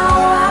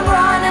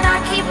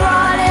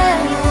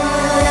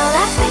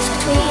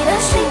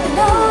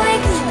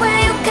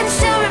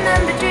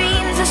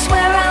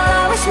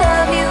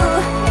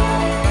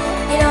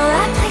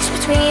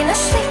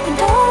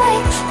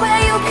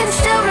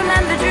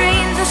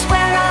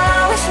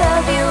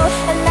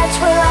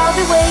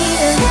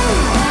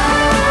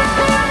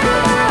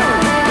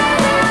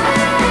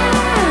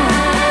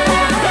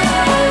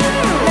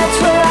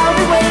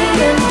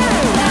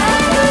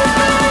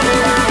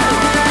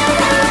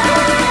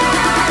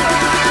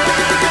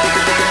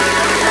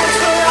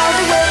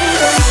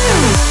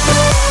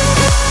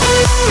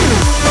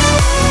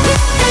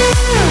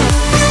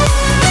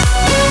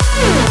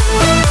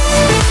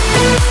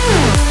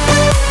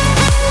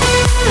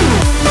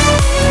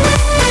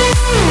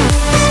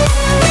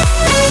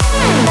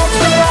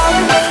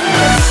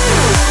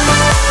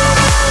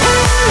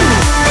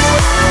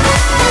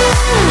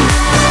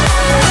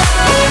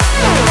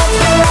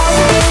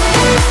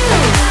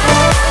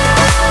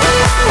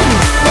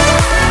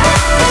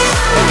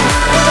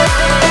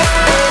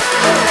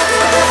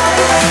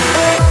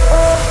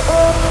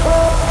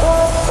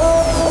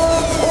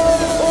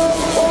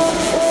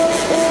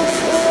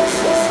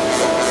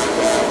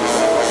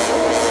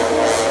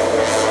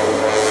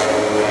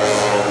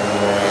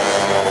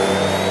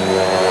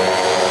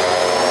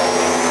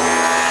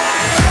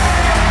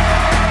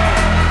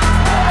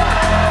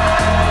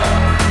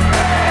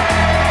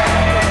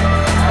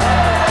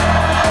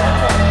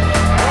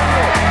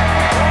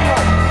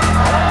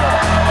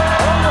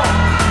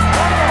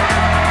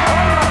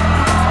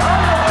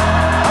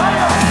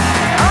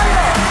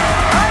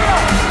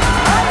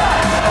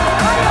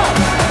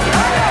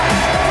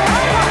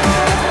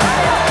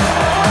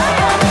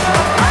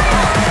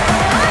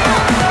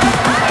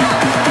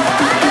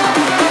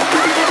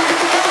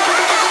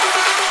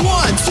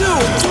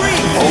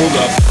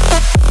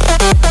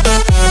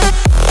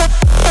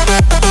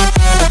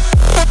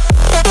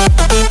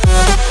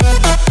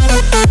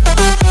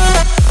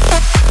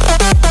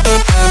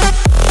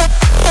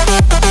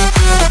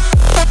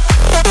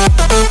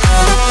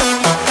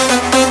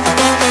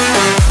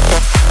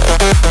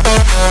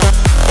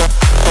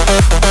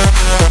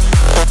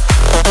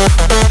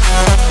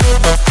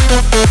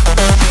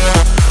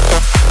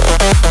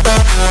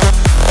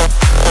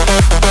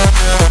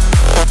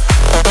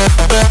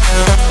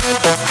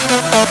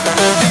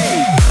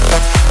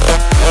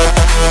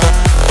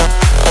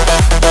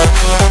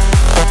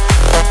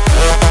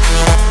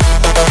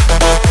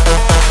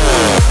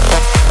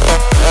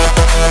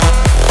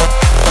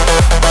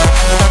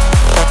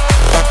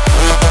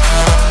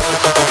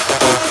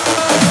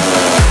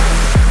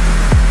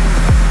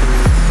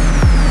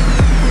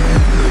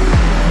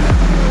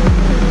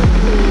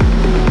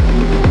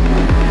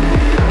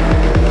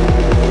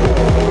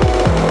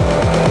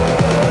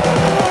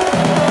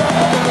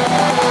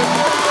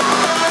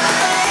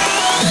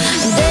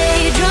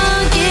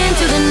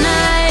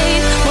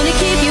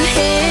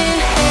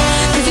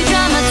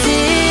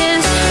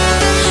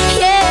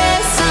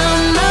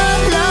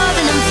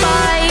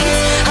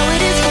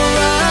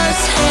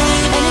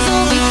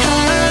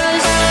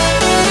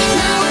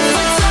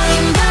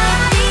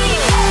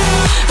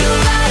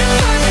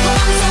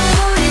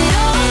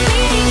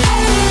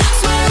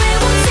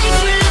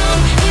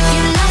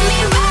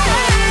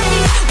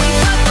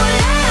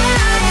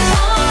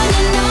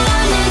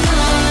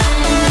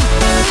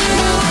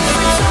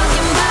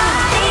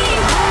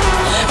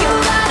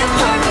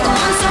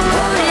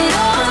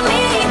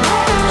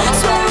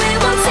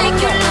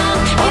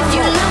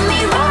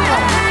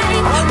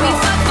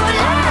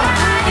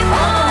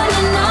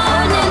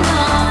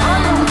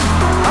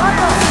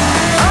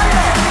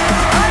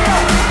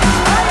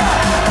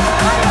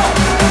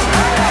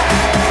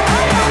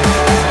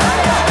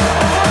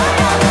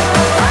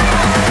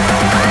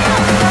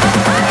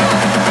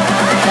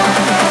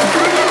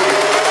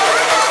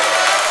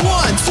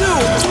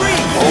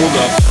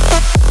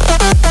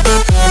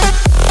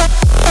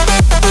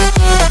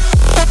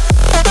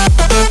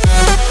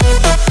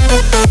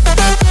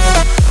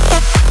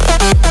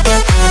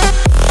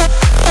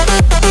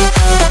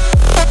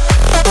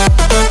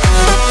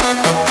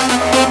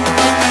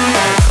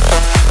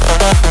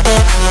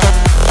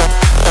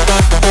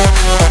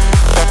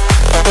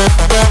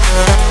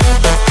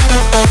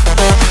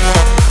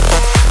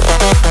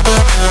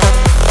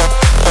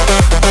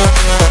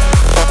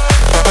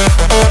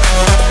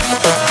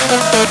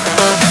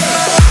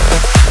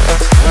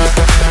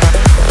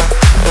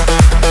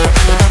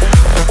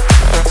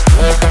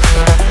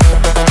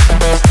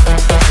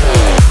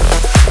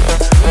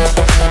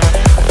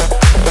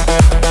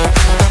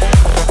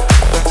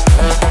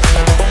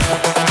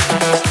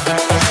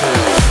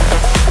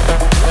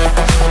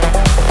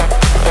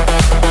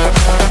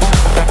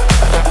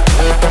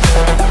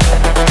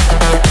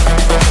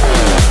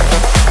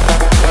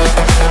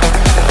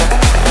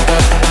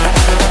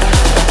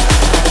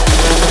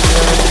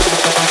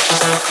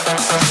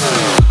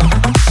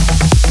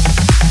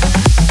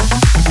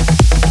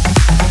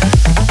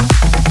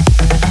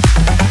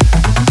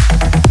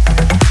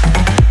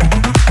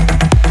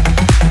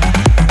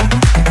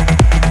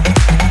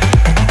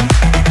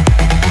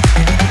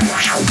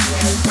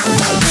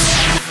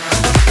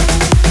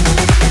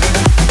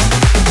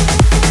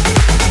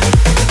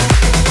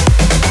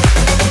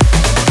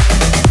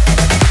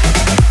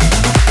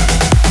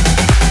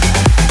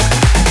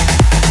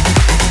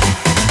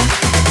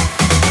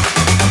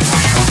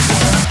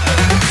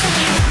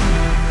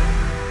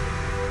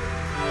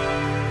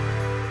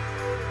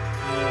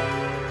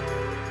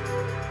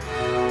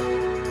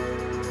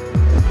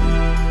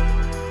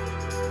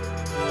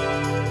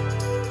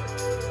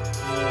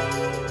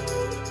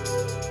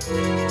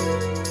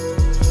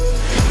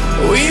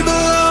We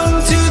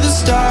belong to the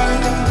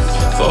stars.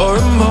 For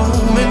a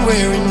moment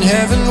we're in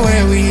heaven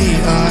where we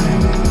are.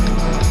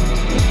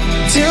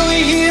 Till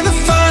we hear the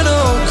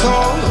final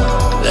call.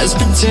 Let's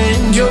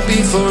pretend you'll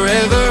be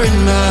forever in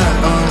my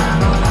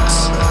arms.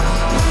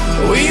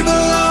 We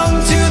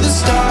belong to the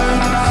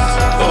stars.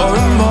 For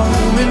a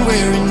moment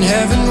we're in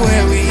heaven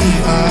where we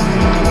are.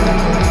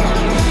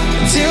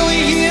 Till we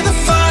hear the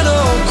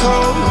final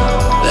call.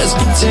 Let's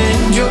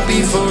pretend you'll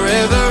be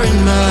forever in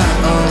my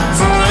arms.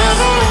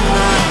 Forever in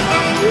my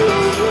arms.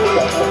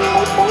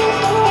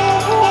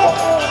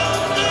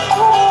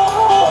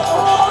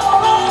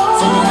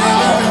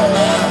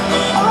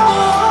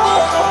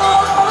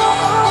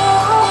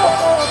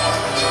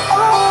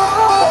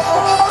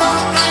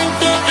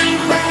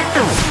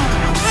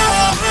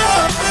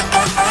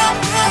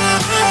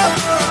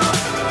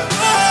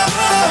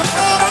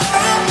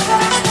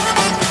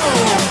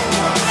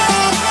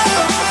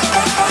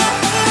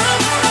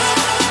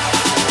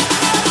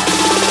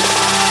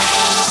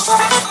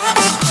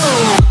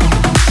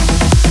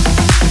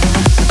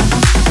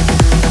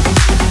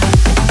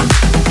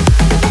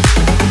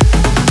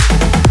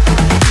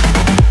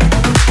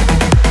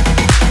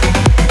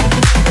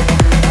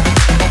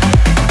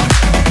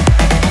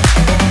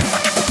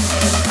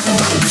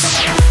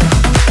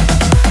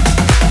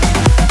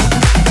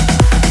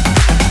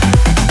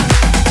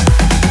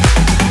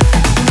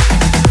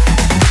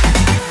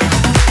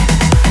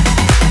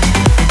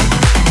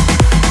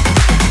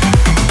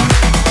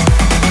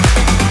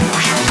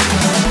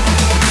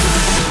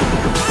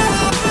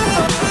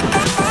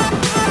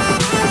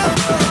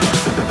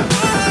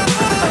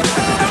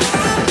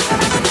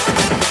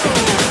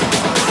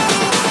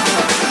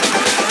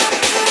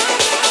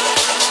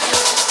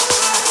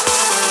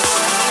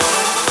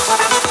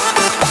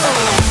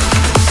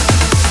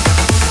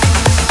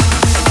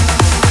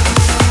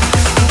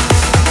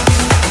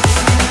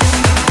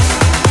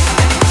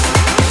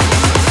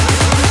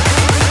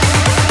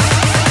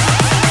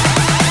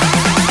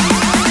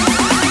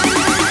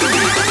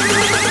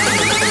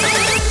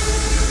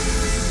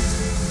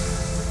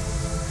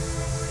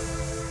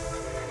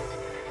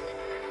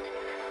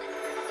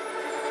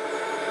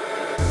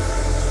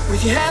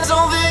 With your hands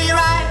over your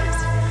eyes,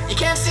 you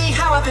can't see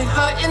how I've been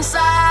hurt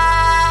inside.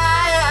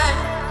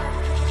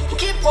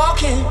 Keep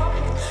walking,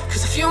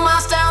 cause a few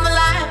miles down the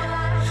line,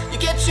 you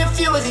get your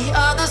view of the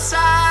other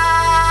side.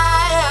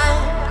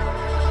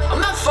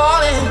 I'm not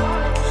falling,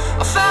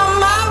 I found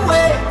my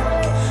way,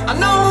 I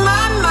know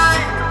my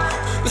mind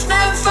was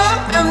never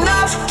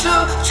enough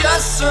to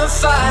just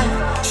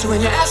survive. So when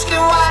you're asking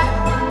why,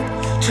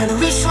 trying to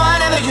reach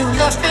whatever you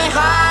left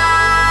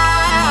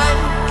behind,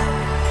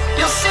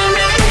 you'll see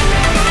me.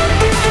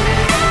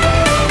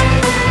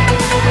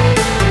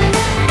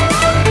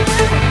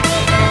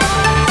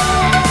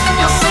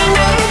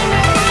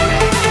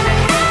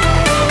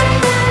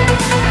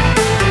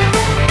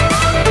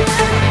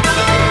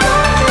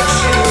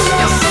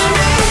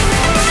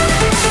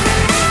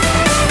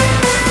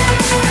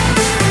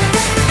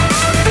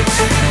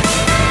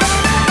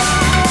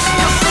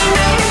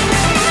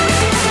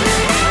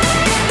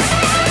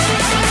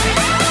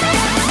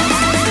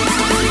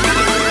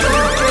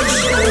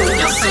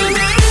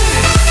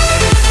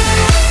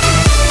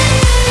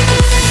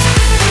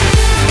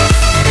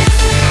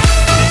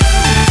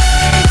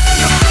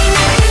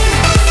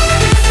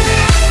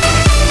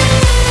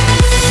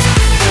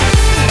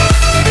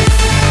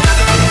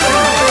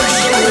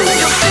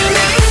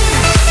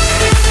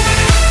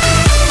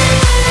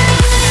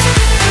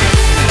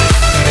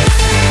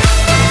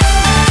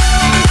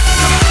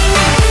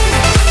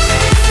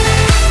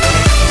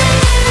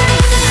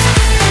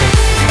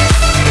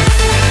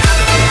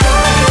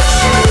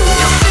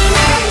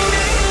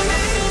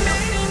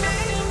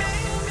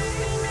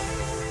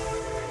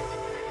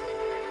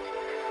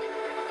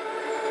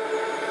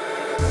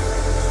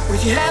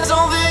 With your hands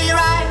over your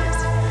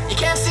eyes, you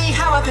can't see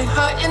how I've been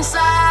hurt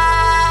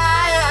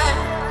inside.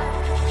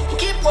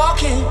 Keep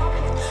walking,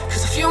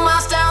 cause a few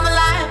miles down the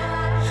line,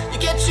 you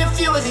get your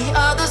view of the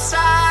other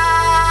side.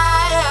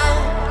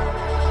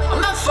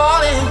 I'm not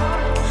falling,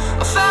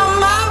 I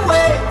found my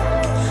way,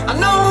 I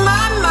know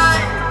my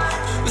mind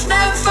was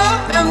never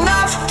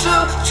enough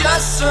to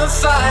just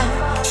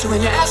survive. So when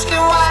you're asking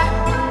why,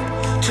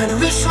 trying to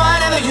reach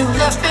whatever you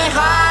left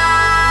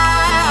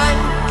behind,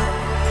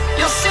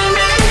 you'll see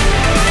me.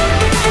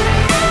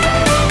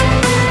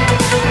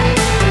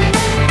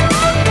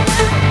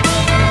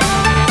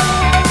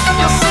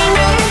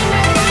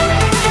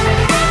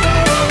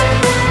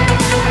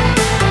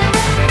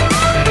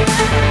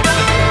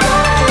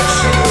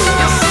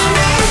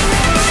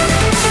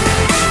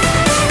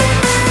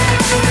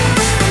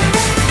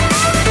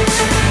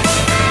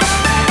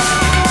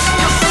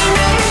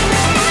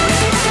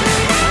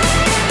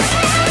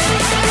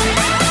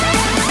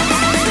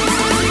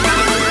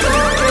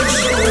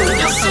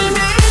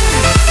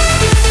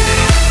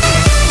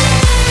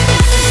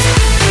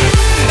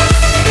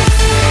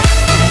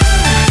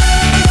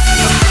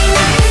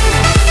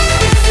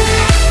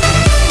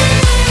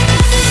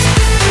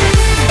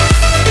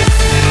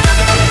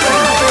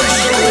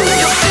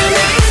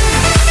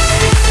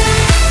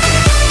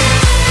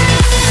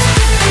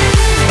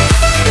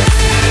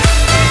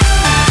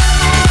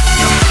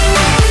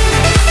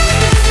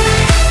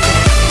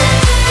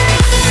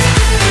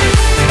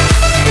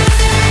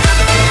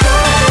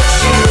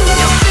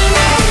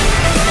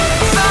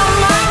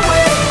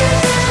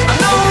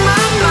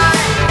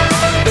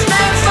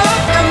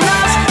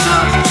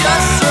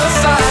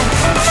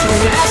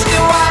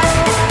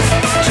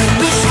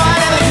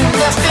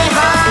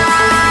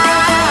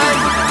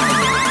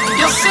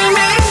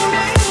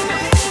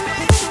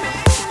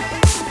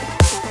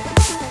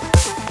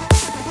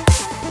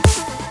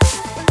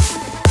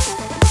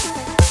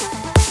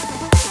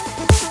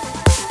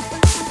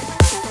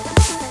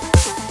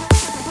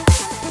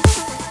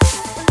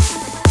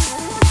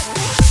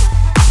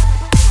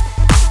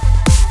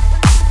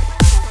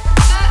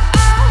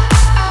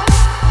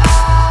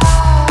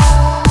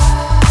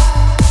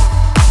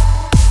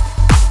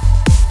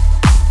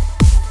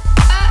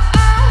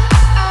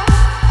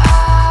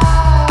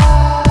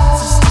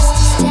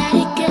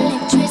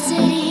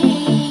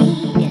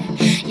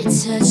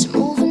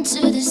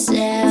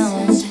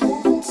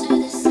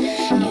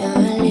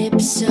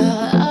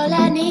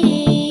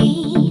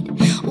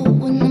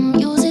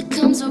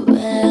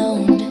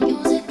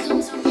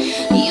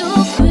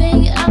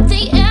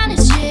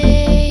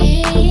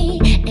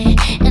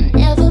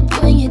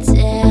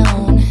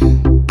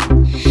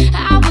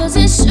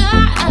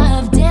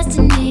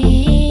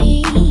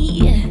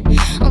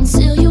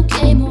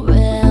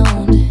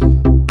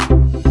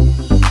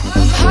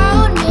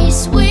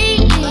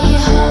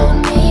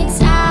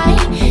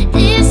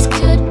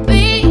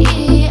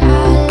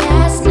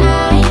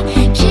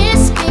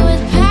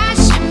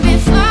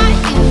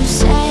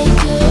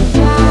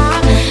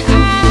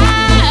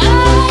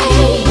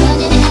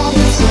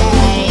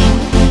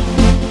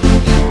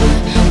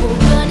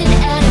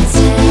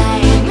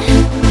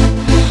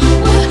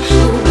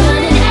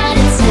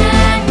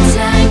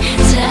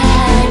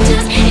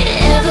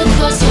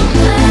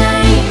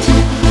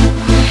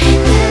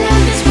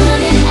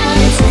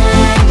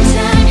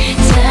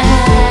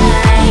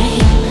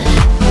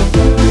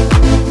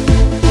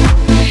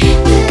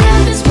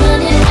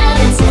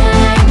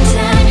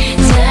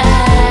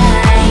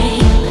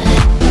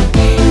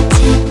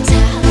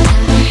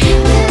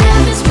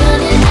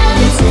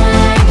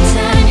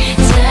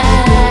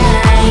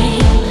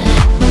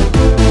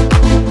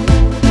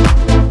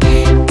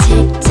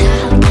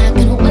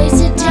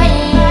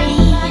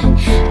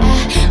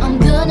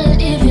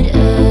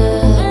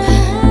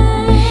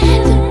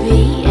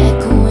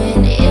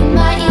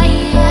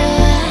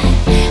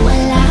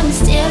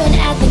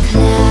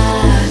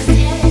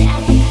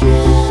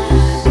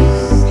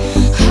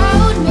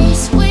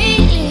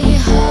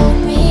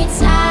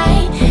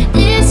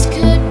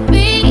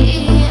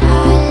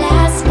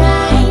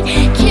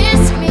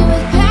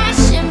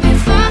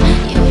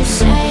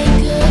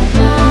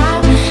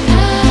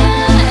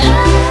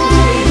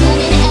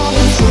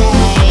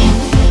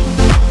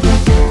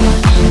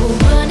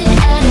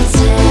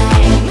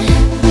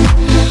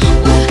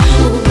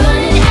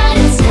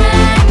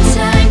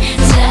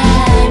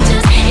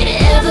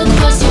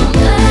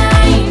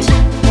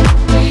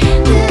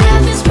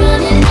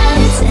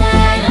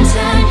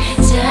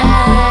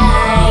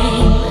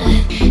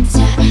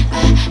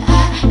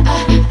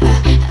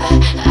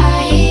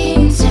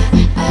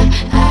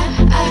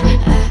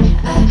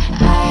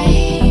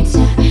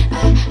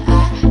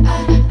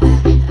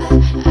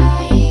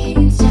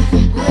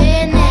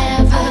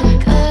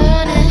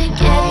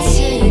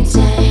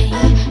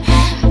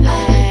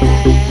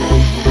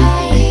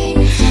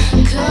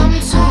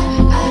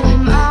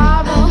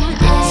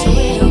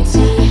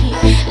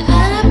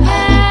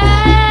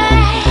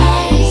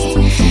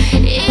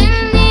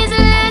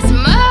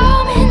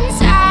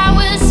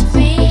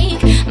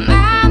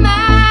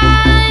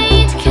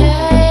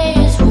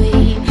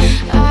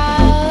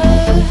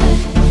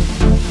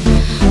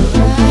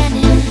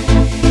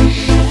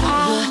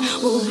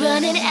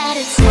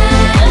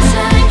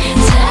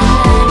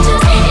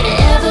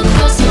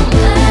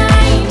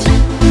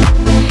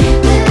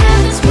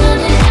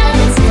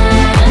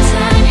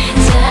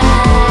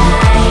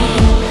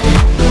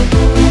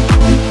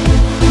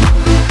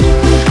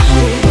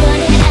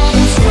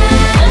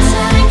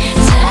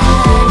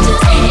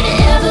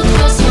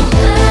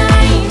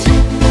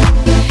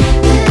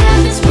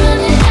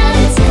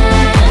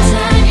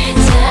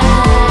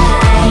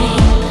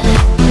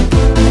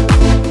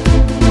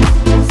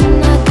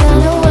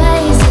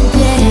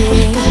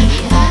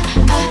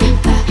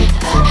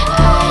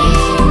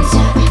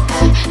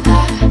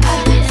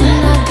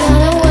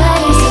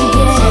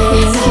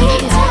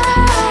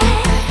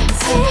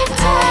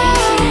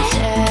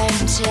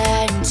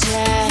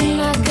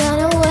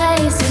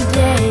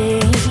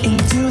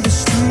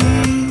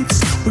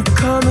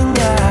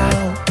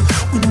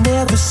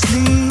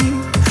 sleep,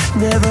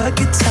 never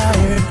get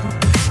tired.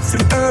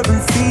 Through urban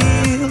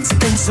fields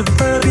and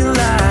suburban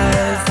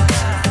life,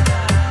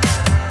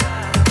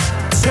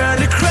 turn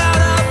the crowd